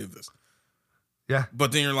I forgive this. Yeah.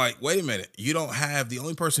 But then you're like, wait a minute. You don't have, the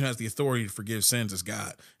only person who has the authority to forgive sins is God.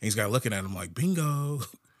 And he's got looking at him like, bingo.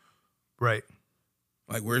 Right.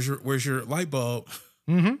 Like, where's your light bulb?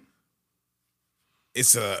 Mm-hmm.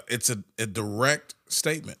 It's a direct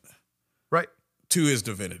statement. Right. To his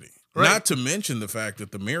divinity. Right. Not to mention the fact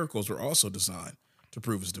that the miracles were also designed to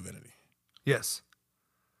prove his divinity. Yes.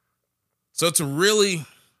 So it's a really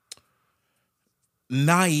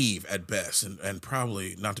naive at best, and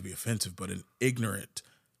probably, not to be offensive, but an ignorant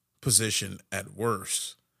position at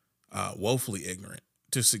worst, woefully ignorant,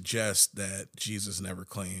 to suggest that Jesus never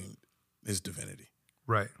claimed his divinity.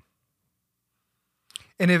 Right.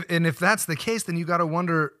 And if that's the case, then you got to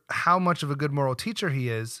wonder how much of a good moral teacher he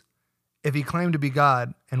is if he claimed to be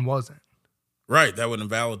God and wasn't. Right. That would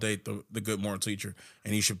invalidate the good moral teacher,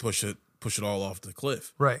 and he should push it all off the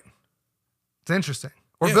cliff. Right. It's interesting.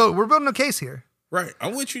 We're building a case here. Right.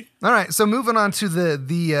 I'm with you. All right. So moving on to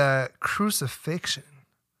the crucifixion.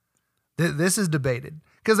 This is debated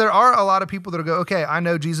because there are a lot of people that go, okay, I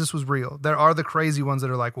know Jesus was real. There are the crazy ones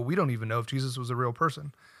that are like, well, we don't even know if Jesus was a real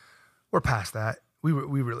person. We're past that. We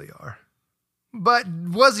really are. But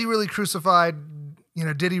was he really crucified? You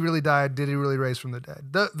know, did he really die? Did he really raise from the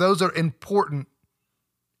dead? Those are important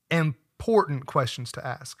questions to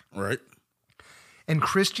ask. Right. And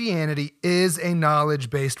Christianity is a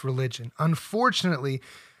knowledge-based religion. Unfortunately,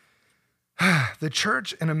 the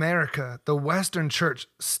church in America, the Western church,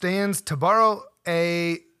 stands, to borrow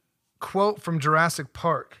a quote from Jurassic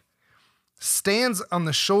Park, stands on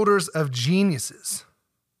the shoulders of geniuses.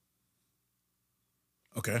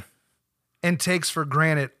 Okay. And takes for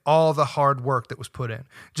granted all the hard work that was put in.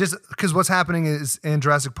 Just because what's happening is in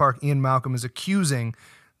Jurassic Park, Ian Malcolm is accusing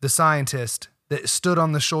the scientist that stood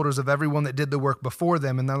on the shoulders of everyone that did the work before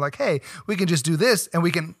them. And they're like, hey, we can just do this and we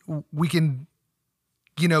can,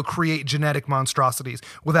 you know, create genetic monstrosities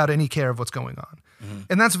without any care of what's going on. Mm-hmm.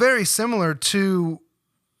 And that's very similar to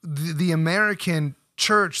the American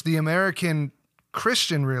church, the American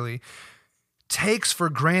Christian really takes for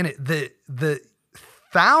granted the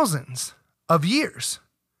thousands of years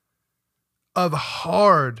of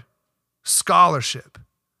hard scholarship,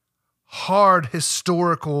 hard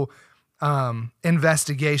historical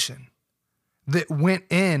investigation that went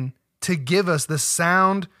in to give us the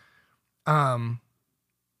sound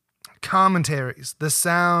commentaries, the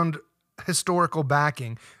sound historical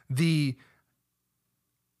backing, the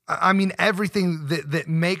I mean, everything that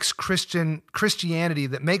makes Christianity,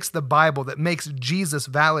 that makes the Bible, that makes Jesus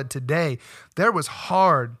valid today, there was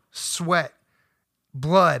hard sweat,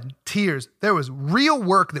 blood, tears. There was real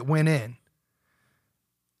work that went in.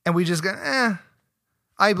 And we just go,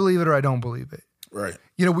 I believe it or I don't believe it. Right.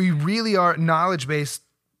 You know, we really are knowledge-based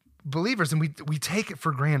believers, and we take it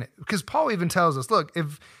for granted. Because Paul even tells us, look,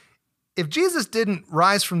 if Jesus didn't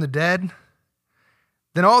rise from the dead,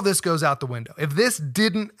 then all this goes out the window. If this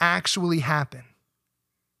didn't actually happen,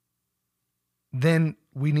 then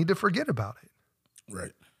we need to forget about it.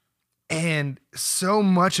 Right. And so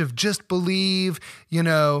much of just believe, you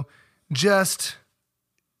know, just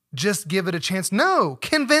give it a chance. No,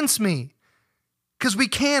 convince me. Because we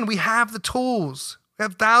have the tools. We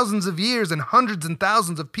have thousands of years and hundreds and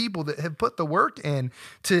thousands of people that have put the work in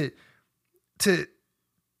to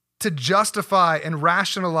justify and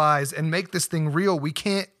rationalize and make this thing real. We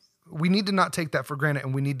need to not take that for granted,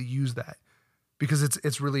 and we need to use that because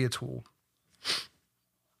it's really a tool.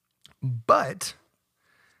 But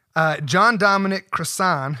John Dominic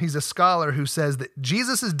Crossan, he's a scholar who says that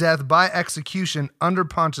Jesus' death by execution under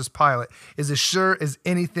Pontius Pilate is as sure as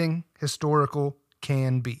anything historical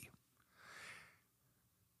can be.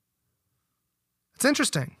 It's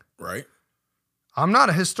interesting. Right. I'm not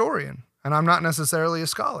a historian. And I'm not necessarily a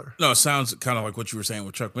scholar. No, it sounds kind of like what you were saying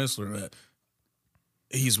with Chuck Missler, that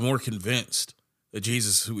he's more convinced that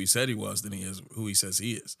Jesus is who he said he was than he is who he says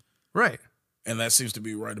he is. Right. And that seems to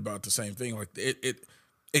be right about the same thing. Like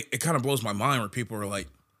it kind of blows my mind where people are like,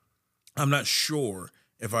 I'm not sure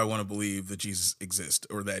if I want to believe that Jesus exists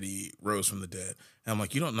or that he rose from the dead. And I'm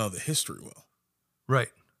like, you don't know the history well. Right.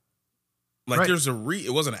 Like right.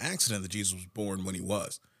 it wasn't an accident that Jesus was born when he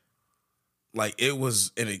was. Like, it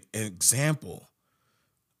was an example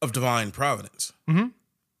of divine providence. Mm-hmm.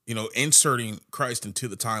 You know, inserting Christ into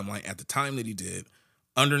the timeline at the time that he did,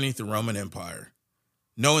 underneath the Roman Empire,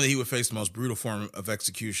 knowing that he would face the most brutal form of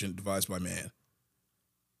execution devised by man,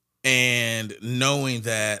 and knowing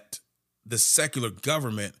that the secular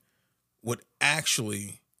government would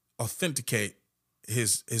actually authenticate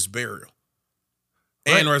his burial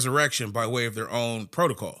and resurrection by way of their own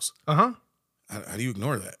protocols. Uh-huh. How do you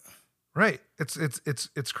ignore that? Right.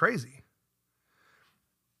 It's crazy.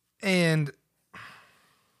 And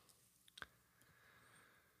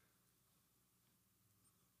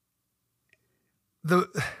the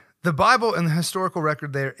Bible and the historical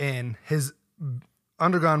record therein has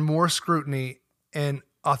undergone more scrutiny and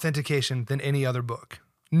authentication than any other book.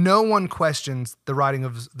 No one questions the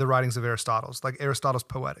writings of Aristotle, like Aristotle's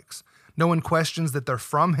Poetics. No one questions that they're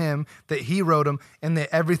from him, that he wrote them, and that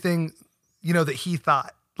everything, you know, that he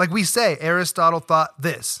thought. Like we say, Aristotle thought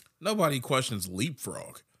this. Nobody questions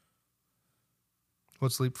Leapfrog.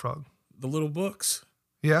 What's Leapfrog? The little books.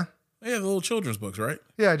 Yeah? Yeah, the little children's books, right?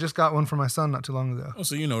 Yeah, I just got one for my son not too long ago. Oh,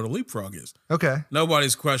 so you know what a Leapfrog is. Okay.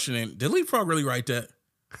 Nobody's questioning, did Leapfrog really write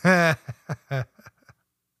that?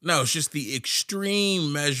 No, it's just the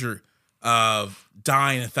extreme measure of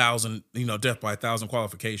dying 1,000, death by 1,000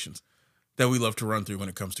 qualifications that we love to run through when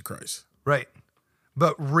it comes to Christ. Right.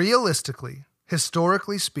 But realistically,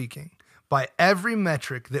 historically speaking, by every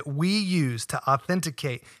metric that we use to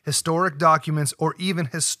authenticate historic documents or even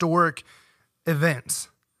historic events,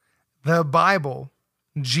 the Bible,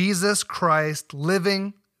 Jesus Christ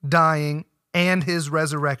living, dying, and his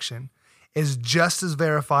resurrection is just as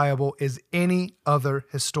verifiable as any other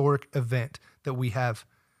historic event that we have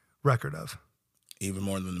record of. Even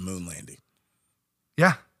more than the moon landing.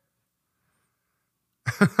 Yeah.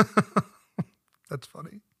 That's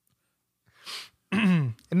funny.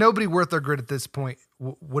 And nobody worth their grit at this point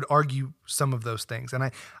would argue some of those things. And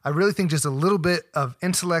I really think just a little bit of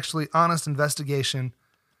intellectually honest investigation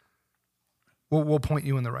will point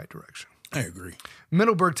you in the right direction. I agree.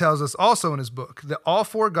 Middleburg tells us also in his book that all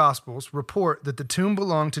four Gospels report that the tomb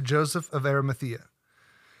belonged to Joseph of Arimathea,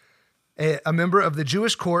 a member of the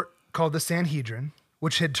Jewish court called the Sanhedrin,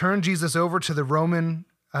 which had turned Jesus over to the Roman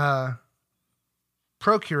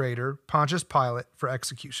procurator, Pontius Pilate, for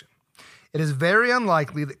execution. It is very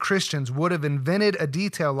unlikely that Christians would have invented a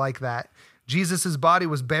detail like that. Jesus' body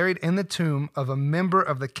was buried in the tomb of a member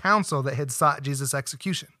of the council that had sought Jesus'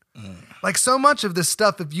 execution. Like so much of this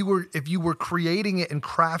stuff, if you were creating it and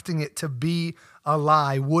crafting it to be a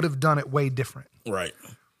lie, would have done it way different. Right.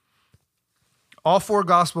 All four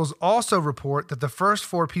Gospels also report that the first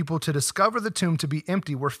four people to discover the tomb to be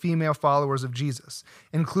empty were female followers of Jesus,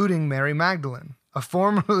 including Mary Magdalene, a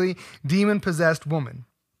formerly demon-possessed woman.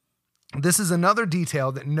 This is another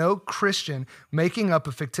detail that no Christian making up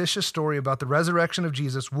a fictitious story about the resurrection of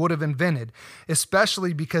Jesus would have invented,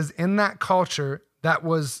 especially because in that culture, that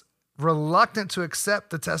was reluctant to accept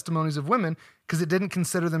the testimonies of women because it didn't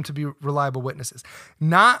consider them to be reliable witnesses.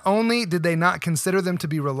 Not only did they not consider them to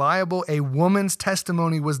be reliable, a woman's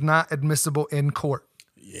testimony was not admissible in court.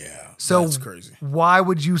 Yeah, so that's crazy. Why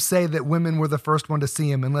would you say that women were the first one to see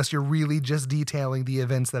him unless you're really just detailing the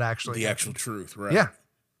events that actually happened? Actual truth, right? Yeah.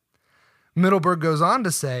 Middleburg goes on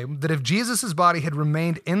to say that if Jesus' body had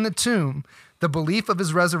remained in the tomb, the belief of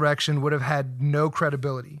his resurrection would have had no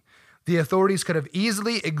credibility. The authorities could have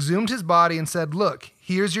easily exhumed his body and said, look,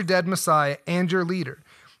 here's your dead Messiah and your leader.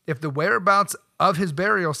 If the whereabouts of his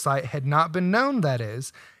burial site had not been known, that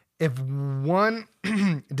is, if one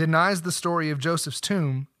denies the story of Joseph's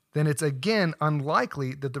tomb, then it's again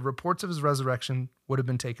unlikely that the reports of his resurrection would have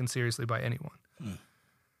been taken seriously by anyone.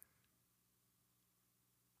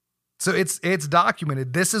 So it's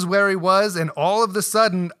documented. This is where he was, and all of a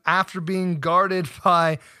sudden, after being guarded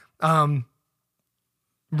by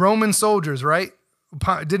Roman soldiers, right?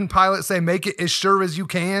 Didn't Pilate say, make it as sure as you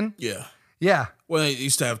can? Yeah. Yeah. Well, they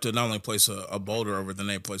used to have to not only place a boulder over, then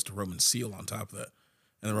they placed a Roman seal on top of that.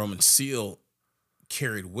 And the Roman seal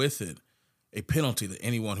carried with it a penalty that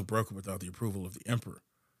anyone who broke it without the approval of the emperor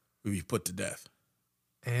would be put to death.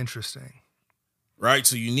 Interesting. Right?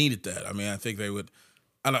 So you needed that. I mean, I think they would...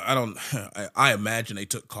 I imagine they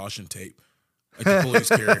took caution tape like the police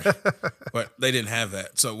carrier, but they didn't have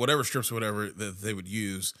that. So whatever strips or whatever that they would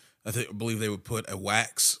use, I believe they would put a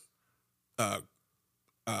wax, glob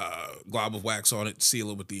of wax on it,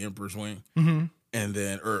 seal it with the emperor's wing, and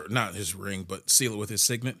then, or not his ring, but seal it with his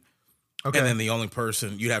signet. Okay. And then the only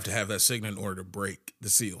person, you'd have to have that signet in order to break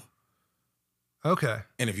the seal. Okay.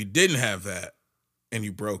 And if you didn't have that and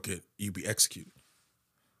you broke it, you'd be executed.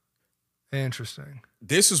 Interesting.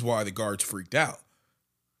 This is why the guards freaked out.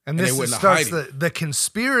 And this starts the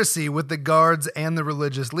conspiracy with the guards and the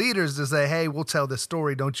religious leaders to say, hey, we'll tell this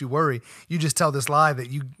story. Don't you worry. You just tell this lie that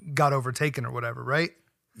you got overtaken or whatever, right?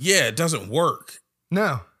 Yeah, it doesn't work.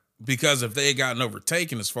 No. Because if they had gotten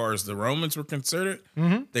overtaken as far as the Romans were considered,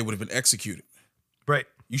 they would have been executed. Right.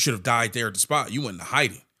 You should have died there at the spot. You went into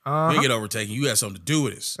hiding. You didn't get overtaken. You had something to do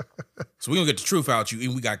with this. So we're going to get the truth out you,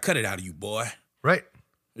 and we got to cut it out of you, boy. Right.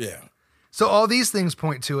 Yeah. So all these things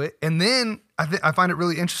point to it. And then I find it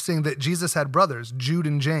really interesting that Jesus had brothers, Jude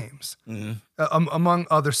and James, among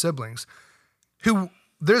other siblings, who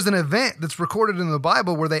there's an event that's recorded in the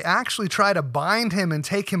Bible where they actually try to bind him and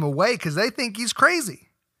take him away because they think he's crazy.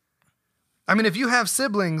 I mean, if you have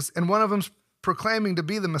siblings and one of them's proclaiming to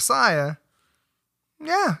be the Messiah,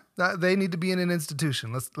 yeah, they need to be in an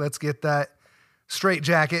institution. Let's get that straight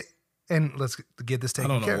jacket and let's get this taken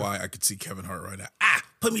care of. I don't know why I could see Kevin Hart right now.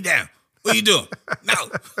 Put me down. What are you doing? No.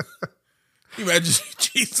 You imagine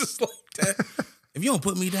Jesus like that? If you don't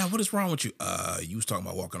put me down, what is wrong with you? You was talking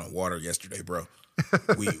about walking on water yesterday, bro.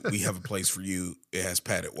 We have a place for you. It has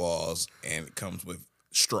padded walls and it comes with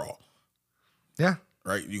straw. Yeah.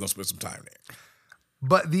 Right? You're going to spend some time there.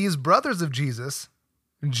 But these brothers of Jesus,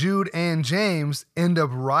 Jude and James, end up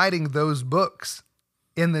writing those books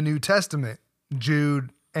in the New Testament,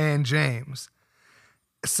 Jude and James.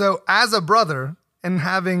 So as a brother and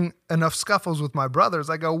having enough scuffles with my brothers,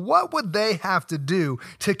 I go, what would they have to do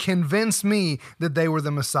to convince me that they were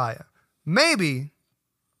the Messiah? Maybe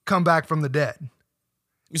come back from the dead.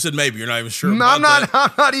 You said maybe. You're not even sure No, about that?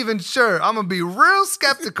 I'm not even sure. I'm going to be real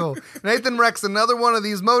skeptical. Nathan wrecks another one of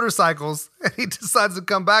these motorcycles and he decides to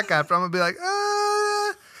come back after. I'm going to be like,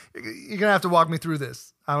 you're going to have to walk me through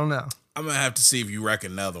this. I don't know. I'm going to have to see if you wreck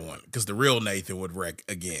another one because the real Nathan would wreck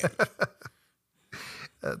again.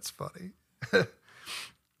 That's funny.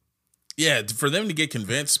 Yeah, for them to get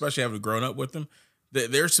convinced, especially having grown up with them,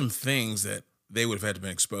 there's some things that they would have had to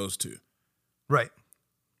been exposed to. Right.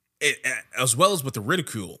 As well as with the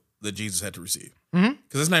ridicule that Jesus had to receive. Because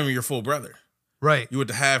that's not even your full brother. Right. You were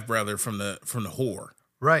the half brother from the whore.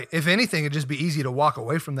 Right. If anything, it'd just be easy to walk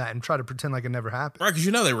away from that and try to pretend like it never happened. Right, because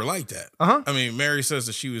you know they were like that. I mean, Mary says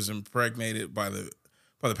that she was impregnated by the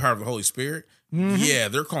power of the Holy Spirit. Yeah,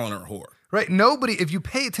 they're calling her a whore. Right. Nobody, if you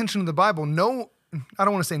pay attention to the Bible, I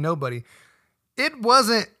don't want to say nobody. It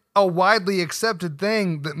wasn't a widely accepted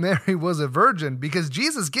thing that Mary was a virgin because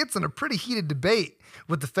Jesus gets in a pretty heated debate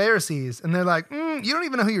with the Pharisees and they're like, you don't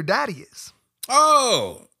even know who your daddy is.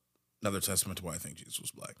 Oh, another testament to why I think Jesus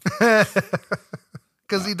was black.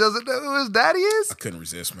 Because he doesn't know who his daddy is? I couldn't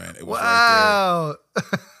resist, man. It was wow. Right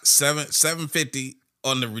there. 750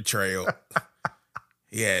 on the betrayal.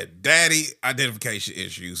 He had daddy identification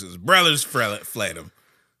issues. His brothers fled him.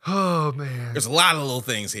 Oh, man. There's a lot of little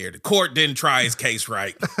things here. The court didn't try his case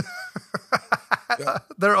right.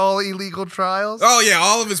 They're all illegal trials? Oh, yeah,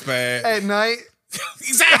 all of it's bad. At night?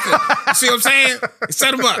 Exactly. You see what I'm saying? He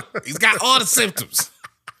set him up. He's got all the symptoms.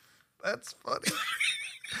 That's funny.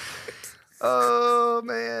 Oh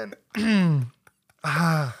man.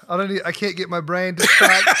 I can't get my brain to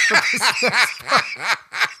stop.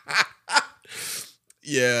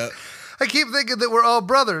 Yeah. I keep thinking that we're all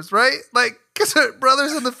brothers, right? Like, because we're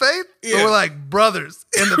brothers in the faith? Yeah. But we're like brothers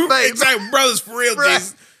in the faith. Exactly, brothers for real, Right.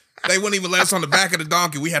 Jesus. They wouldn't even let us on the back of the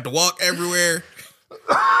donkey. We had to walk everywhere.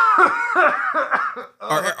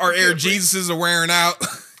 Our Air Jesuses are wearing out.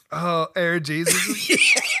 Oh, Air Jesus.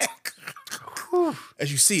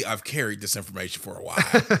 As you see, I've carried this information for a while.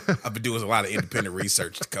 I've been doing a lot of independent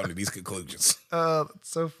research to come to these conclusions. Oh, that's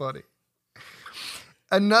so funny.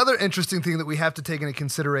 Another interesting thing that we have to take into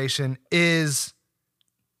consideration is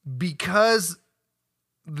because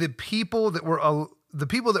the people that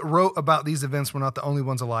wrote about these events were not the only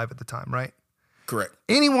ones alive at the time, right? Correct.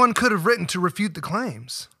 Anyone could have written to refute the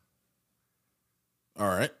claims. All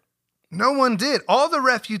right. No one did. All the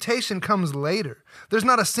refutation comes later. There's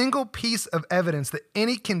not a single piece of evidence that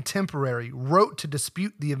any contemporary wrote to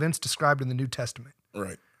dispute the events described in the New Testament.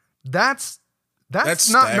 Right. That's not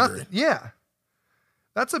staggering. nothing. Yeah.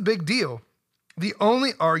 That's a big deal. The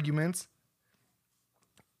only arguments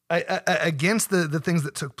against the things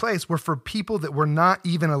that took place were for people that were not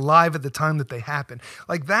even alive at the time that they happened.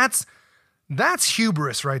 Like that's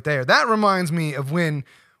hubris right there. That reminds me of when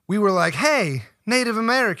we were like, hey, Native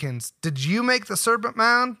Americans, did you make the serpent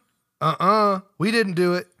mound? We didn't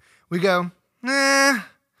do it. We go, nah,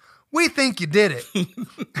 we think you did it.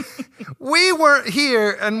 We weren't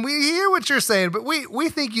here, and we hear what you're saying, but we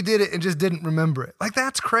think you did it and just didn't remember it. Like,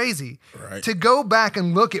 that's crazy. Right. To go back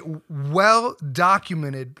and look at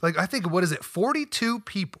well-documented, like, I think, 42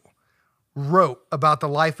 people wrote about the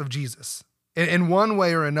life of Jesus. In one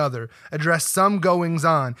way or another, addressed some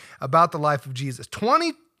goings-on about the life of Jesus.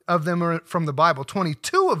 20 of them are from the Bible.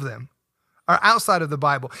 22 of them are outside of the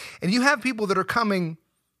Bible. And you have people that are coming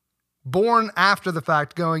born after the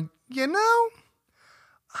fact going, you know,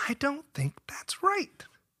 I don't think that's right.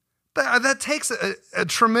 That takes a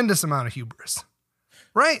tremendous amount of hubris,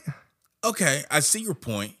 right? Okay, I see your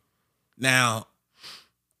point. Now,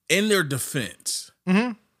 in their defense,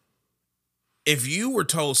 if you were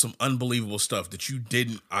told some unbelievable stuff that you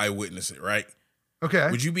didn't eyewitness it, right? Okay.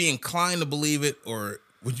 Would you be inclined to believe it, or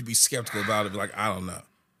would you be skeptical about it? Be like, I don't know.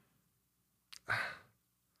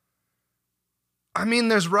 I mean,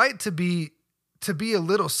 there's right to be a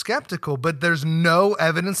little skeptical, but there's no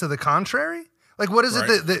evidence of the contrary. Like, what is Right.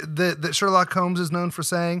 it that Sherlock Holmes is known for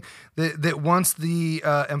saying? That once the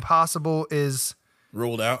impossible is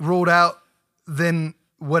Ruled out? ruled out, then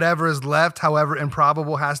whatever is left, however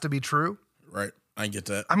improbable, has to be true. Right. I get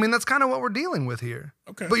that. I mean, that's kind of what we're dealing with here.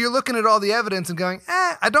 Okay. But you're looking at all the evidence and going,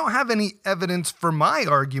 I don't have any evidence for my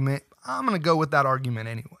argument. I'm going to go with that argument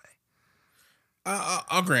anyway.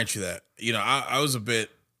 I'll grant you that. You know, I was a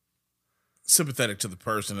bit sympathetic to the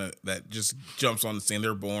person that just jumps on the scene.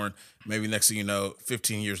 They're born. Maybe next thing you know,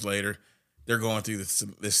 15 years later, they're going through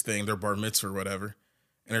this thing, their bar mitzvah or whatever,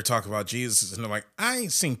 and they're talking about Jesus, and they're like, I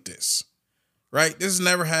ain't seen this, right? This has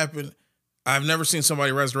never happened. I've never seen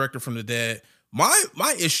somebody resurrected from the dead.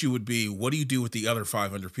 My issue would be, what do you do with the other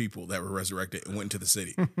 500 people that were resurrected and went into the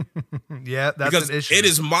city? Yeah, that's Because an issue. it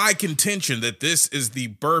is my contention that this is the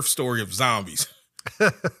birth story of zombies.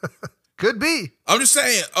 Could be. I'm just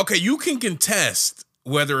saying, okay, you can contest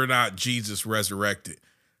whether or not Jesus resurrected.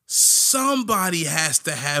 Somebody has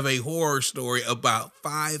to have a horror story about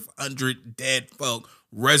 500 dead folk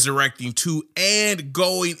resurrecting to and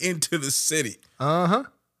going into the city. Uh-huh.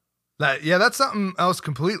 That's something else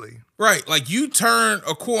completely. Right. Like, you turn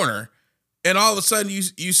a corner and all of a sudden you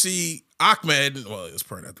see Ahmed, well, it's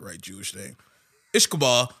probably not the right Jewish name,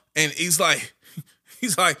 Ishkabal, and he's like, you're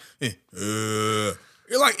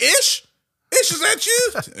like, Ish? Ish, is that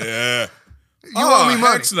you? Yeah. You owe me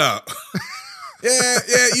money. Heck no.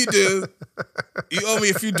 yeah, you do. You owe me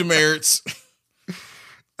a few demerits.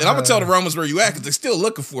 And I'm going to tell the Romans where you at, because they're still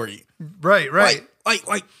looking for you. Right.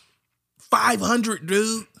 Like 500,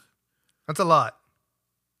 dude. That's a lot.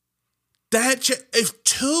 If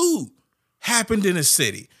two happened in a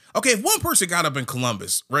city. Okay, if one person got up in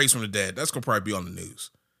Columbus, raised from the dead, that's going to probably be on the news.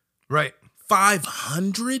 Right.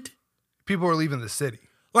 500? People are leaving the city.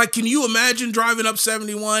 Like, can you imagine driving up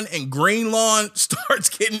 71 and Green Lawn starts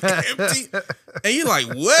getting empty? And you're like,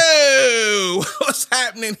 whoa, what's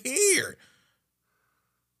happening here?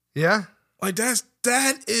 Yeah. Like,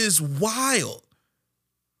 that is wild.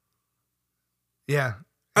 Yeah.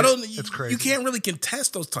 It's crazy. You can't really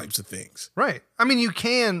contest those types of things. Right. I mean, you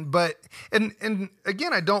can, but, and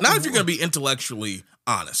again, I don't. Not if you're going to be intellectually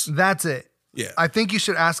honest. That's it. Yeah. I think you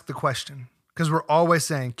should ask the question, because we're always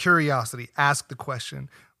saying curiosity, ask the question,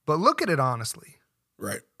 but look at it honestly.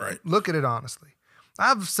 Right. Look at it honestly. I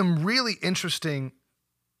have some really interesting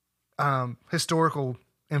historical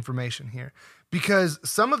information here, because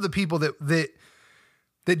some of the people that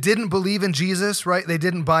didn't believe in Jesus, right? They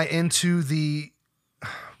didn't buy into the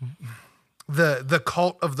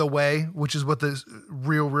cult of the way, which is what the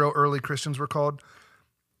real early Christians were called,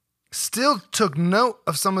 still took note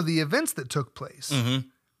of some of the events that took place. Mm-hmm.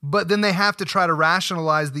 But then they have to try to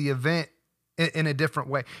rationalize the event in a different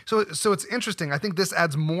way. So it's interesting. I think this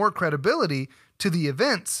adds more credibility to the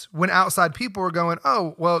events when outside people are going,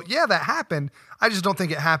 oh, well, yeah, that happened. I just don't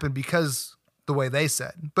think it happened because the way they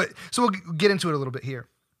said. But so we'll get into it a little bit here.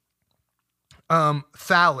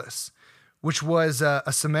 Thallus, which was a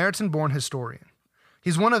Samaritan-born historian.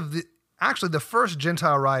 He's one of the first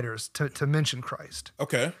Gentile writers to mention Christ.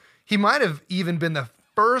 Okay. He might have even been the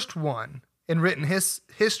first one in written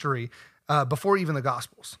history before even the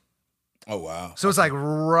Gospels. Oh, wow. So it's like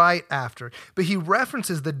right after. But he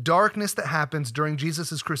references the darkness that happens during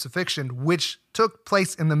Jesus' crucifixion, which took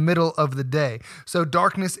place in the middle of the day. So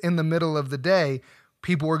darkness in the middle of the day,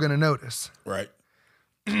 people were going to notice. Right.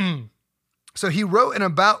 So he wrote in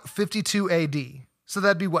about 52 AD. So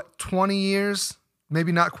that'd be what, 20 years?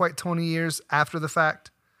 Maybe not quite 20 years after the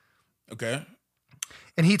fact. Okay.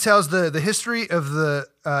 And he tells the history of the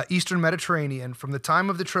Eastern Mediterranean from the time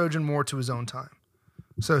of the Trojan War to his own time.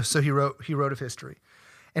 So he wrote of history.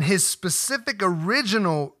 And his specific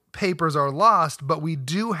original papers are lost, but we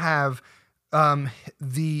do have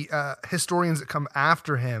the historians that come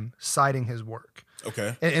after him citing his work.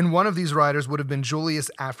 Okay. And one of these writers would have been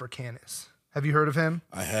Julius Africanus. Have you heard of him?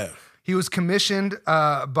 I have. He was commissioned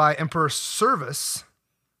by Emperor Servus.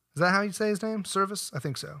 Is that how you say his name? Servus? I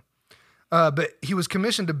think so. But he was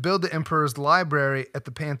commissioned to build the emperor's library at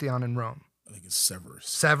the Pantheon in Rome. I think it's Severus.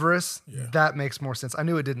 Severus? Yeah. That makes more sense. I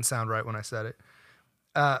knew it didn't sound right when I said it.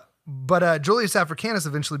 But Julius Africanus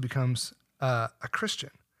eventually becomes a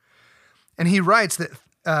Christian. And he writes that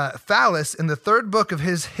Thallus, in the third book of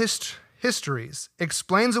his histories,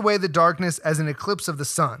 explains away the darkness as an eclipse of the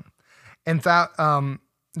sun. And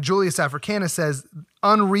Julius Africanus says,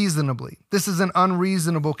 unreasonably. This is an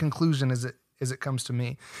unreasonable conclusion as it comes to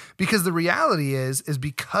me. Because the reality is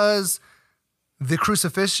because the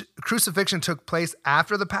crucifixion took place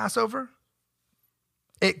after the Passover,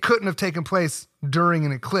 it couldn't have taken place during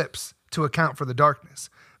an eclipse to account for the darkness,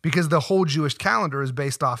 because the whole Jewish calendar is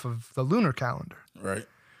based off of the lunar calendar. Right.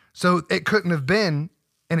 So it couldn't have been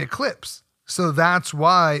an eclipse. So that's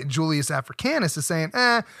why Julius Africanus is saying,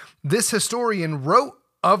 this historian wrote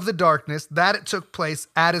of the darkness, that it took place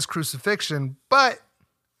at his crucifixion, but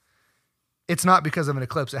it's not because of an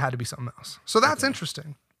eclipse. It had to be something else. So that's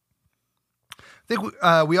interesting. I think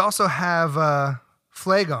we also have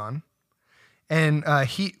Phlegon, and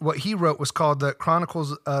what he wrote was called the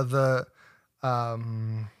Chronicles of the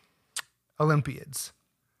Olympiads.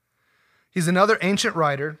 He's another ancient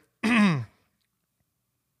writer.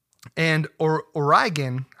 And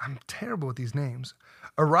Origen, I'm terrible with these names.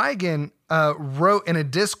 Origen wrote in a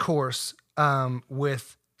discourse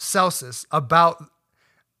with Celsus about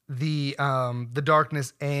the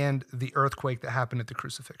darkness and the earthquake that happened at the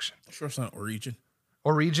crucifixion. Sure, it's not Origen.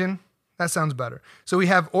 Origen? That sounds better. So we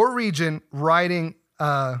have Origen writing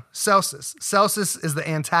Celsus. Celsus is the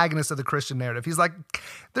antagonist of the Christian narrative. He's like,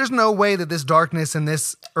 there's no way that this darkness and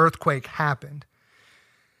this earthquake happened.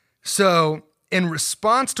 So in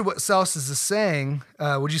response to what Celsus is saying,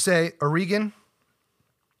 would you say Origen?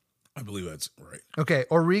 I believe that's right. Okay,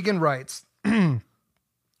 Origen writes,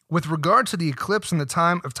 with regard to the eclipse in the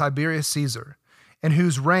time of Tiberius Caesar, in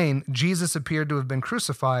whose reign Jesus appeared to have been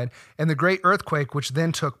crucified, and the great earthquake which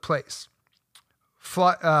then took place.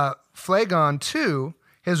 Phlegon, too,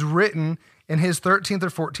 has written in his 13th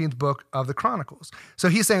or 14th book of the Chronicles. So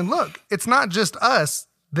he's saying, look, it's not just us.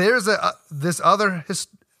 There's this other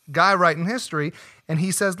guy writing history, and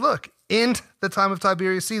he says, look, in the time of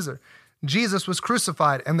Tiberius Caesar, Jesus was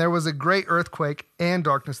crucified, and there was a great earthquake and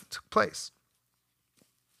darkness that took place.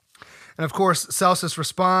 And of course, Celsus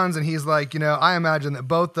responds, and he's like, I imagine that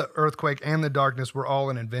both the earthquake and the darkness were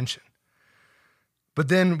all an invention. But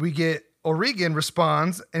then we get Origen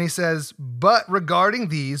responds, and he says, but regarding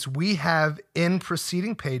these, we have in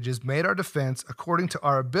preceding pages made our defense according to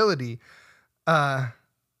our ability,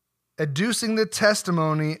 adducing the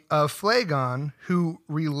testimony of Phlegon, who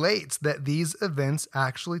relates that these events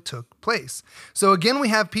actually took place. So again, we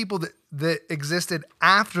have people that existed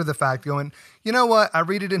after the fact going, you know what, I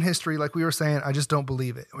read it in history, like we were saying, I just don't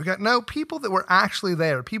believe it. We got people that were actually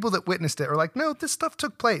there, people that witnessed it are like, no, this stuff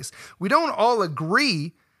took place. We don't all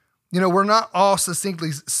agree. We're not all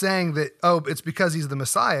succinctly saying that, oh, it's because he's the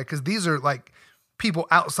Messiah, because these are like people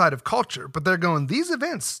outside of culture, but they're going, these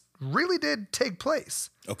events really did take place.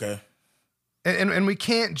 Okay. And we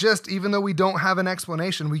can't just, even though we don't have an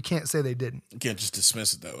explanation, we can't say they didn't. You can't just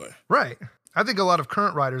dismiss it that way. Right. I think a lot of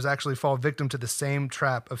current writers actually fall victim to the same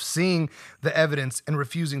trap of seeing the evidence and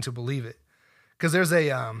refusing to believe it. Because there's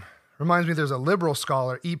there's a liberal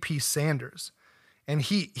scholar, E.P. Sanders, and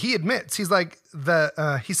he admits, he's like,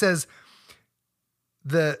 he says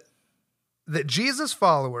that Jesus'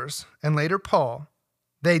 followers, and later Paul,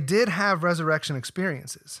 they did have resurrection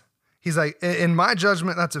experiences. He's like, in my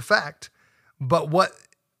judgment, that's a fact. But what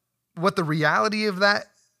the reality of that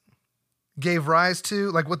gave rise to,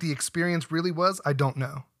 like what the experience really was, I don't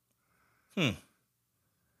know. I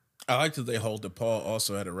like that they hold that Paul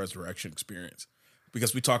also had a resurrection experience,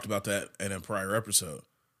 because we talked about that in a prior episode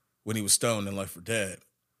when he was stoned and left for dead.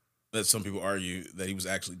 That some people argue that he was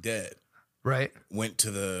actually dead. Right. Went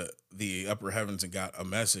to the upper heavens and got a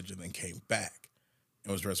message and then came back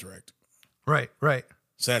and was resurrected. Right.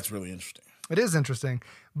 So that's really interesting. It is interesting.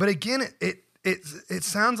 But again, it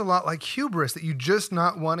sounds a lot like hubris, that you just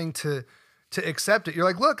not wanting to accept it. You're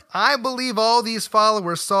like, look, I believe all these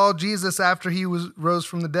followers saw Jesus after he rose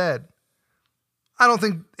from the dead. I don't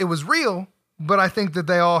think it was real, but I think that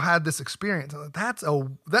they all had this experience.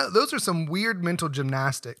 Those are some weird mental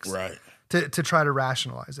gymnastics, right? To try to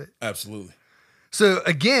rationalize it. Absolutely. So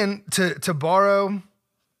again, to borrow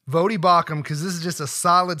Vodi Bakum, because this is just a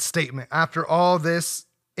solid statement. After all this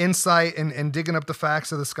insight and digging up the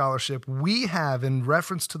facts of the scholarship, we have, in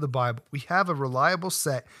reference to the Bible, we have a reliable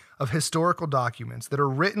set of historical documents that are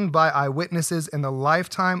written by eyewitnesses in the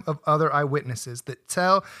lifetime of other eyewitnesses that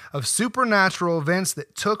tell of supernatural events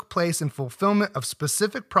that took place in fulfillment of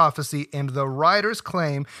specific prophecy, and the writers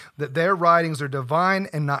claim that their writings are divine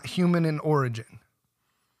and not human in origin.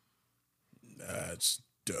 That's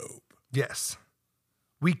dope. Yes.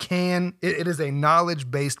 We can, it is a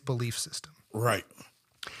knowledge-based belief system. Right.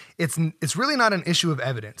 It's really not an issue of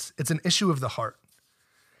evidence. It's an issue of the heart.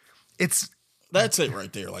 That's it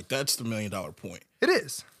right there. Like, that's the $1 million point. It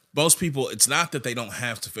is. Most people, it's not that they don't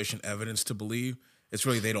have sufficient evidence to believe. It's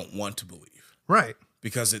really they don't want to believe. Right.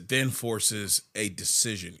 Because it then forces a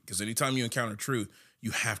decision. Because anytime you encounter truth,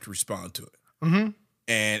 you have to respond to it. Mm-hmm.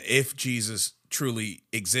 And if Jesus truly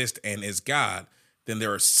exists and is God, then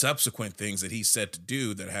there are subsequent things that he said to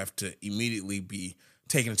do that have to immediately be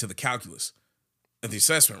taken into the calculus of the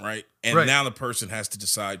assessment, right? And right. Now the person has to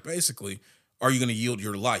decide, basically, are you going to yield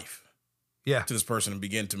your life to this person and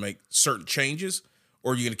begin to make certain changes,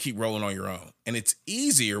 or are you going to keep rolling on your own? And it's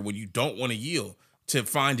easier when you don't want to yield to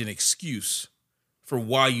find an excuse for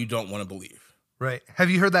why you don't want to believe. Right.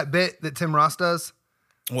 Have you heard that bit that Tim Ross does?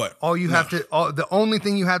 What? The only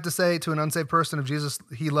thing you have to say to an unsaved person of Jesus,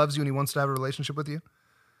 he loves you and he wants to have a relationship with you.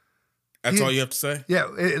 That's all you have to say? Yeah,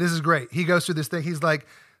 this is great. He goes through this thing. He's like,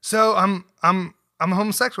 so I'm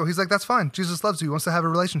homosexual. He's like, that's fine. Jesus loves you. He wants to have a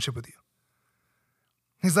relationship with you.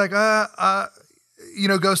 He's like,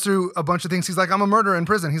 goes through a bunch of things. He's like, I'm a murderer in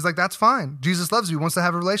prison. He's like, that's fine. Jesus loves you. He wants to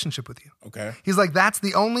have a relationship with you. Okay. He's like, that's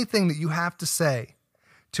the only thing that you have to say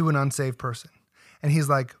to an unsaved person. And he's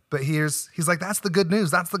like, he's like, that's the good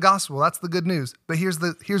news. That's the gospel. That's the good news. But here's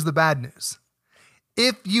the bad news.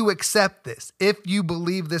 If you accept this, if you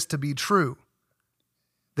believe this to be true,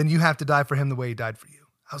 then you have to die for him the way he died for you.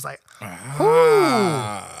 I was like,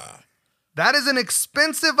 that is an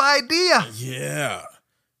expensive idea. Yeah.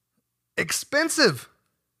 Expensive.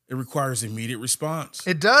 It requires immediate response.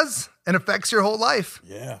 It does, and affects your whole life.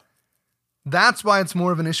 Yeah. That's why it's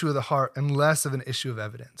more of an issue of the heart and less of an issue of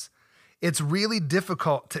evidence. It's really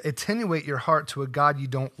difficult to attenuate your heart to a God you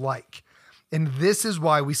don't like. And this is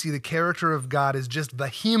why we see the character of God is just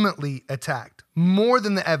vehemently attacked, more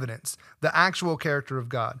than the evidence, the actual character of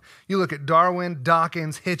God. You look at Darwin,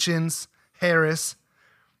 Dawkins, Hitchens, Harris.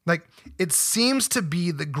 Like, it seems to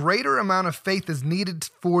be the greater amount of faith is needed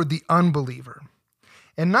for the unbeliever.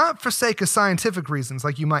 And not for sake of scientific reasons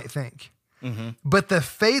like you might think. Mm-hmm. But the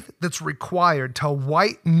faith that's required to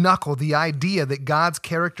white knuckle the idea that God's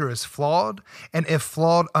character is flawed, and if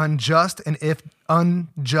flawed, unjust, and if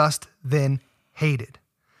unjust, then hated.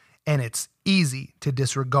 And it's easy to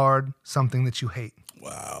disregard something that you hate.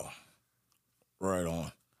 Wow. Right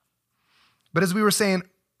on. But as we were saying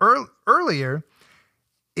earlier,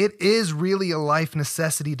 it is really a life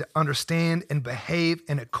necessity to understand and behave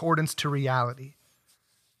in accordance to reality.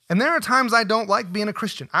 And there are times I don't like being a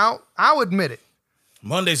Christian. I'll admit it.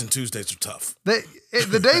 Mondays and Tuesdays are tough. The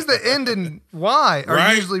days that end in Y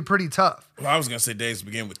are usually pretty tough. Well, I was going to say days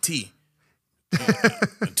begin with T.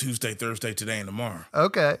 And Tuesday, Thursday, today, and tomorrow.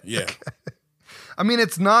 Okay. Yeah. Okay. I mean,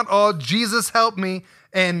 it's not all Jesus help me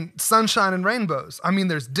and sunshine and rainbows. I mean,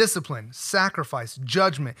 there's discipline, sacrifice,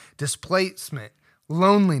 judgment, displacement,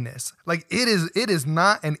 loneliness. Like it is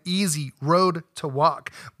not an easy road to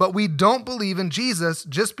walk, but we don't believe in Jesus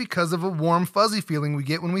just because of a warm, fuzzy feeling we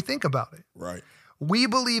get when we think about it. Right. We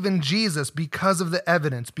believe in Jesus because of the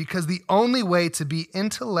evidence, because the only way to be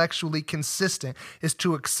intellectually consistent is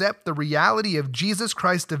to accept the reality of Jesus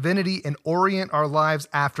Christ's divinity and orient our lives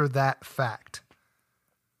after that fact.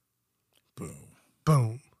 Boom.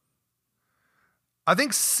 Boom. I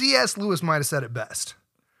think C.S. Lewis might have said it best.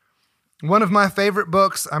 One of my favorite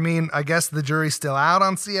books, I mean, I guess the jury's still out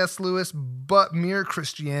on C.S. Lewis, but Mere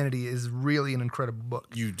Christianity is really an incredible book.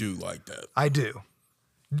 You do like that. I do.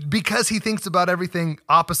 Because he thinks about everything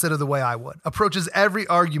opposite of the way I would, approaches every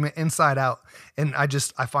argument inside out. And I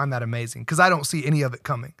find that amazing because I don't see any of it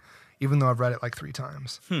coming, even though I've read it like 3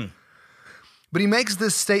 times. But he makes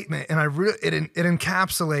this statement, and it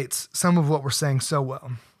encapsulates some of what we're saying so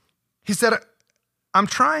well. He said, I'm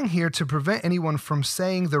trying here to prevent anyone from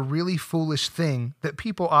saying the really foolish thing that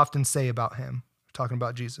people often say about him, talking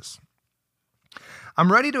about Jesus. I'm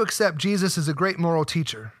ready to accept Jesus as a great moral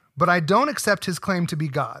teacher, but I don't accept his claim to be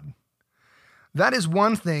God. That is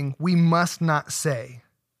one thing we must not say.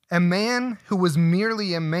 A man who was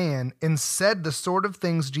merely a man and said the sort of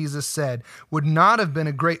things Jesus said would not have been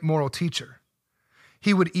a great moral teacher.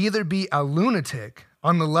 He would either be a lunatic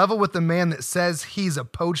on the level with the man that says he's a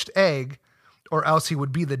poached egg, or else he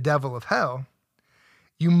would be the devil of hell.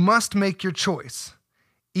 You must make your choice.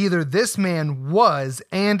 Either this man was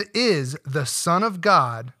and is the Son of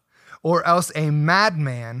God, or else a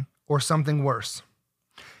madman or something worse.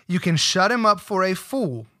 You can shut him up for a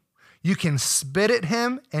fool. You can spit at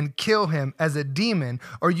him and kill him as a demon,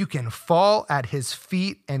 or you can fall at his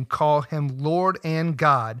feet and call him Lord and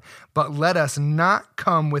God. But let us not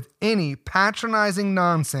come with any patronizing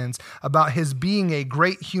nonsense about his being a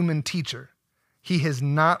great human teacher. He has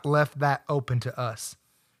not left that open to us.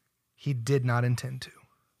 He did not intend to.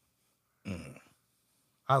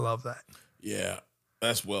 I love that. Yeah,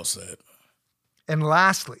 that's well said. And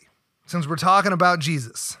lastly, since we're talking about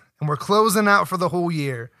Jesus and we're closing out for the whole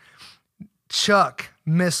year, Chuck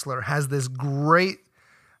Missler has this great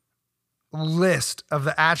list of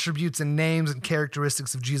the attributes and names and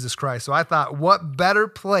characteristics of Jesus Christ. So I thought, what better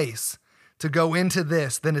place to go into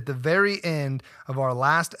this than at the very end of our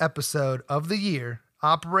last episode of the year,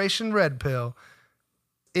 Operation Red Pill,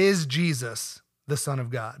 is Jesus the Son of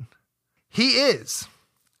God? He is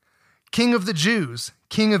King of the Jews,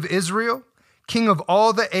 King of Israel, King of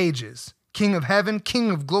all the ages, King of heaven,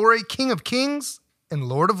 King of glory, King of kings, and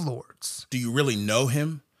Lord of lords. Do you really know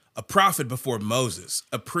him? A prophet before Moses,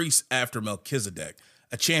 a priest after Melchizedek,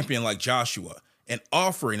 a champion like Joshua, an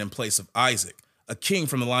offering in place of Isaac, a king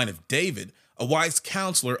from the line of David, a wise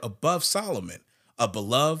counselor above Solomon, a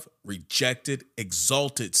beloved, rejected,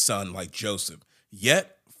 exalted son like Joseph,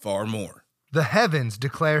 yet far more. The heavens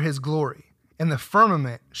declare his glory, and the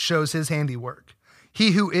firmament shows his handiwork.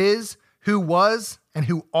 He who is, who was, and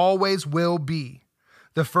who always will be,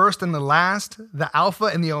 the first and the last, the Alpha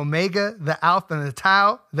and the Omega, the Alpha and the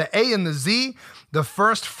Tau, the A and the Z, the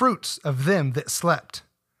first fruits of them that slept.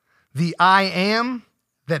 The I am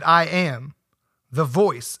that I am, the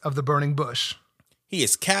voice of the burning bush. He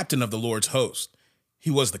is captain of the Lord's host.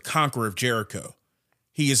 He was the conqueror of Jericho.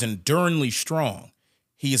 He is enduringly strong.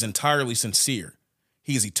 He is entirely sincere.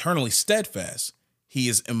 He is eternally steadfast. He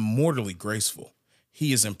is immortally graceful.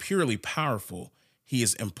 He is impurely powerful. He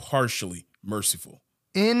is impartially merciful.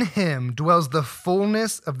 In him dwells the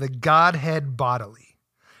fullness of the Godhead bodily,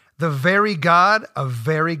 the very God of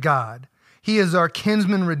very God. He is our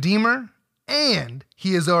kinsman redeemer, and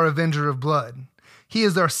he is our avenger of blood. He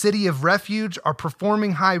is our city of refuge, our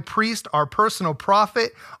performing high priest, our personal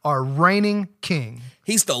prophet, our reigning king.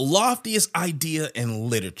 He's the loftiest idea in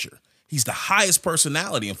literature. He's the highest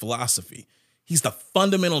personality in philosophy. He's the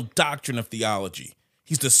fundamental doctrine of theology.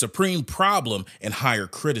 He's the supreme problem in higher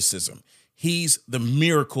criticism. He's the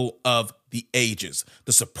miracle of the ages,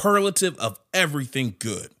 the superlative of everything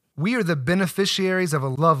good. We are the beneficiaries of a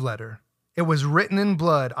love letter. It was written in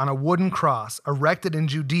blood on a wooden cross erected in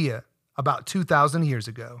Judea about 2,000 years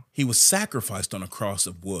ago. He was sacrificed on a cross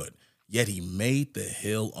of wood, yet he made the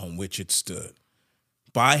hill on which it stood.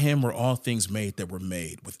 By him were all things made that were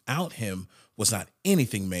made. Without him was not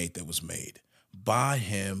anything made that was made. By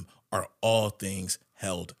him are all things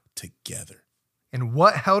held together. And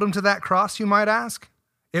what held him to that cross, you might ask?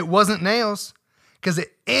 It wasn't nails, because at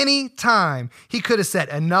any time he could have said,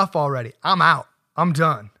 enough already, I'm out, I'm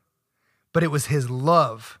done. But it was his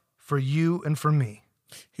love for you and for me.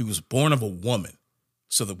 He was born of a woman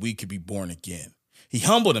so that we could be born again. He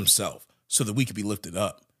humbled himself so that we could be lifted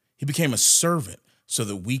up. He became a servant so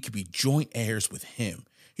that we could be joint heirs with him.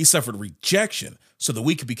 He suffered rejection so that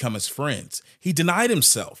we could become his friends. He denied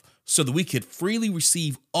himself so that we could freely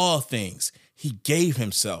receive all things. He gave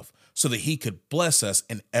himself so that he could bless us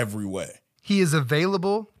in every way. He is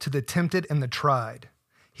available to the tempted and the tried.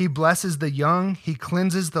 He blesses the young. He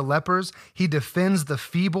cleanses the lepers. He defends the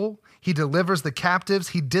feeble. He delivers the captives.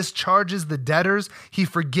 He discharges the debtors. He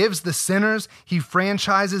forgives the sinners. He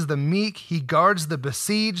franchises the meek. He guards the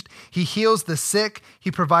besieged. He heals the sick. He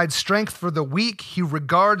provides strength for the weak. He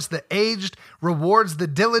regards the aged, rewards the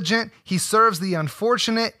diligent. He serves the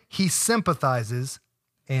unfortunate. He sympathizes,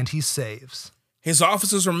 and he saves. His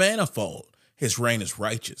offices are manifold. His reign is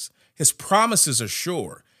righteous. His promises are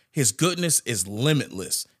sure. His goodness is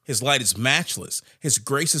limitless. His light is matchless. His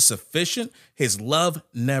grace is sufficient. His love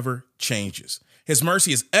never changes. His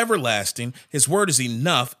mercy is everlasting. His word is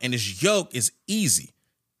enough, and his yoke is easy.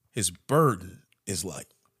 His burden is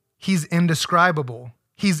light. He's indescribable.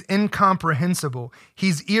 He's incomprehensible.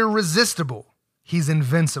 He's irresistible. He's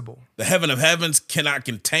invincible. The heaven of heavens cannot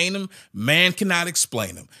contain him. Man cannot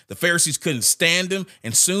explain him. The Pharisees couldn't stand him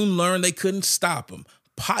and soon learned they couldn't stop him.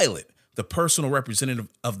 Pilate, the personal representative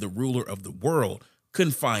of the ruler of the world,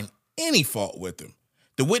 couldn't find any fault with him.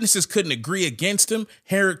 The witnesses couldn't agree against him.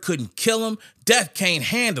 Herod couldn't kill him. Death can't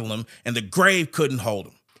handle him, and the grave couldn't hold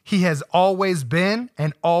him. He has always been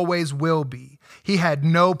and always will be. He had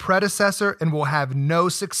no predecessor and will have no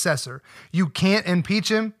successor. You can't impeach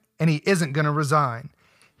him, and he isn't going to resign.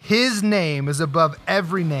 His name is above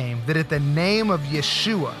every name, that at the name of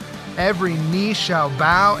Yeshua, every knee shall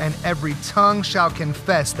bow and every tongue shall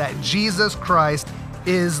confess that Jesus Christ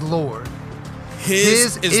is Lord.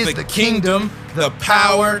 His is the kingdom, the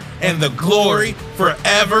power, and the glory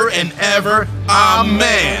forever and ever.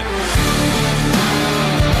 Amen.